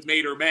that would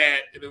made her mad.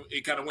 And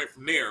it kind of went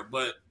from there.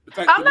 But the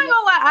fact I'm not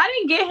gonna lie, I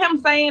didn't get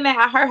him saying that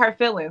I hurt her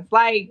feelings.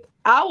 Like,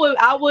 I would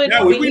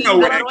we know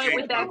where that came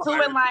with that too.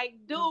 And like,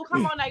 dude,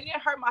 come on now, you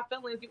didn't hurt my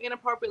feelings. You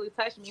inappropriately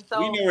touched me. So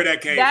we know where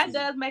that came from.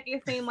 Does make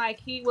it seem like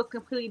he was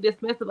completely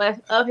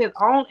dismissive of his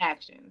own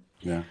actions.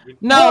 Yeah.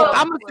 No,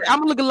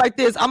 I'm looking like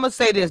this. I'm gonna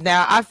say this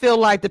now. I feel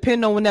like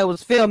depending on when that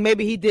was filmed,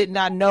 maybe he did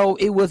not know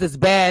it was as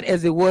bad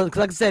as it was. Because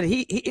like I said,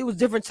 it was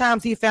different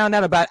times he found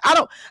out about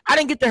it. I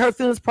didn't get the hurt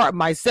feelings part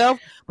myself,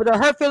 but the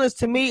hurt feelings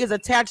to me is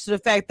attached to the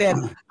fact that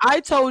I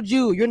told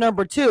you you're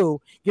number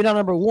 2, you're not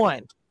number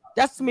 1.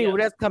 That's to me where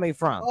that's coming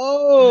from.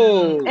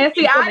 Oh, and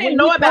see, I didn't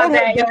know about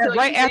that until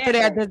right after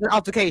that. There's an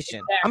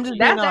altercation. I'm just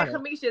being honest.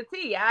 That's that Kamisha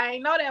T. I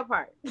ain't know that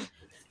part.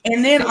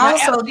 And then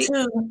also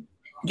too,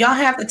 y'all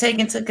have to take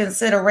into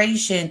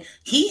consideration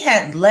he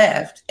had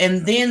left,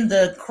 and then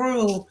the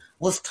crew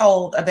was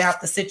told about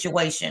the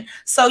situation.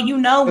 So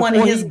one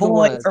of his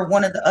boys or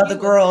one of the other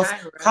girls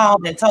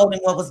called and told him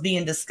what was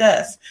being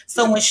discussed.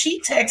 So when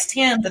she texted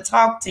him to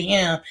talk to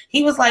him,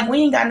 he was like, we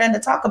ain't got nothing to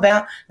talk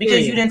about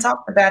because you didn't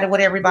talk about it with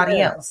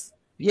everybody else.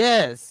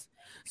 Yes.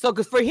 So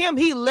because for him,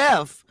 he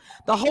left.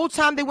 The whole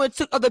time they went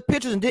took other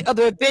pictures and did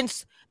other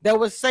events that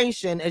was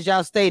sanctioned, as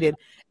y'all stated.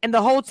 And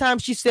the whole time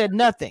she said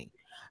nothing.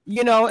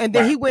 And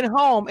then he went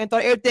home and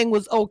thought everything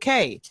was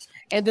okay.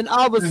 And then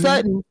all of a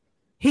sudden,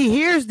 he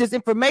hears this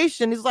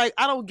information. He's like,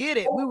 I don't get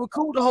it. We were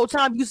cool the whole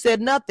time. You said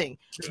nothing.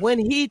 When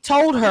he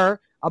told her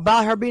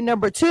about her being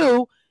number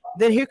 2,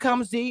 then here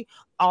comes the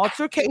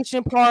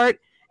altercation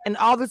part and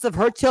all this of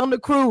her telling the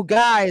crew,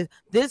 guys,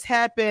 this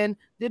happened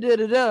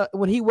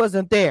when he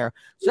wasn't there.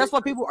 So that's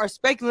why people are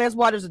speculating. That's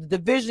why there's a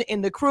division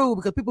in the crew,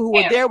 because people who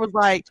were there was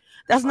like,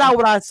 that's not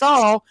what I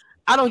saw.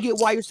 I don't get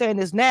why you're saying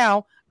this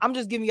now. I'm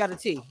just giving you the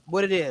tea,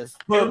 what it is.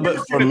 But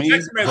for me,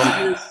 text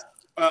messages,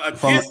 a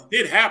kiss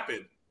did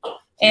happen.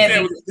 He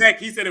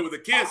said it was a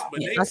kiss, but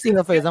I see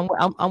her face.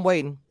 I'm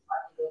waiting.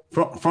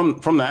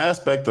 From the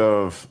aspect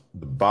of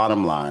the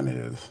bottom line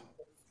is,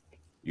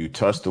 you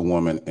touched a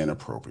woman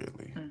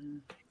inappropriately.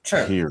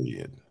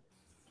 Period.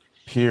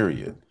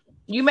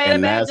 You made a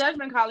bad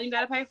judgment call. You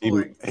got to pay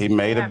for it. He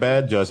made a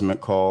bad judgment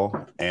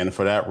call, and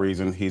for that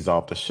reason, he's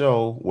off the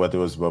show. Whether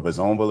it was of his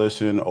own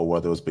volition or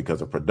whether it was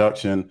because of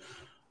production.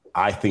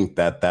 I think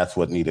that's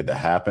what needed to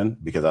happen,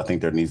 because I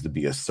think there needs to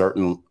be a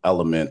certain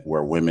element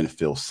where women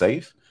feel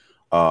safe.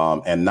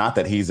 And not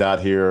that he's out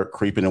here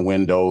creeping in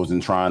windows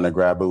and trying to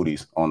grab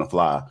booties on the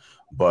fly,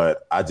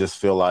 but I just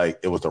feel like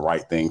it was the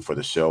right thing for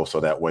the show. So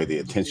that way the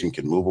attention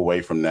can move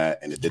away from that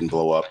and it didn't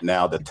blow up.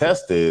 Now the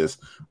test is,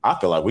 I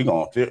feel like we're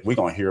going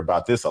to hear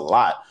about this a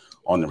lot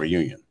on the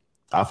reunion.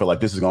 I feel like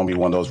this is going to be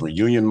one of those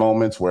reunion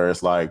moments where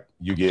it's like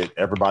you get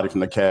everybody from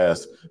the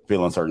cast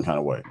feeling a certain kind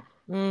of way.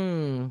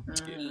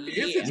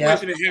 His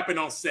situation it happened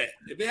on set.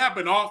 If it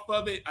happened off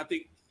of it, I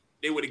think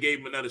they would have gave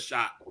him another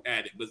shot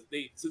at it. But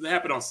since it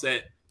happened on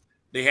set,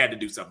 they had to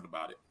do something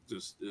about it.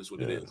 Just is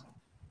what it is.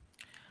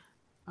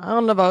 I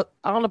don't know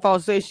if I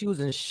would say she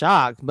was in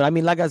shock, but I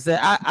mean, like I said,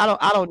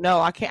 I don't know.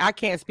 I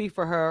can't speak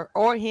for her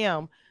or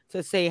him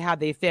to say how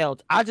they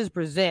felt. I just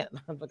present.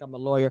 I'm like I'm a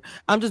lawyer.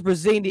 I'm just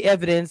presenting the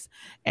evidence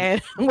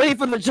and waiting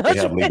for the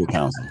judgment. We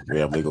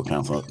have legal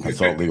counsel.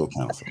 Consult legal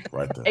counsel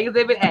right there.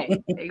 Exhibit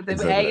A.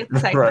 Exhibit A is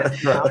the right.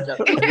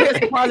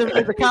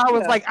 The car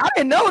was like, I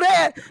didn't know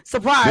that.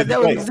 Surprise! That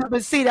was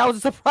Exhibit C. That was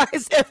a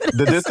surprise evidence.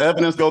 Did this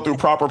evidence go through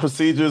proper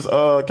procedures,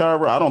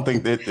 Kyra? I don't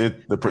think that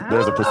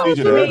there's a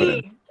procedure to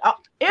evidence.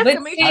 It's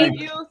Kamisha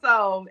you,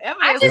 so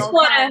I just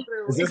want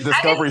to. Is this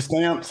discovery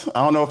stamped?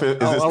 I don't know if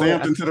it is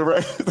stamped into the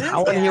record. I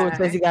want to hear what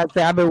Stacey got to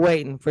say. I've been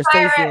waiting for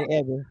Stacey and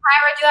Evan.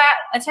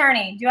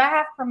 Attorney, do I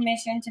have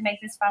permission to make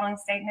this following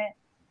statement?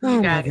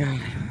 You got it.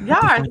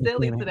 Y'all are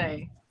silly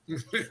today.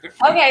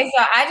 Okay,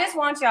 so I just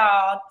want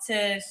y'all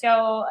to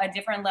show a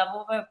different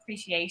level of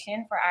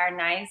appreciation for our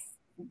nice,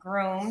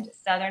 groomed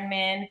Southern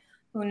men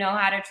who know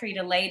how to treat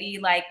a lady.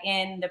 Like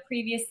in the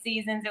previous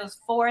seasons, it was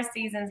 4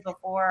 seasons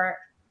before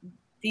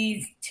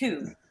these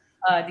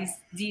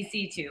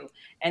DC 2,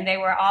 and they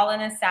were all in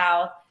the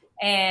South.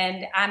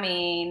 And I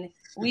mean,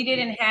 we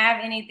didn't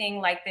have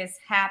anything like this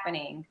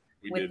happening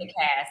with the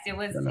cast. It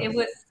was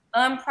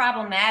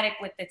unproblematic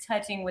with the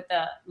touching, with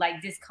the like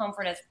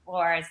discomfort as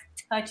far as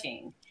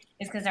touching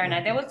is concerned.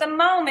 Now, there was some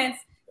moments,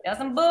 there was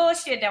some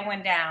bullshit that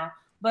went down,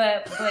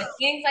 but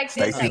things like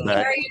this, like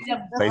areas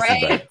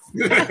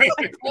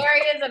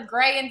of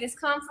gray and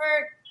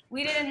discomfort.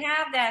 We didn't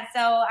have that.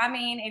 So, I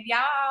mean, if y'all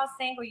all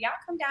single, y'all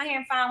come down here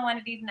and find one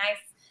of these nice,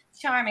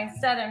 charming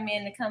Southern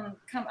men to come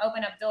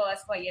open up doors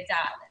for you,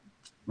 darling.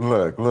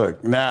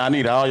 Look. Now I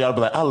need all y'all to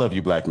be like, I love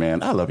you, black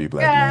man. I love you,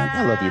 black man.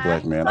 I love you,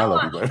 black man. I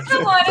love you, black man.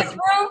 Come on, it's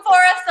room for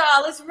us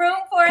all. It's room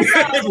for us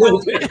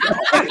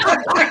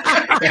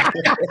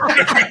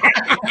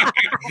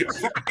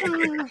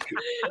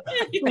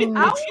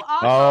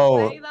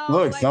all.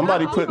 Look,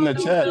 somebody put in the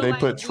chat, they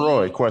put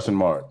Troy, question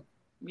mark.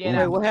 Yeah.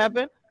 Wait, what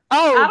happened?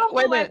 Oh, I don't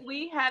wait a feel like minute.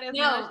 we had as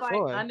No. much like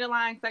Troy.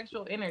 underlying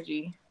sexual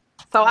energy.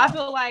 So I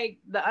feel like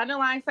the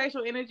underlying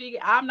sexual energy,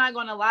 I'm not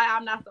gonna lie,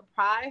 I'm not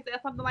surprised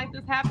that something like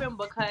this happened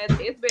because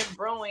it's been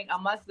brewing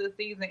amongst this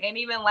season and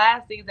even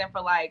last season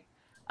for like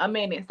a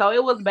minute. So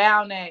it was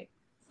bound that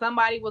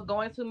somebody was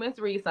going to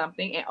misread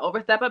something and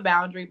overstep a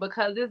boundary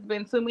because there's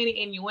been too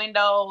many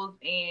innuendos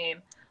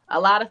and a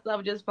lot of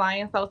stuff just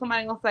flying. So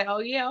somebody gonna say, "Oh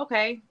yeah,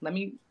 okay, let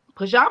me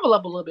push your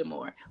envelope a little bit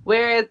more."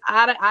 Whereas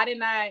I did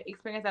not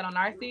experience that on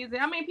our season.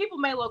 I mean, people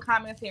made little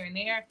comments here and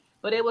there,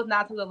 but it was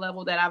not to the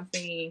level that I've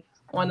seen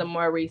on the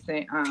more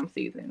recent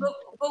season.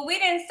 But we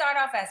didn't start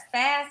off as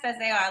fast as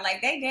they are.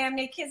 Like they damn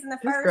near kissing the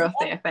This first. girl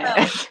saying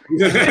fast.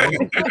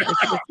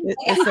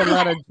 It's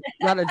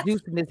a lot of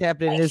juiciness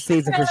happening in this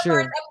season for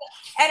sure. And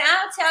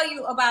I'll tell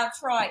you about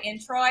Troy. In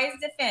Troy's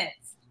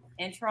defense,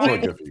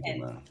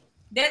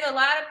 there's a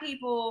lot of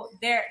people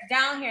there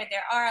down here.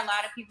 There are a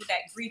lot of people that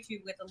greet you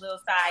with a little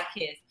side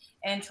kiss.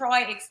 And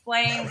Troy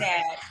explained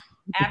that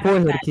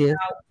after that,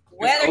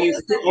 whether you're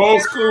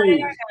old school or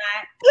not,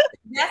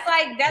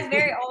 that's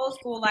very old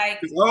school. Like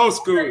it's old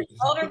school.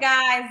 Older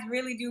guys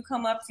really do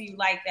come up to you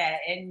like that,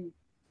 and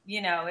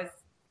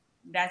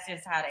that's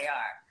just how they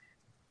are.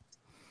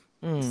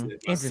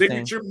 A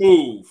signature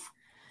move.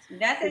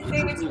 That's his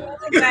signature move.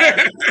 Like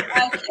a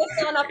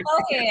kiss on the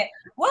forehead.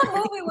 What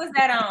movie was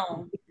that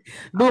on?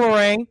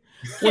 Boomerang.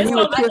 When he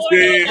was kissed,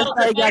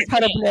 he got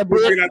caught up in that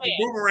book.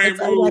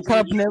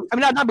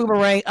 Boomerang not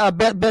Boomerang.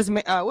 Best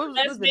man. What was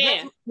Best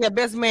Man. Yeah,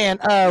 Best Man.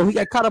 He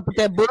got caught up with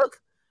that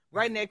book,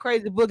 writing that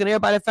crazy book, and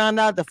everybody found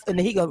out. And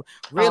then he go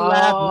real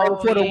live right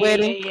before the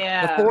wedding.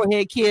 The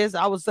forehead kiss.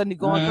 I was suddenly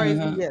going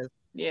crazy. Yes.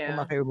 Yeah. One of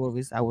my favorite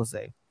movies, I will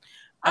say.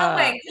 Oh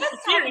wait,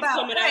 let's talk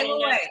about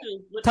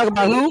Talk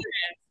about who?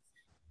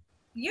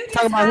 You just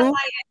talk about who?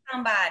 highlighted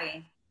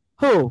somebody.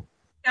 Who?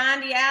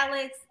 Gandhi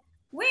Alex.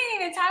 We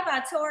didn't even talk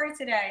about Tori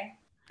today.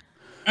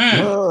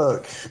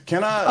 Look,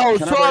 can I? Oh,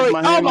 can Tori! I raise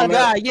my hand My on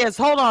God! that? Yes.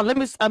 Hold on. Let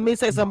me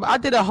say something. I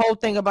did a whole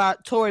thing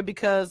about Tori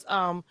because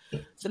the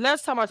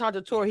last time I talked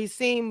to Tori, he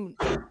seemed,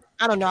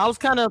 I don't know. I was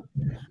kind of,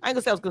 I ain't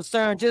gonna say I was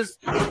concerned. Just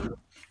I'm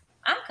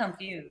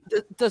confused.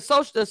 The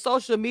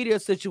social media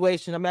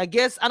situation. I mean, I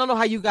guess I don't know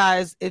how you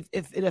guys, if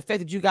it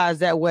affected you guys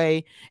that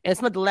way. And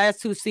it's not the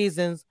last two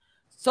seasons.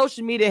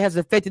 Social media has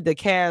affected the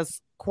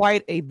cast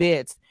quite a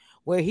bit.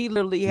 Where he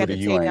literally had to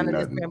take down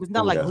his family. It's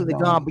not like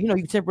completely gone, but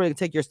you temporarily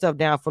take your stuff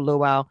down for a little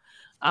while.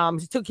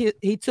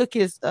 He took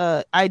his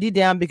ID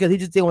down because he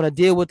just didn't want to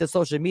deal with the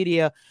social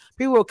media.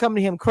 People were coming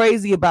to him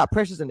crazy about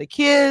Precious and the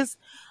kids,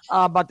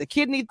 about the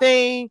kidney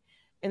thing,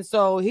 and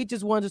so he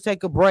just wanted to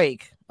take a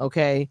break.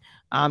 Okay,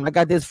 I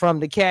got this from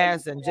the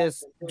cast and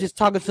just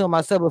talking to him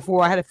myself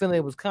before. I had a feeling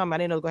it was coming. I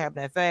didn't know it was gonna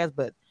happen that fast,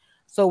 but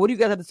so what do you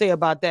guys have to say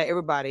about that,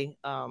 everybody?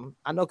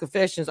 I know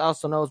Confessions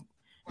also knows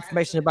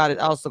information about it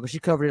also because she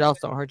covered it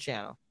also on her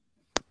channel.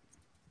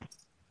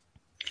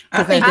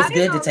 I think it's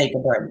good to take a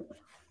break.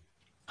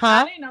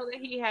 I didn't know that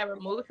he had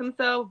removed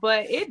himself,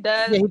 but it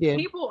does. Yeah, he did.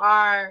 People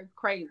are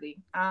crazy,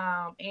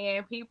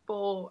 and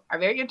people are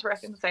very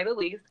interesting to say the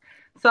least.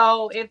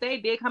 So if they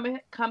did come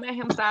at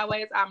him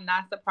sideways, I'm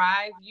not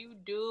surprised. You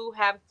do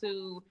have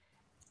to,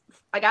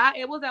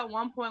 it was at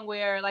one point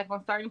where like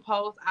on certain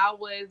posts, I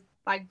was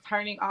like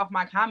turning off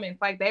my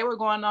comments. Like they were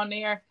going on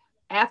there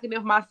asking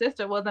if my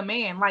sister was a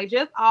man, like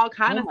just all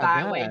kind of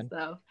sideways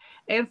stuff.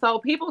 And so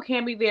people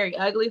can be very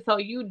ugly. So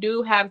you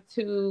do have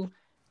to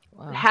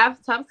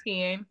have tough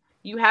skin.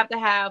 You have to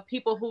have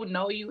people who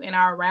know you and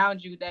are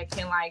around you that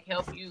can like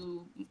help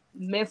you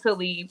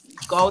mentally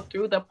go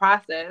through the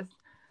process.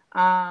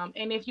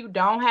 And if you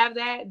don't have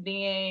that,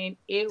 then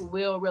it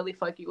will really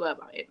fuck you up.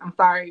 I'm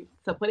sorry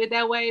to put it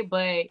that way,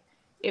 but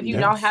if you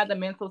don't have the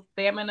mental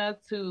stamina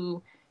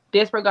to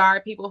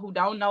disregard people who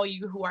don't know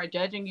you, who are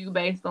judging you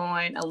based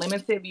on a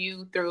limited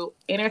view through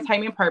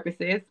entertainment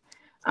purposes.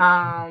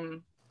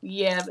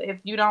 If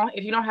you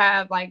don't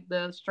have like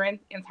the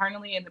strength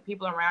internally and the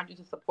people around you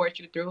to support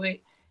you through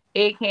it,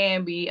 it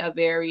can be a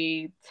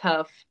very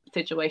tough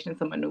situation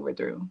to maneuver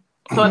through.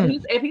 So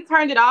if he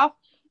turned it off,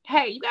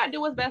 hey, you gotta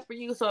do what's best for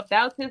you. So if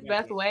that was his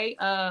best way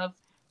of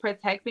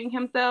protecting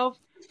himself,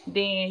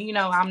 then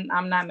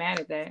I'm not mad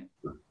at that.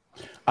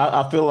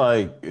 I feel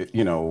like,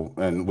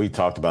 and we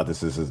talked about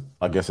this.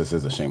 I guess this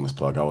is a shameless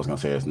plug. I was going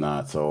to say it's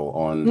not. So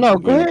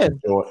go ahead.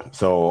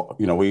 So,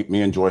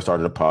 me and Joy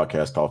started a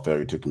podcast called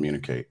Failure to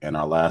Communicate. In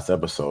our last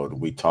episode,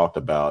 we talked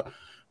about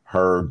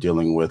her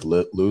dealing with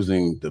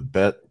losing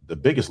the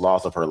biggest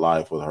loss of her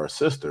life with her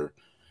sister,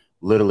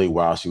 literally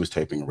while she was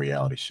taping a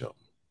reality show,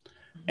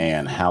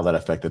 and how that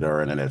affected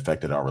her and it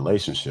affected our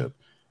relationship.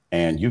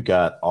 And you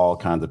got all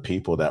kinds of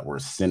people that were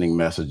sending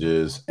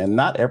messages, and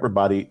not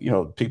everybody,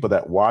 people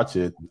that watch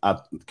it,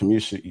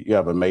 you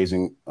have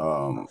amazing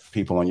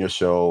people on your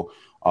show,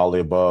 all the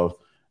above,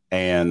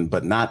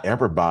 but not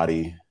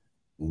everybody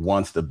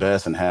wants the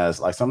best and has,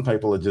 like, some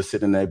people are just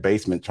sitting in their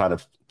basement trying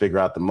to figure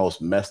out the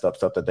most messed up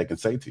stuff that they can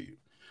say to you.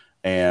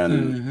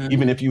 And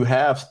even if you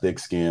have thick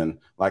skin,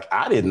 like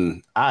I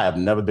have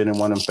never been in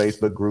one of them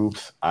Facebook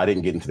groups. I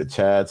didn't get into the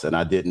chats, and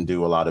I didn't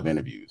do a lot of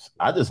interviews.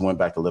 I just went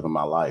back to living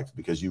my life,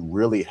 because you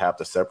really have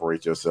to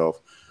separate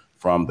yourself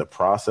from the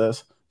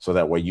process so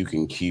that way you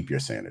can keep your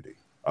sanity.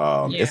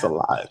 It's a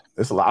lot.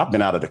 I've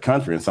been out of the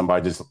country and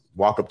somebody just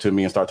walk up to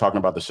me and start talking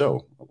about the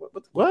show.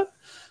 What?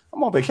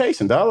 I'm on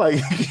vacation, dog. Like,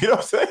 you know what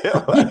I'm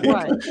saying? Like,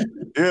 Right.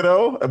 You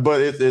know, but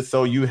it's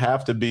so you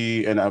have to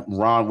be, and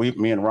Ron,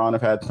 me and Ron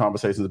have had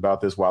conversations about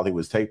this while he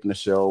was taping the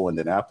show, and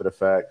then after the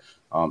fact.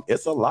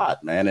 It's a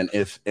lot, man. And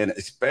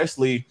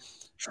especially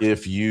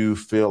if you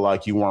feel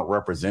like you weren't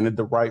represented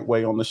the right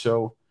way on the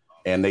show,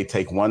 and they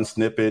take one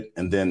snippet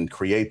and then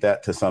create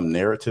that to some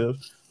narrative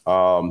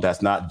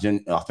that's not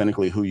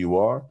authentically who you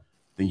are,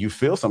 then you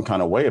feel some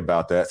kind of way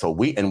about that. So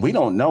we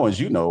don't know, as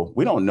you know,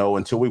 we don't know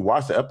until we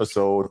watch the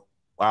episode.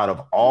 Out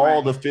of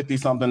all the 50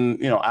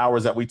 something,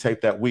 hours that we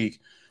tape that week,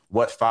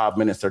 what 5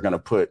 minutes they're going to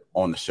put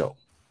on the show.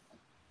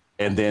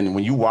 And then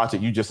when you watch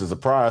it, you just as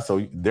surprised.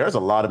 So there's a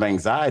lot of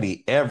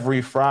anxiety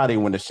every Friday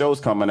when the show's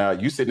coming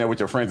out. You sitting there with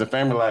your friends and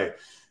family, like,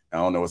 I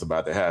don't know what's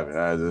about to happen.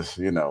 I just,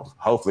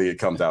 hopefully it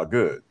comes out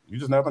good. You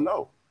just never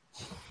know.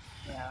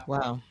 Yeah.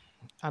 Wow.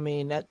 I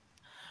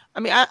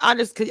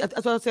just,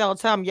 that's what I say all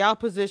the time. Y'all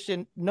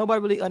position,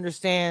 nobody really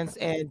understands.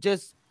 And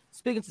just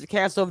speaking to the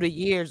cast over the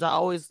years, I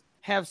always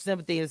have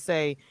sympathy and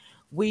say,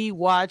 we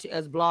watch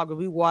as bloggers,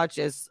 we watch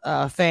as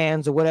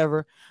fans or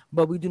whatever,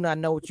 but we do not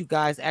know what you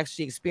guys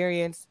actually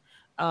experience,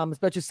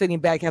 especially sitting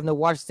back having to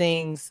watch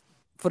things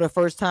for the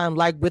first time,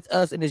 like with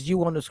us, and it's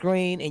you on the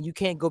screen, and you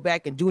can't go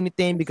back and do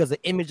anything because the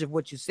image of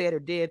what you said or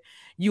did.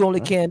 You only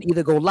can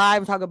either go live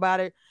and talk about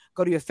it,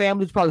 go to your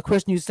family, probably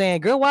question you saying,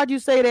 girl, why'd you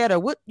say that, or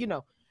what,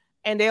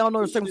 and they don't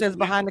know the circumstances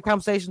behind the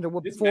conversation or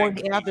what before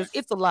and after.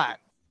 It's a lot.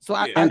 So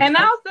and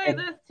I'll say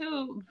this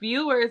too,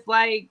 viewers,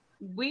 like,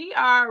 we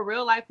are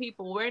real life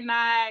people. We're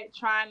not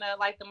trying to,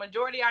 like, the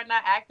majority are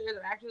not actors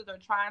or actors are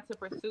trying to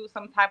pursue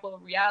some type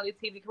of reality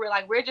TV career.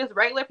 Like, we're just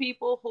regular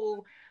people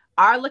who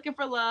are looking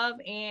for love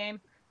and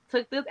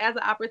took this as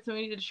an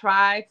opportunity to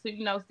try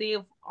to, see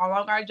if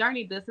along our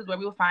journey, this is where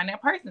we will find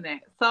that person at.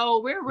 So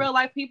we're real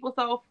life people.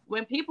 So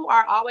when people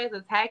are always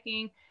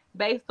attacking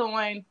based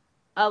on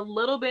a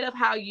little bit of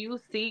how you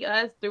see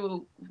us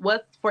through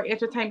what's for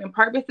entertainment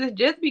purposes,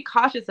 just be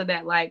cautious of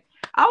that. Like,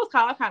 I was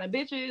called all kind of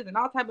bitches and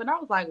all type, and I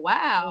was like,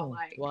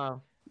 wow,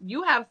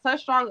 you have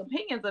such strong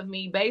opinions of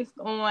me based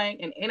on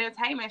an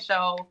entertainment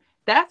show.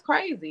 That's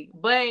crazy.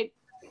 But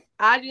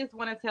I just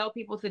want to tell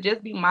people to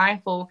just be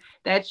mindful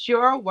that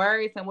your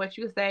words and what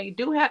you say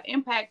do have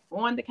impact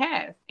on the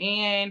cast.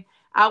 And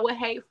I would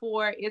hate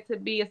for it to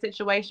be a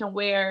situation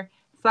where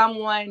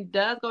someone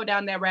does go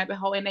down that rabbit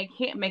hole and they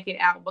can't make it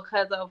out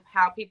because of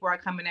how people are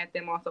coming at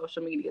them on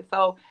social media.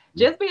 So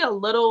just be a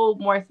little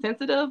more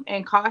sensitive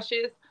and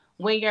cautious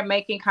when you're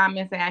making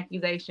comments and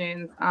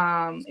accusations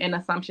and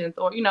assumptions,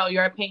 or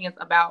your opinions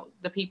about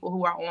the people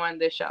who are on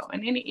this show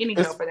and any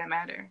show for that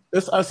matter.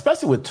 It's,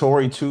 especially with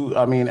Tori too.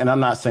 I mean, and I'm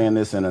not saying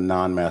this in a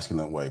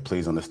non-masculine way.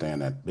 Please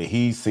understand that. But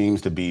he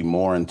seems to be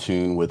more in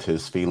tune with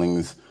his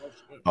feelings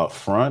up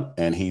front,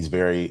 and he's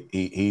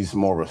he's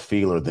more of a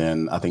feeler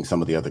than I think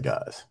some of the other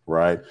guys,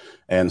 right?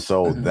 And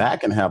so that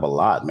can have a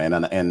lot, man.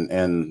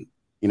 And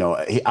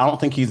I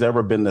don't think he's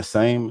ever been the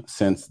same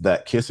since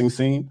that kissing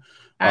scene.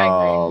 I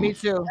agree. Me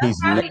too. He's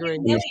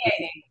humiliating.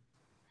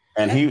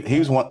 And he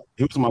was one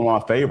of my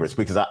favorites,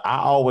 because I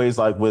always,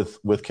 like,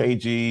 with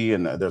KG,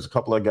 and there's a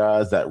couple of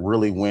guys that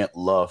really went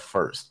love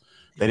first.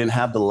 They didn't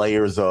have the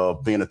layers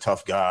of being a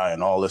tough guy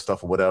and all this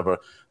stuff or whatever.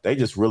 They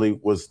just really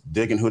was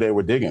digging who they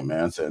were digging,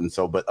 man. And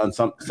so, but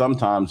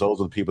sometimes those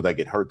are the people that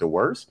get hurt the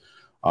worst.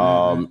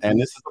 And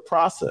this is a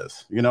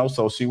process,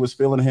 so she was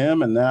feeling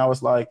him, and now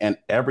it's like, and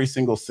every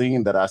single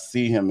scene that I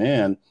see him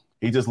in,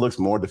 he just looks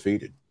more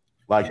defeated.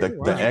 Like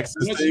the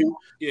exes thing.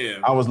 Yeah.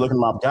 I was looking at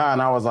my guy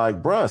and I was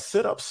like, bruh,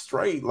 sit up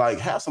straight. Like,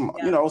 have some,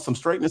 some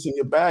straightness in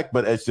your back.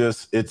 But it's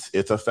just,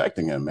 it's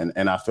affecting him.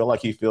 And I feel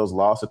like he feels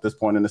lost at this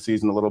point in the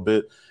season a little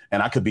bit.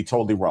 And I could be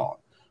totally wrong.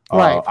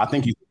 Right. I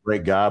think he's a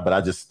great guy, but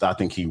I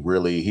think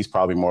he's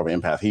probably more of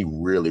an empath. He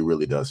really,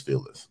 really does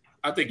feel this.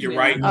 I think you're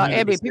right.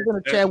 Abby, people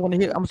in the chat want to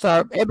hear, I'm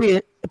sorry,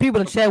 Abby,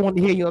 people in the chat want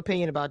to hear your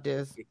opinion about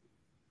this.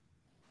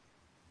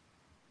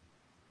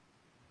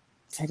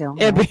 I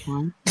don't have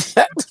one.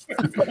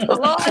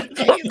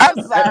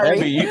 I'm sorry.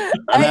 Abby,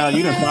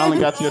 you done finally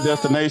got to your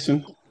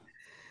destination.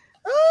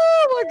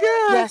 Oh my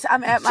God! Yes,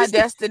 I'm at my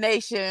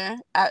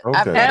destination. I've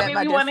been at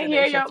my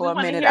destination for a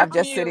minute. I'm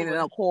just sitting in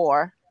a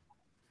car.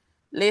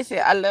 Listen,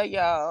 I love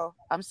y'all.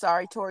 I'm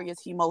sorry, Tori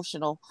is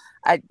emotional.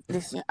 I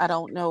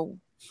don't know.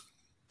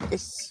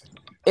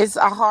 It's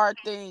a hard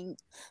thing.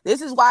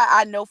 This is why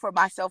I know for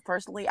myself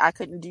personally, I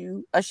couldn't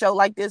do a show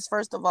like this.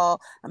 First of all,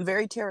 I'm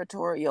very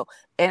territorial,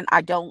 and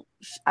I don't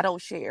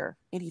share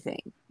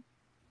anything.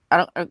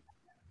 I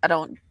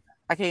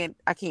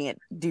can't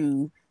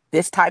do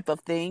this type of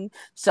thing.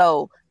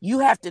 So you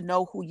have to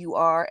know who you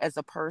are as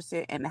a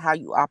person and how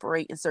you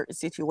operate in certain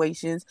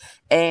situations.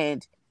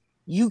 And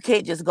you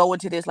can't just go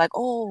into this like,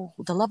 oh,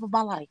 the love of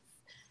my life.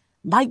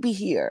 might be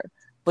here,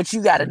 but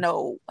you got to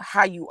know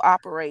how you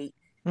operate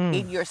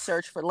in your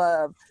search for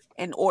love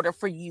in order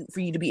for you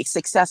to be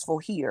successful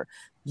here.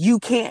 You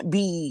can't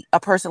be a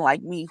person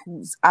like me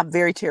I'm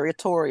very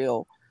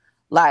territorial.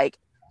 Like,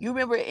 you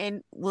remember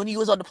when you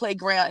was on the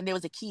playground and there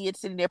was a kid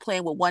sitting there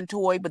playing with one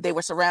toy, but they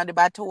were surrounded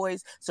by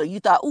toys. So you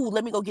thought, "Ooh,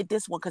 let me go get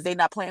this one because they're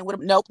not playing with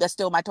them." Nope, that's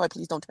still my toy.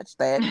 Please don't touch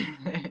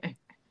that.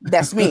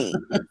 That's me.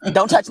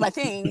 Don't touch my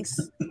things.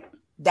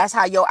 That's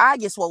how your eye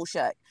gets swole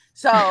shut.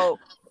 So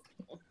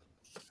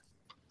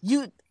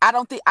I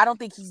don't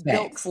think he's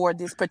built for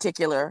this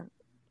particular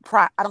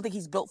I don't think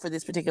he's built for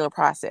this particular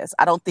process.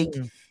 I don't think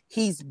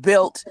he's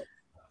built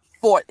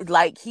for,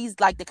 like, he's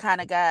like the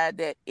kind of guy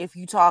that if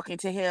you talking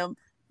to him,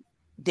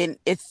 then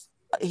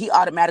he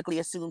automatically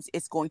assumes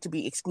it's going to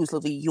be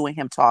exclusively you and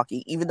him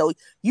talking, even though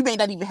you may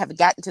not even have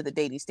gotten to the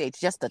dating stage.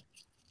 Just the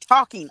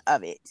talking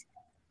of it,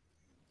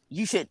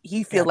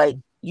 he feel like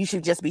you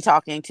should just be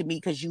talking to me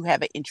because you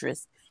have an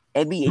interest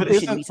in me, and you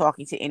shouldn't be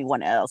talking to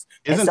anyone else.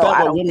 Isn't that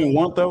what women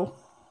want, though?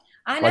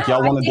 I know. Like,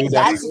 y'all want to do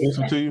that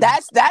exclusive to you?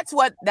 That's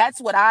what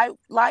I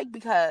like,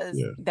 because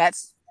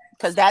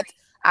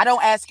I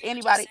don't ask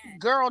anybody.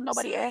 Girl,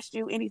 nobody asked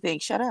you anything.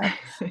 Shut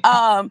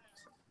up.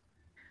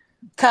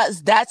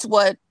 Because that's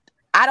what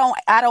I don't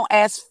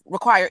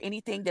require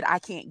anything that I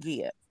can't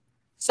give.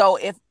 So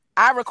if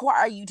I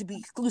require you to be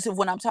exclusive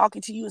when I'm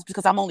talking to you, it's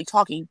because I'm only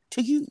talking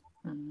to you.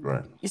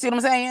 Right. You see what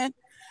I'm saying?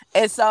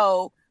 And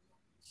so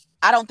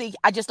I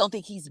just don't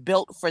think he's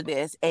built for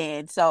this.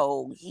 And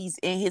so he's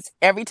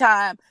every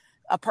time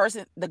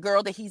the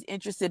girl that he's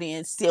interested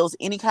in feels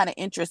any kind of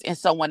interest in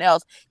someone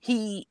else,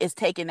 he is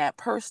taking that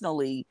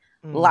personally,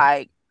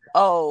 like,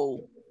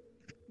 oh,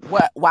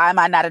 why am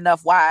I not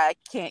enough? Why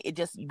can't it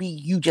just be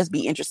you just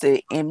be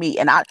interested in me?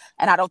 And I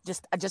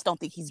just don't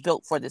think he's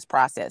built for this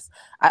process.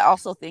 I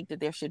also think that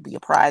there should be a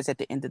prize at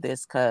the end of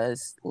this,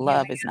 because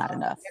love is not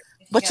enough.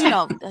 But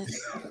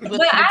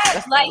but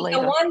I like the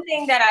one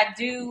thing that I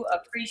do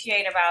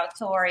appreciate about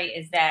Tori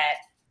is that,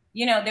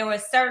 there were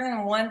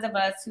certain ones of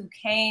us who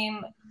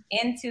came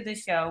into the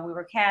show. We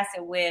were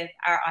casted with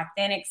our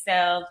authentic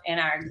selves and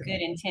our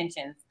good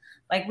intentions.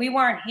 Like, we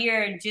weren't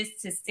here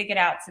just to stick it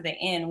out to the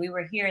end. We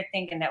were here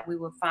thinking that we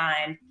would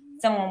find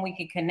someone we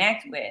could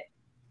connect with.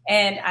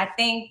 And I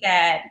think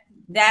that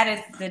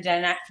is the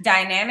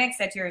dynamics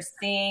that you're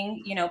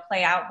seeing,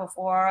 play out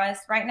before us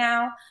right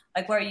now.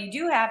 Like, where you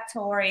do have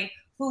Tori,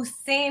 who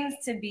seems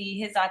to be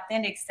his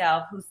authentic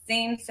self, who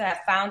seems to have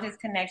found his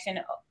connection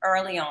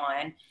early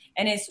on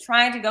and is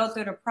trying to go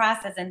through the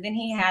process. And then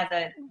he has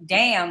a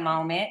damn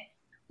moment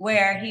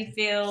where he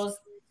feels,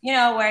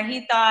 where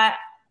he thought,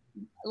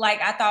 like,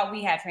 I thought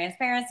we had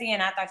transparency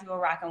and I thought you were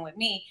rocking with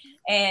me.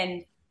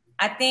 And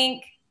I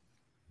think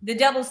the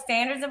double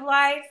standards of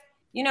life,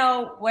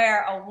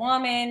 where a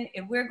woman,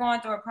 if we're going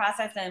through a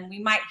process and we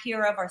might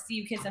hear of or see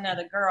you kiss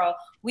another girl,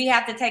 we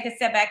have to take a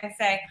step back and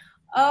say,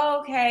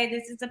 oh, okay,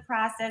 this is the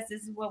process.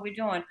 This is what we're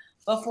doing.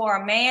 But for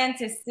a man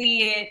to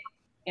see it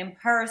in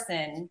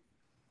person,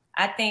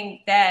 I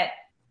think that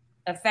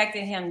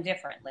affected him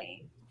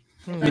differently.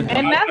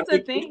 And that's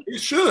the thing.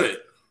 It should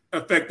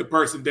affect the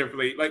person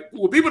differently. Like,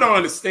 what people don't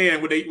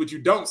understand, what you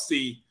don't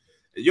see,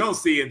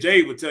 and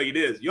Jay would tell you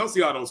this, you don't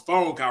see all those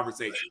phone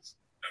conversations.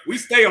 We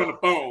stay on the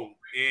phone,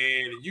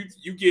 and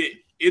you get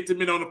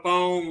intimate on the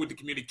phone with the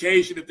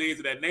communication and things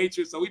of that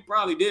nature. So we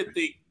probably did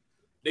think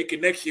their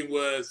connection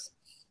was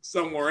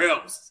somewhere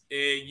else,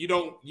 and you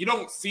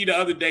don't see the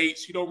other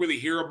dates. You don't really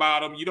hear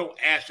about them. You don't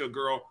ask your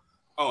girl,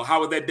 oh,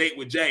 how was that date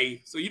with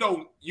Jay? So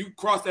you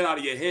cross that out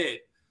of your head.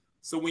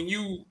 So when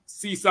you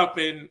see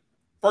something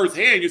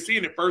firsthand, you're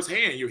seeing it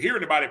firsthand. You're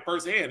hearing about it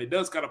firsthand. It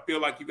does kind of feel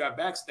like you got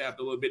backstabbed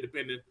a little bit,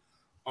 depending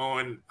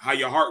on how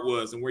your heart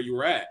was and where you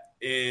were at,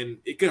 and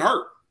it could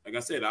hurt. Like I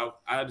said, I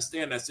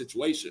understand that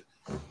situation,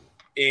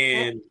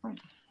 and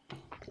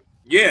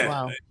yeah,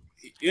 wow.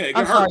 Yeah. It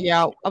I'm hurt. sorry,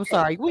 y'all. I'm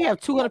sorry. We have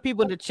 200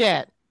 people in the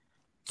chat.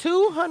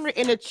 200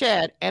 in the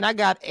chat, and I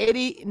got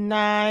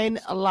 89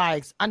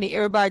 likes. I need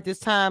everybody at this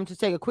time to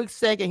take a quick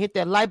second, hit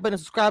that like button,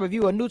 subscribe if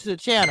you are new to the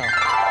channel.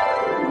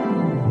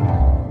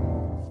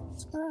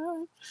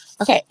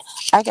 Okay,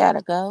 I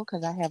gotta go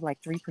because I have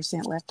like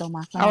 3% left on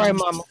my phone. All right,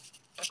 mama.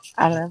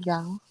 I love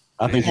y'all.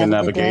 I think your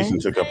navigation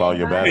took up all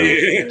your battery.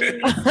 It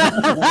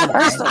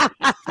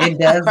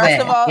does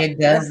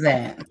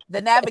that.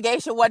 The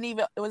navigation wasn't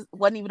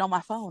even on my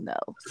phone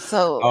though.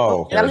 So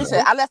okay.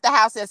 Listen, I left the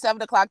house at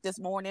 7:00 this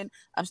morning.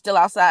 I'm still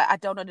outside. I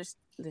don't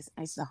understand. This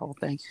is the whole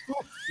thing.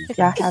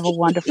 Y'all have a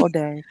wonderful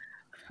day.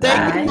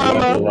 Thank you,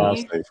 mama.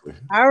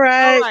 All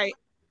right.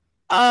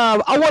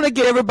 I want to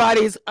get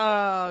everybody's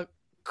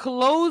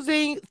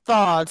closing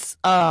thoughts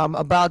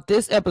about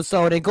this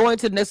episode, and going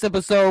to the next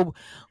episode.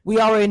 We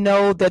already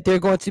know that they're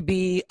going to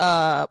be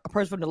a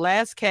person from the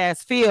last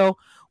cast. Phil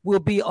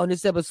will be on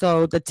this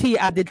episode.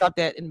 I did drop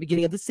that in the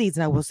beginning of the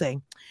season. I will say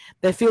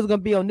that Phil's going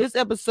to be on this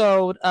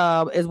episode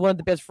as one of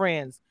the best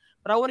friends.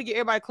 But I want to get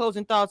everybody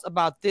closing thoughts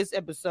about this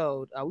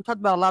episode. We talked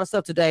about a lot of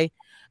stuff today,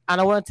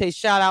 and I want to say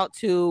shout out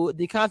to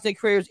the content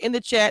creators in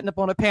the chat and up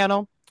on the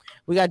panel.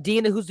 We got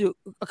Dina, who's a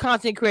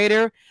content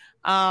creator,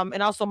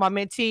 and also my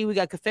mentee. We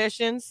got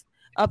Confessions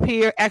up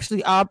here.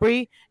 Actually,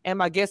 Aubrey, and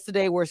my guests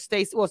today were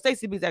Stacy. Well,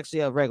 Stacy B is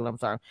actually a regular. I'm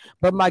sorry,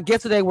 but my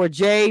guests today were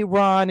Jay,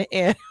 Ron,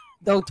 and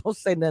don't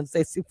say nothing,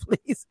 Stacy,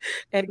 please,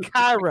 and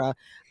Kyra.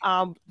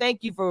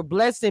 Thank you for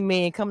blessing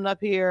me and coming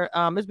up here.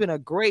 It's been a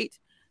great,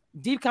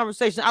 deep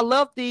conversation. I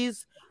love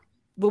these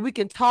where we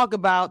can talk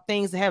about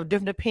things that have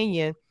different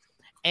opinion.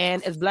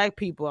 And as Black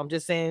people, I'm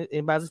just saying,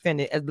 anybody's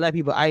offended, as Black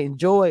people, I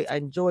enjoy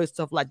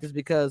stuff like this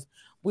because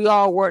we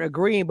all weren't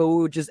agreeing, but we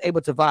were just able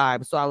to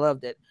vibe. So I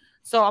loved it.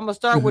 So I'm gonna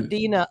start with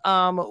Dina.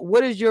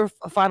 What is your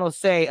final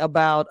say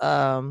about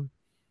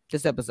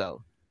this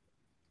episode?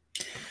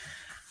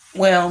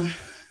 Well,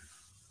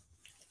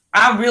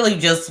 I really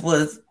just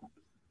was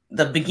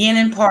the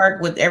beginning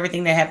part with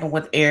everything that happened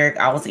with Eric.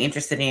 I was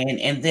interested in,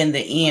 and then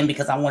the end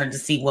because I wanted to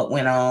see what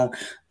went on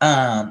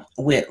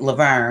with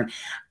Laverne.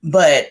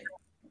 But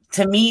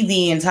to me,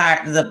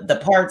 the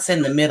parts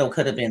in the middle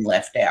could have been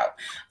left out.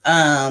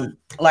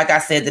 Like I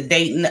said, the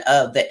dating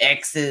of the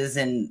exes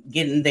and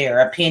getting their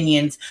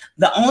opinions.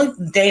 The only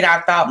date I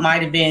thought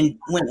might have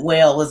went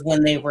well was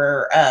when they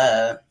were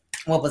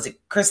what was it,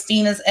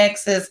 Christina's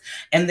exes,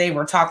 and they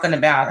were talking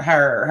about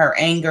her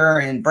anger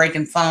and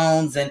breaking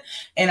phones, and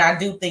I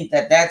do think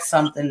that that's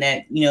something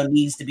that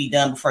needs to be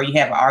done before you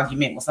have an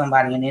argument with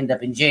somebody and end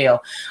up in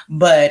jail.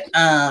 But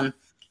I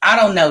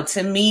don't know.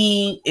 To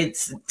me,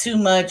 it's too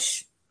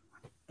much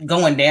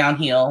going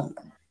downhill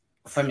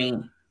for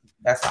me.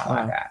 That's all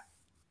I got.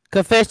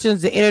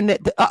 Confessions, the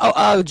internet.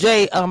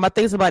 Jay, I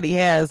think somebody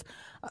has.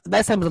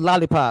 Last time it was a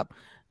lollipop.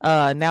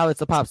 Now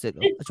it's a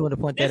popsicle. I just want to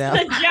point that out.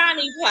 It's a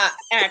Johnny Pop,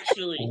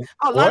 actually.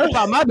 Oh,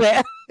 lollipop. My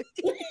bad.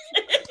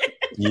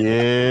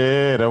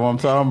 Yeah, that's what I'm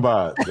talking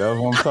about. You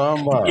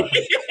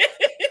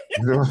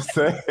know what I'm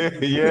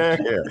saying? Yeah.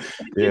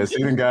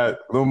 She done got a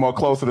little more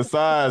close to the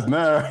size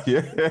now.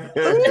 Yeah.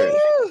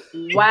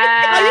 Wow.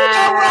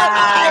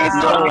 I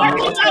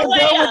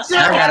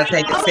gotta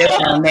take a sip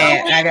on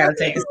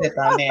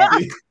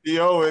that.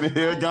 Yo, in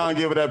here, go and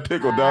give it that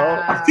pickle,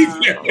 dog. I'm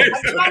trying to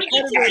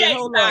get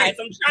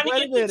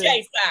to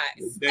Jay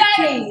size.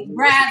 Hey,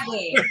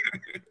 Bradley.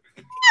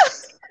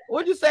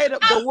 What'd you say? I'm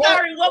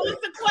sorry. What was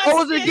the question?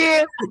 What was it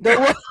again?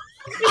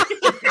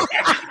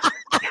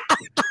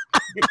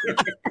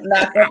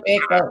 Not the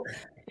pickle.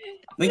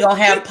 We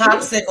gonna have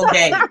popsicle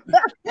day.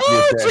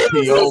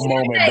 PO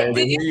moment,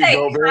 baby. Here you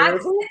go, baby.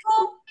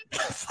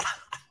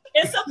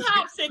 It's a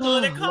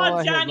popsicle. They're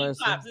called Johnny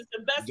Pops. It's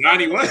the best.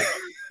 Johnny what?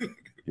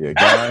 Yeah,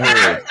 go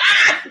ahead.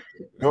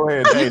 Go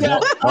ahead. Hey,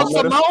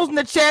 Simone's in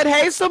the chat.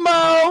 Hey,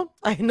 Simone.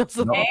 I know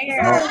Simone.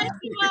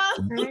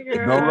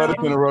 Don't let us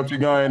interrupt you.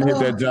 Go ahead and hit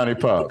that Johnny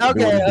Pop.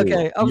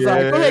 Okay. I'm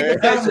sorry. Go ahead.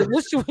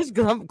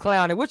 I'm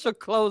clowning. What's your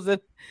closing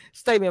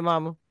statement,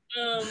 Mama?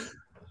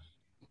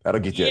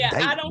 That'll get you. Yeah,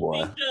 I don't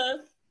think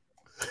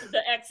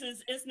the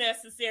exes is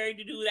necessary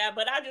to do that,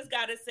 but I just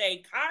gotta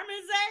say,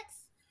 Carmen's ex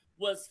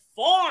was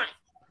fine.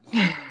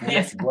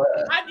 Yes,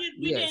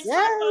 we didn't talk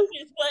about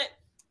this, but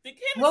the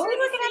chemistry we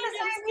looking at the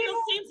same still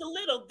seems a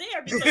little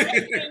there because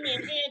they came in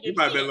hand You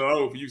might be a little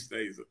old for you,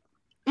 Stacey.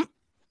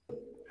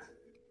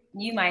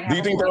 You might have. Do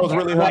you think that was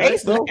really her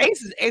ex, though?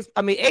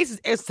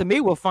 Ace's ex to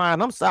me were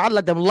fine. I'm sorry. I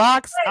let them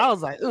locks. I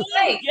was like, ugh.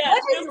 Wait,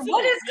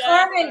 what does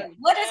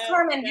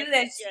Carmen do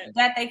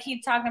that they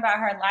keep talking about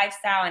her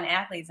lifestyle and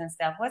athletes and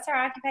stuff? What's her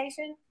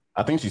occupation?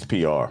 I think she's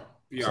PR.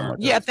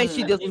 I think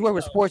she does work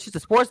with sports. She's a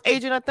sports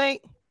agent, I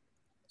think.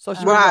 So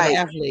she works with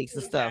athletes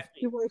and stuff.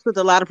 She works with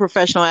a lot of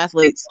professional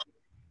athletes.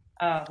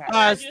 Oh, okay.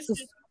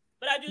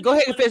 Go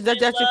ahead and finish.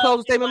 That's your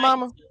closing statement,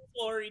 Mama.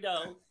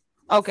 Florida.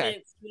 Okay.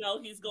 Since,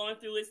 he's going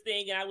through his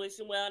thing, and I wish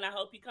him well, and I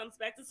hope he comes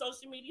back to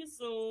social media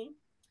soon.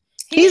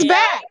 He's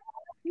back.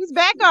 He's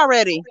back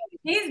already.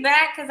 He's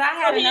back because I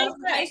had a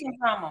notification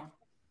from him.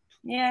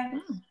 Yeah.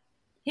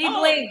 He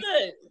blinked.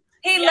 Good.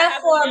 He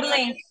left for a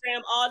blink.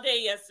 Instagram all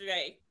day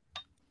yesterday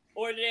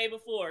or the day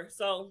before,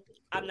 so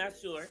I'm not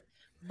sure.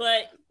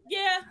 But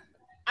yeah,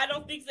 I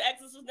don't think the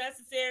exes was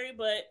necessary,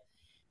 but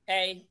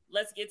hey,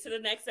 let's get to the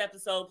next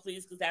episode,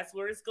 please, because that's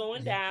where it's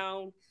going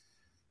down.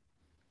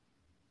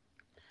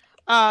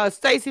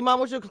 Stacey, Mom,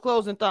 what's your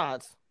closing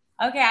thoughts?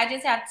 Okay, I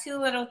just have two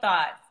little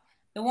thoughts.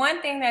 The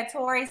one thing that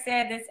Tori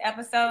said this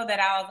episode that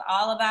I was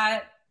all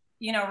about,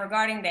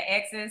 regarding the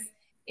exes,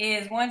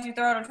 is once you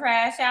throw the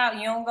trash out,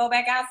 you don't go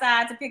back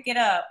outside to pick it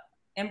up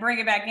and bring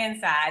it back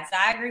inside. So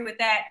I agree with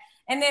that.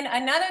 And then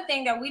another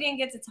thing that we didn't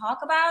get to talk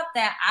about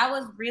that I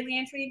was really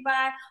intrigued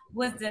by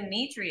was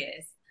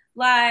Demetrius.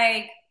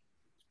 Like,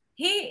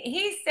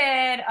 he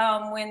said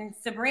when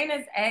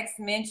Sabrina's ex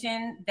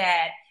mentioned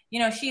that,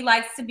 she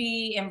likes to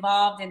be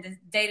involved in the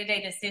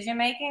day-to-day decision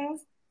making,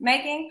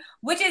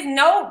 which is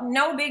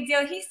no big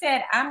deal. He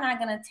said, I'm not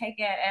going to take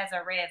it as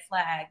a red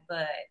flag,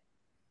 but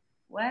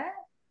what?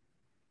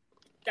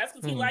 That's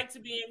because he likes to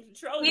be in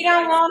control. He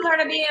don't want her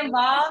to be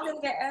involved.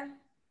 Okay.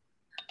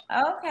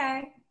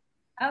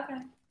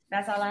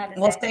 That's all I had to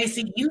say. Well,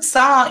 Stacey, you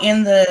saw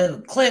in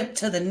the clip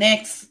to the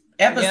next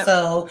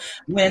episode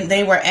when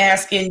they were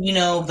asking,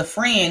 the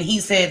friend, he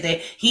said that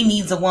he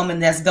needs a woman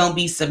that's gonna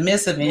be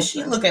submissive, and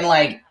she looking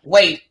like,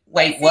 wait,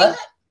 what?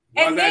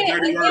 And then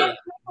people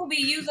be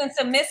using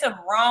submissive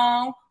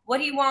wrong.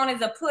 What he want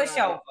is a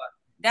pushover.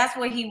 That's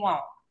what he want.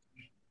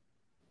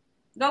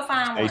 Go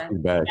find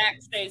one. Back,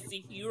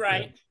 Stacey. You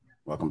right.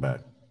 Welcome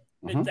back.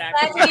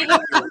 Exactly. I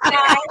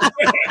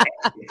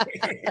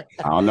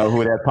don't know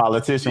who that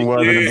politician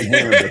was in the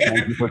beginning, but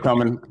thank you for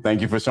coming.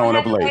 Thank you for showing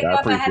up late. I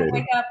appreciate it. I had to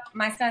wake up.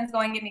 My son's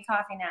going to get me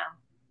coffee now.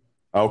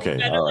 Okay.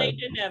 Better late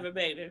than never,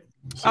 baby.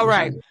 All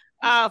right.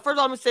 First of all,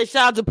 I'm gonna say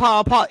shout out to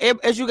Paul. Paul,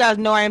 as you guys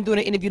know, I am doing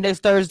an interview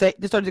next Thursday.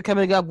 This Thursday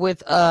coming up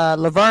with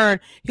Laverne.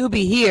 He'll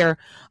be here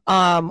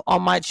on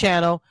my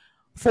channel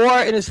for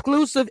an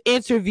exclusive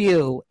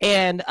interview,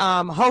 and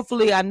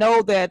hopefully, I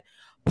know that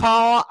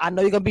Paul. I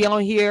know you're gonna be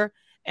on here,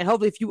 and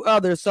hopefully a few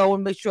others. So I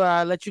want to make sure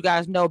I let you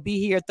guys know. Be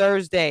here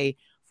Thursday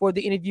for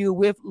the interview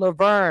with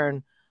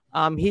Laverne.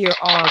 Here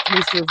on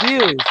Community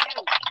Reviews.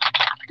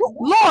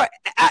 Lord,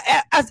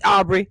 that's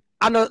Aubrey.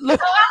 I know. Look.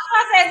 Oh, I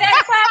was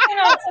that clapping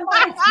on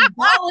somebody's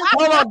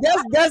Hold on,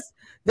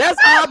 that's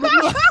Aubrey.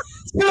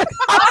 Look,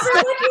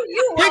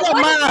 he got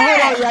mine.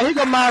 Hold on, y'all. He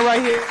got mine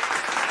right here.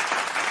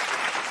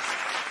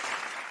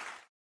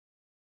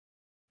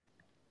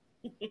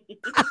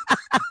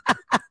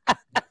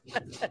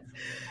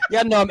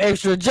 Y'all know I'm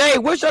extra. Jay,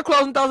 what's your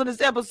closing thoughts on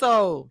this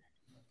episode?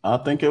 I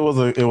think it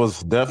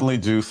was definitely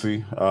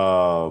juicy.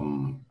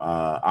 I'm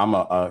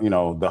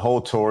the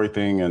whole Tory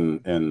thing,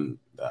 and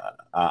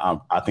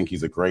I think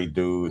he's a great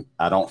dude.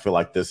 I don't feel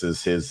like this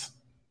is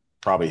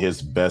probably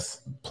his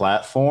best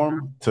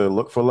platform to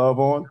look for love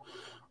on.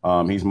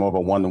 He's more of a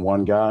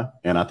one-to-one guy,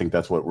 and I think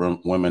that's what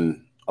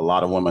a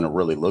lot of women are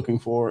really looking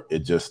for.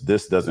 This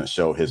doesn't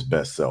show his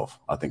best self,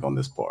 I think, on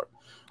this part.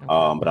 Okay.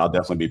 But I'll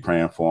definitely be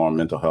praying for him,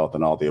 mental health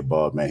and all the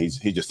above, man.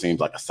 He just seems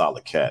like a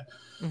solid cat.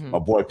 Mm-hmm. My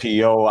boy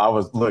P.O.,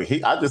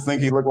 I just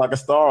think he looked like a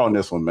star on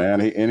this one,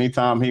 man.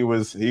 Anytime he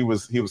was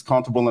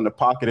comfortable in the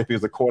pocket. If he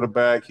was a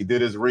quarterback, he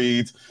did his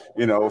reads,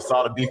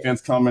 saw the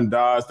defense coming,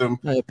 dodged him.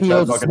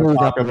 P.O.'s a smooth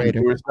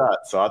operator.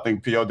 So I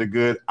think P.O. did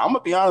good. I'm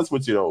gonna be honest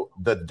with you though,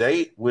 the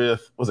date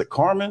with, was it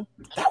Carmen?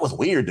 That was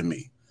weird to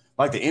me.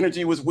 Like the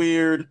energy was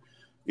weird.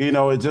 It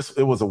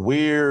was a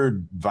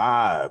weird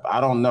vibe.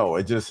 I don't know.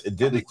 It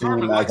didn't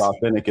seem as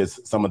authentic as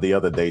some of the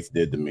other dates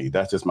did to me.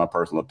 That's just my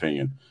personal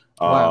opinion.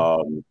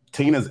 Wow.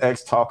 Tina's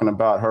ex talking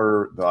about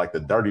her, like the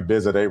dirty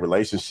biz of their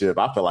relationship.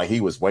 I feel like he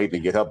was waiting to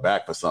get her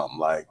back for something.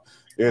 Like,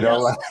 he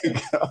was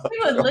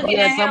looking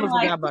at him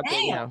like,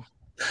 damn.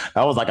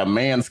 That was like a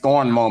man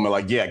scorn moment.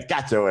 Like, yeah,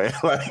 got your ass.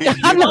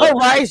 I know,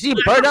 right? She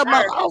burned up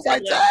my. I was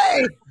like,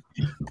 dang.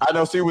 I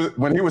know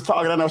when he was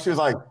talking, I know she was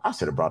like, I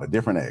should have brought a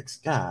different ex.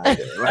 God,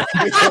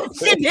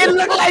 she didn't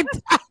look like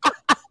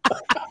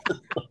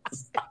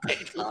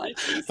I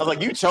was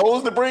like, you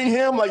chose to bring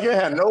him? Like, you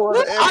had no other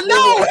ex. I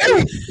know.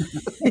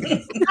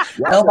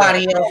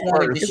 Nobody else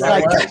wanted to show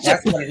up.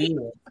 That's what it is.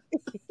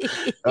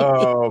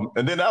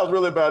 And then that was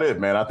really about it,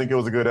 man. I think it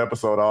was a good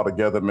episode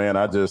altogether, man.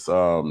 I just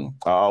I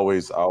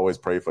always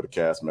pray for the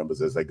cast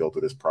members as they go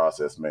through this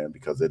process, man,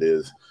 because it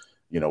is,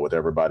 with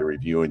everybody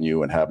reviewing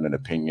you and having an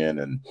opinion,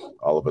 and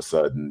all of a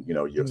sudden,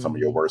 some of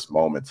your worst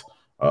moments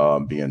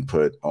being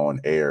put on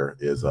air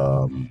is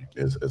a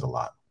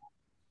lot.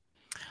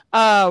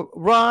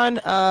 Ron,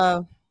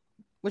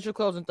 what's your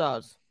closing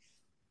thoughts?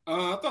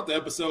 I thought the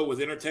episode was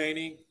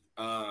entertaining.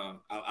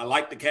 I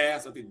like the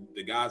cast. I think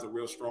the guys are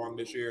real strong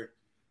this year.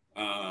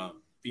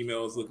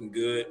 Females looking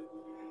good.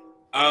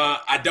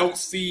 I don't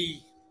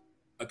see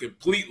a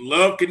complete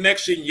love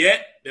connection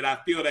yet that I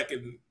feel that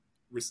can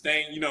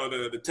withstand,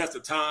 the test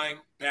of time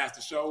past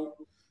the show.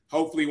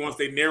 Hopefully, once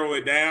they narrow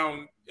it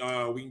down,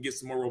 we can get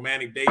some more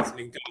romantic dates and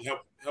then kind of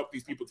help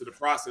these people to the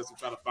process and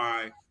try to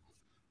find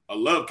a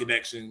love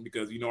connection,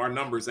 because our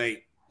numbers ain't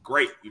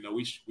great. We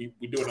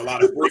doing a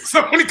lot of breaks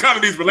on any kind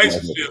of these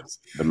relationships.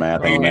 The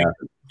math ain't math.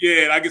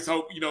 Yeah, and I just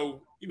hope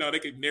they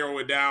could narrow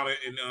it down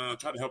and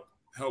try to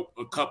help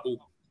a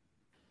couple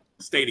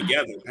stay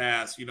together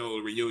past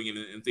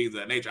reunion and things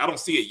of that nature. I don't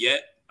see it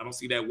yet. I don't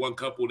see that one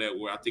couple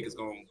where I think it's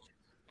going to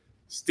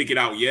stick it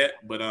out yet,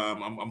 but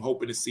I'm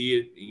hoping to see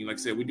it. And like I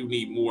said, we do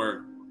need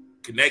more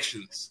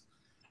connections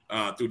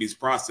through this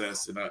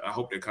process, and I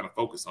hope they kind of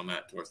focus on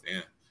that towards the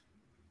end.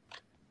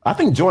 I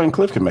think Joy and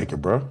Cliff can make it,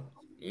 bro.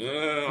 Yeah,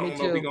 I don't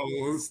know if we gonna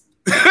lose.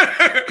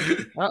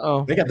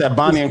 Uh-oh. They got that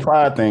Bonnie and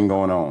Clyde thing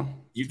going on.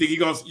 You think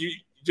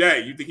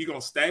Jay, you think he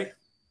gonna stay?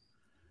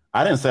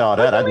 I didn't say all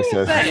that. I just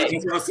said I'm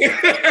giving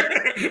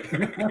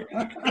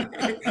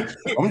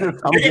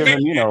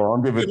a lot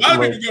of people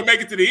gonna make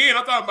it to the end.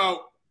 I'm talking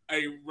about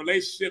a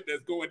relationship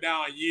that's going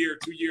down 2 years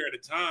at a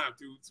time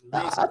through some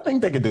real I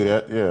think they could do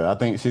that. Yeah, I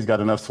think she's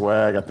got enough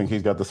swag. I think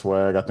he's got the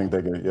swag. I think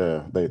they can.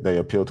 Yeah, they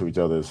appeal to each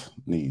other's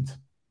needs.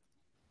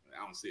 I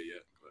don't see it yet.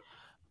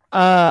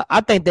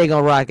 I think they're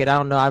gonna rock it. I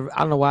don't know. I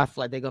don't know why I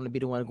feel like they're gonna be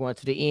the one going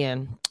to the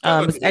end.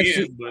 To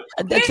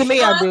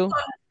me, I do.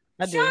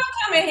 Sean,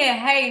 come in here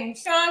hating.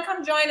 Sean,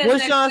 come join us What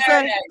next Sean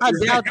Saturday. say? I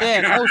doubt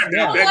that. Oh,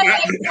 snap. Pull up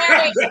next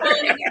Saturday, Sean,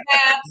 to get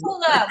back.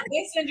 Pull up.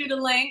 We'll send you the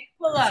link.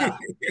 Pull up.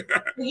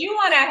 You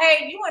want to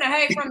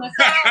hate from the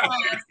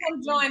sidelines.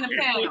 Come join the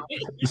panel.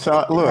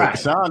 Sean, look,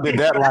 Sean did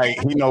that like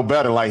he know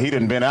better. Like he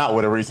didn't been out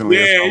with her recently.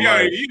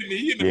 Yeah,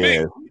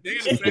 he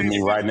She's sitting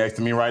me right next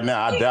to me right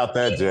now. I doubt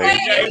that, Jay.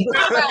 He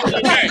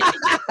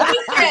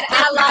said,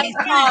 I like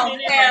Paul's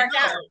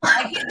character.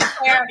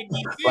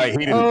 Like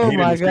he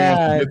didn't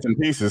stand for bits and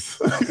pieces.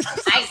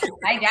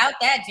 I doubt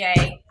that,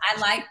 Jay.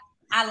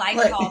 I like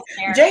Paul's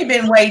character. Jay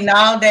been waiting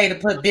all day to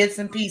put bits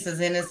and pieces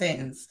in a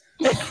sentence.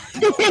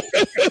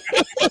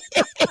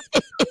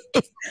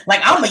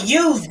 Like, I'm gonna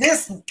use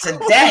this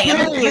today.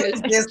 I'm gonna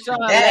use this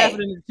today.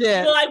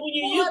 So like when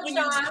you learn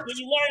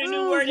a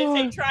new word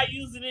and say try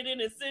using it in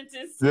a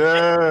sentence.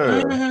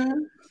 Yeah.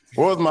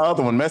 What was my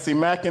other one? Messy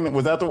Mackin?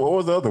 Was that what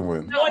was the other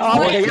one?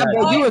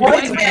 You were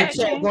going back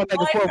and forth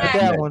with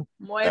that one.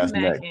 That's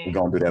next. We're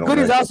gonna do that on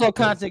Goody's next. also a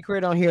content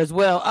creator on here as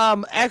well.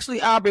 Actually,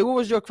 Aubrey, what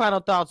was your final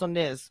thoughts on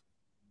this?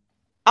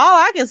 All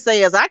I can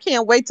say is I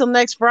can't wait till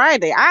next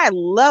Friday. I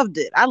loved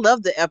it. I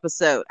loved the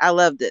episode. I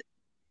loved it.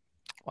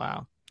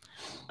 Wow.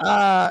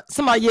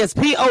 Somebody, yes,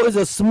 P.O. is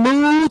a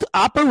smooth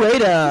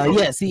operator.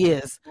 Yes, he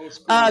is.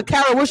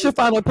 Kyra, what's your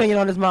final opinion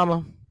on this,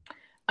 mama?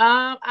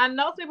 I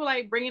know people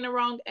like bringing the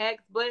wrong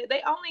ex, but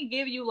they only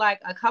give you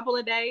like a couple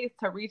of days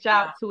to reach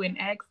out to an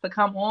ex to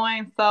come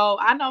on. So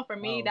I know for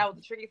me, that was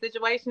a tricky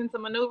situation to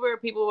maneuver.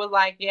 People was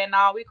like, yeah,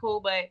 no, we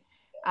cool, but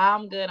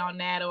I'm good on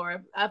that.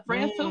 Or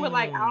friends too were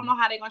like, I don't know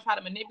how they're going to try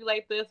to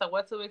manipulate this or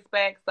what to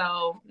expect.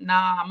 So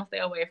nah, I'm going to stay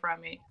away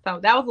from it.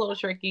 So that was a little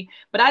tricky.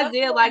 But I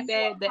did like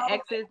that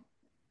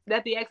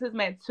the exes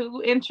met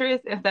 2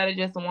 interests instead of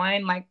just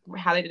one, like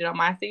how they did on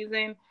my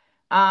season.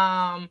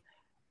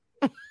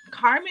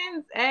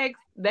 Carmen's ex,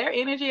 their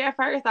energy at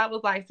first, I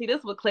was like, see, this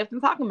is what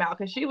Clifton talking about,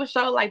 because she was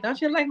so like,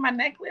 don't you like my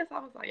necklace? I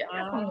was like, yeah,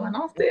 that's what's going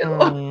on still.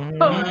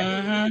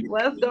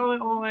 What's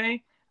going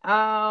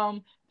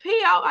on?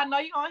 P.O., I know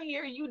you're on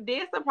here. You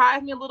did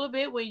surprise me a little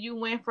bit when you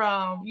went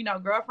from,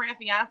 girlfriend,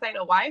 fiance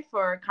to wife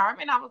for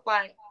Carmen. I was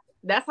like,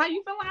 that's how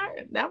you feel like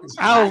her? That was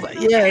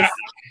yes.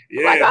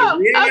 Yeah.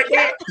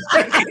 Okay.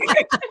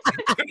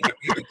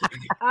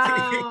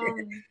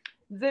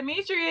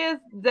 Demetrius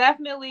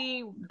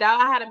definitely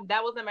that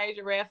was a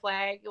major red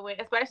flag,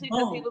 especially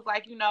because he was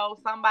like,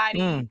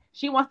 somebody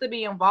she wants to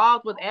be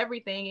involved with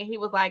everything, and he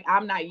was like,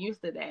 I'm not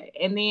used to that.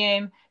 And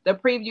then the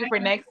preview for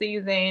next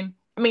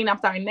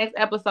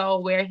episode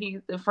where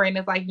the friend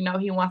is like,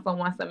 he wants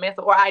someone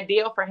submissive, or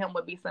ideal for him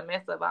would be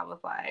submissive. I was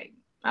like,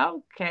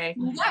 okay,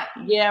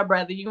 yeah,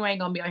 brother, you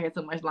ain't gonna be on here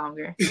too much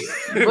longer.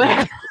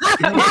 But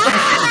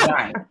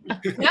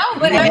no,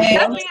 but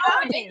that's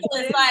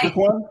ridiculous. Like,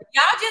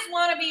 y'all just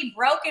want to be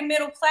broken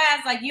middle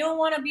class. Like, you don't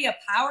want to be a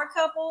power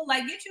couple.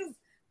 Like,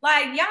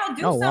 y'all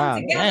do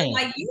something together. Dang.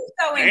 Like, you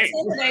so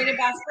intimidated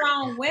by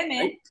strong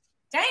women.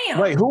 Damn.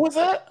 Wait, who was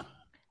that?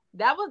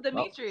 That was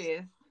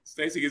Demetrius.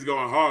 Stacey is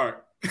going hard.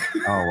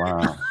 Oh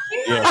wow!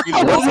 Yeah,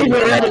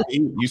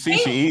 you see,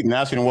 she eating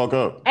now. She didn't woke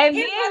up. And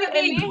then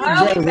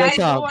had the lights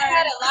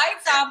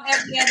off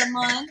every other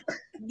month.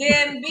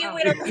 Then be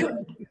with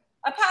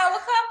a power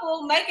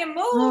couple making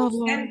moves.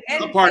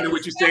 I'm partnering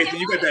with you, Stacey.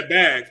 You got that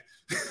bag.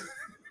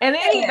 And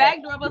then he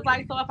backdoor was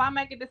like, so if I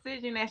make a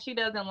decision that she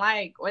doesn't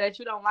like or that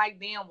you don't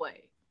like, then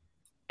what?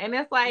 And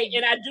it's like,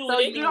 and I do. So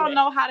you don't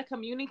know how to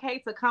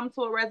communicate to come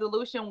to a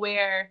resolution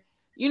where.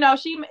 You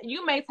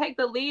may take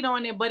the lead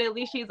on it, but at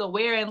least she's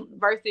aware, and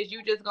versus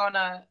you just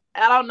gonna,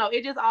 I don't know.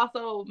 It just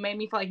also made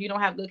me feel like you don't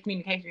have good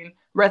communication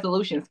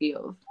resolution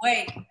skills.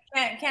 Wait,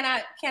 can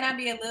I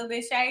be a little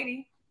bit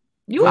shady?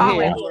 You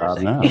always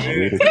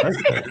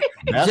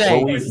That's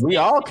what we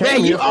all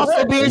came. You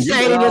also being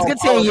shady. Let's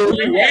continue.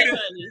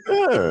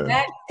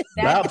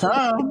 About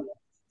time.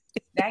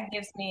 That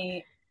gives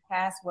me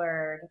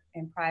password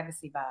and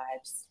privacy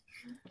vibes.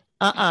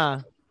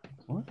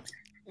 What?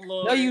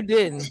 Lord. No, you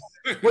didn't.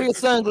 Wear your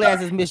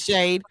sunglasses, Miss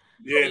Shade.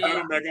 Yeah, throw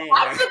them back on.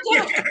 I took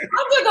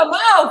them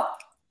off.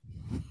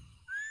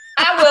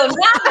 I will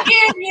not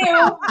give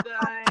you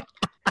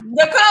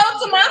the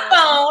code to my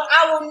phone.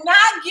 I will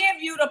not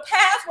give you the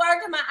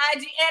password to my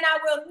IG, and I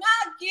will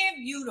not give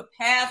you the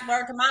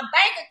password to my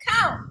bank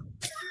account.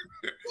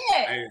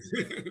 Yeah.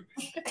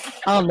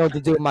 I don't know what to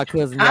do with my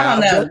cousin. I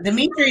don't know.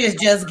 Demetrius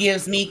just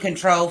gives me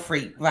control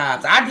freak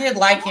vibes. I did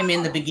like him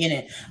in the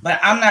beginning, but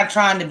I'm not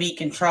trying to be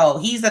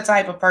controlled. He's the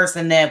type of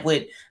person that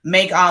would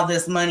make all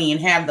this money and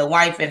have the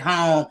wife at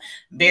home,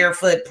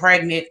 barefoot,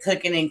 pregnant,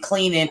 cooking and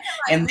cleaning.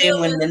 And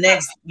then when the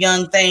next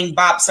young thing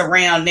bops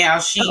around, now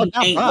she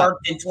ain't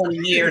worked in 20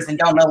 years and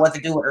don't know what to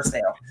do with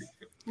herself.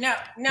 No.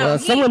 Well,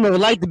 some women would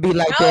like to be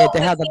like that.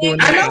 To have them doing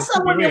I know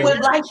some women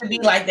would like to be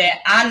like that.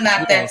 I'm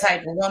not that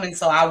type of woman,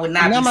 so I would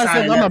not be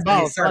signing up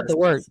for this service. To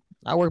work.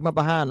 I work my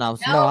behind off.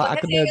 No, I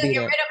could never do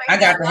that. I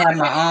got to have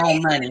my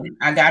own money.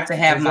 I got to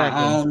have my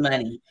own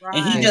money. Right.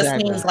 And he just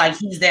seems like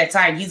he's that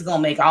type. He's going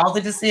to make all the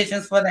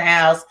decisions for the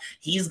house.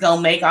 He's going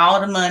to make all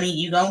the money.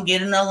 You're going to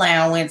get an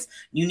allowance.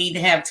 You need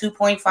to have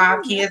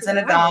 2.5 kids and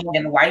a dog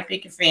and a white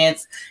picket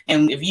fence.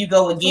 And if you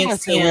go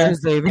against him,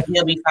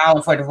 he'll be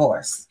filing for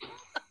divorce.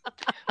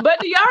 But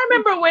do y'all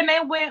remember when they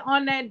went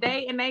on that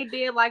date and they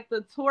did like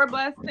the tour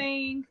bus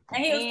thing?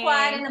 And he was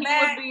quiet in the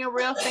back. He was being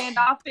real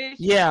standoffish.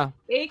 Yeah.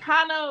 It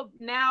kind of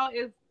now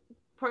is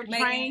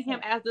portraying him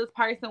as this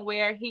person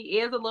where he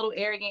is a little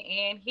arrogant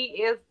and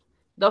he is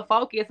the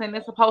focus and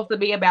it's supposed to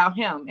be about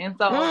him. And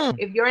so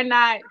if you're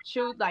not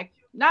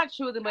not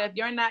choosing, but if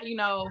you're not,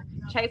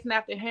 chasing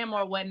after him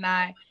or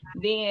whatnot,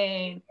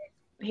 then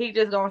he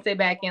just gonna sit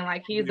back and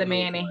like he's the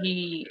man and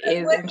he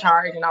is in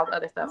charge and all the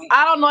other stuff.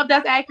 I don't know if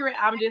that's accurate.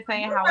 I'm just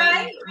saying how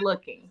it's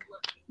looking.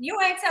 You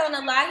ain't telling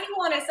a lie. He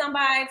wanted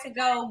somebody to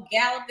go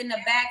gallop in the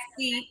back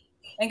seat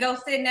and go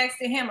sit next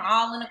to him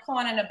all in the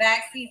corner in the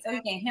back seat so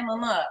he can hem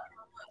him up.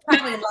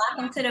 Probably lock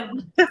him to the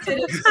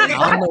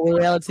I don't know what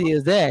reality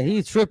is that.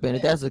 He's tripping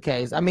if that's the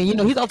case. I mean,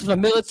 he's also from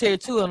the military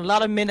too, and a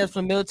lot of men that's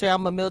from the military.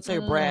 I'm a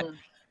military brat.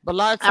 But a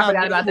lot of times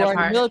people who are in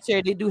the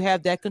military, they do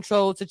have that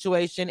control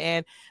situation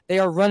and they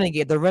are running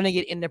it. They're running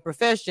it in their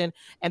profession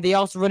and they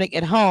also running it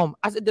at home.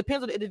 I said it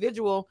depends on the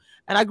individual.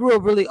 And I grew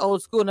up really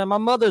old school. Now my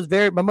mother was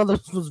very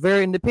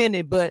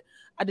independent, but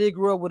I did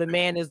grow up with a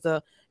man as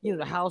the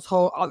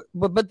household.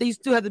 But these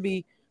two have to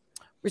be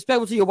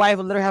respectful to your wife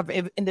and let her have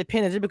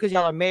independence. Just because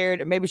y'all are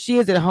married or maybe she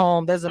is at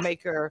home doesn't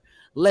make her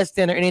less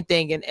than or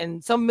anything.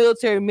 And some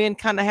military men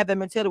kind of have that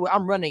mentality where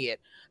I'm running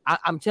it.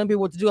 I'm telling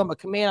people what to do. I'm a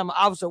commander, I'm an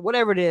officer,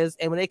 whatever it is.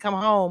 And when they come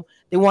home,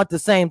 they want the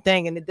same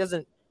thing, and it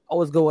doesn't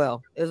always go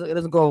well. It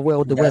doesn't go well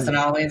with the women. Doesn't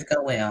always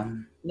go well.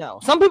 No,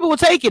 some people will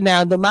take it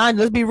now.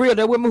 Let's be real.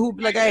 There are women who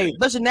be like, "Hey,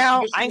 listen,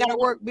 now I ain't gotta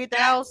work, be at the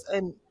house,"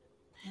 and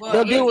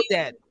they'll deal with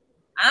that.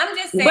 I'm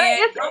just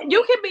saying, but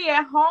you can be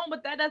at home,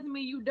 but that doesn't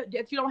mean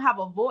that you don't have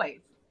a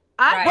voice.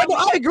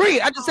 I agree.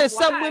 I just said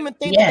some women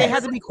think that they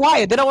have to be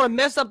quiet. They don't want to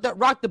mess up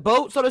rock the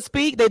boat, so to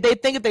speak. They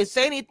think if they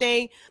say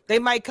anything, they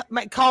might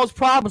cause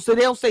problems, so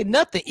they don't say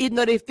nothing, even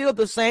though they feel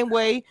the same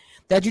way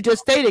that you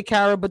just stated,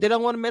 Kyra. But they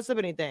don't want to mess up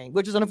anything,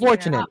 which is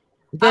unfortunate.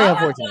 Very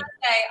unfortunate.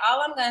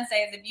 All I'm gonna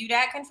say is if you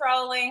that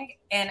controlling,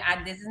 and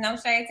this is no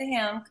shade to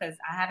him because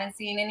I haven't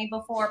seen any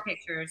before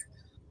pictures.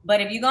 But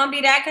if you're gonna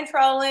be that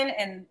controlling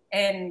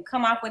and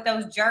come off with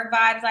those jerk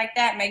vibes like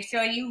that, make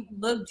sure you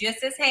look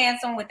just as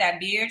handsome with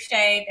that beard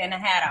shaved and a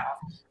hat off.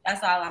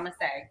 That's all I'm gonna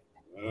say.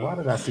 Why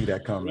did I see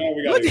that coming?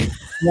 Why did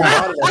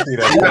I see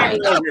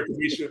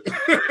that?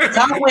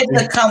 Come with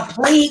the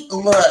complete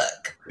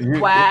look.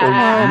 Wow.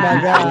 Oh my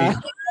God.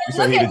 You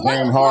said he the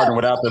James Harden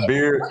without the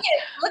beard.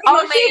 Look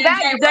at she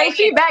back, Jay.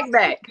 She back.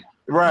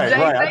 Right. Look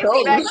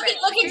at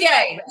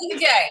Jay.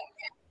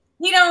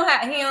 He don't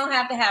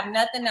have to have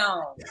nothing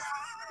on.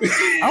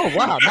 Oh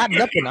wow, not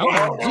nothing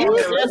on. Keep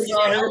it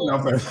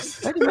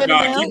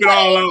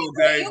all on,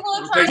 Jay.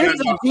 This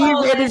is a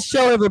G-rated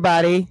show,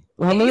 everybody.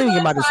 Well, let me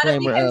get my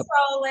disclaimer up.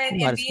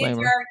 You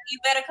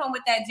better come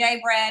with that J.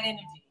 Brad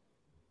energy.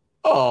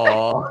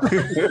 Oh.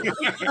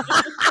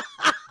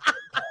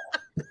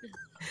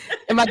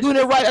 Am I doing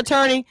it right,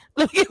 attorney?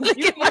 You need the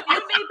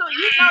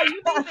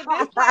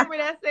disclaimer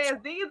that says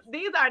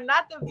these are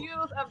not the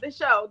views of the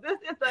show. This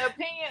is the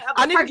opinion of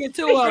the I need to get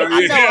two of them.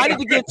 I know. I need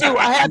to get two.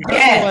 I have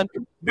that one.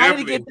 I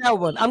need to get that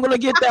one. I'm gonna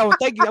get that one.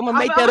 Thank you. I'm gonna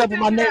make that up in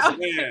my next.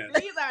 These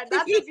are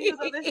not the views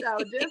of the show.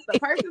 Just the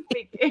person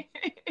speaking.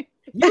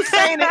 You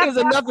saying it is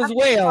enough as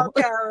well.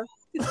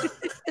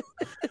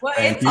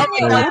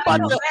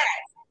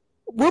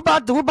 We're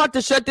about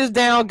to shut this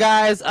down,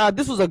 guys.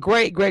 This was a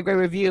great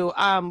review.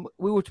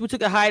 We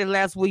took a hiatus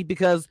last week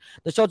because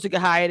the show took a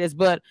hiatus,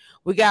 but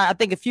we got I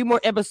think a few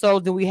more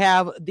episodes and we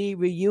have the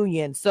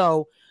reunion.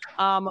 So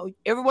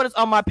everyone is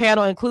on my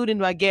panel, including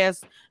my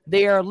guests.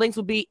 Their links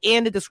will be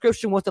in the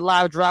description once the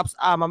live drops.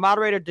 My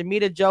moderator,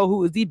 Demita Joe,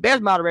 who is the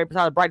best moderator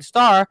besides Bright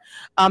Star,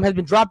 has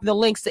been dropping the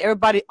links to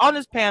everybody on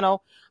this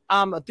panel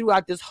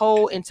throughout this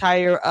whole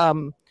entire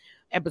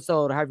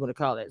episode, or however you want to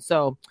call it.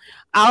 So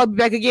I'll be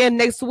back again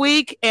next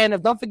week,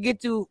 and don't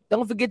forget to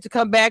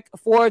come back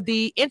for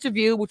the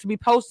interview, which will be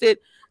posted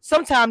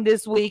sometime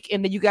this week,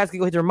 and then you guys can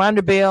go hit the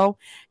reminder bell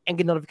and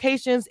get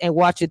notifications and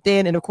watch it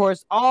then. And of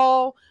course,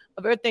 all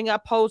of everything I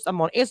post, I'm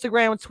on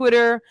Instagram,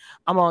 Twitter,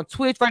 I'm on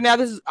Twitch right now.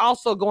 This is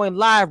also going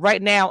live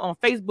right now on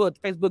Facebook,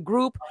 the Facebook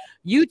group,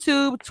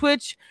 YouTube,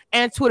 Twitch,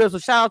 and Twitter. So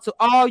shout out to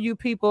all you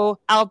people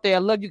out there. I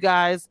love you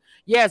guys.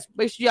 Yes,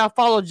 make sure y'all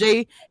follow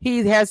Jay.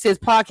 He has his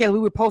podcast. We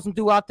were posting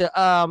throughout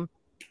the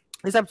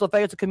this episode,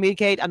 Failure to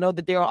Communicate. I know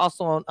that they're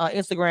also on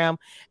Instagram.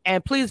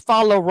 And please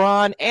follow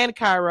Ron and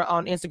Kyra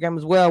on Instagram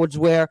as well, which is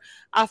where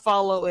I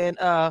follow. And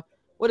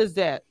what is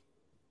that?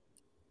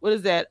 What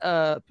is that?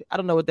 I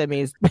don't know what that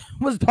means.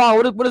 What's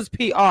Paul? What is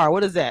PR?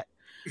 What is that?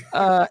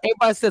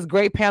 Everybody says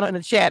great panel in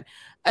the chat.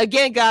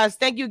 Again, guys,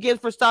 thank you again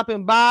for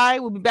stopping by.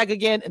 We'll be back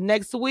again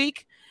next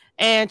week.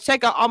 And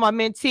check out all my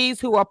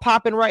mentees who are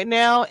popping right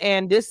now.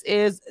 And this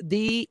is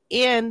the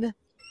end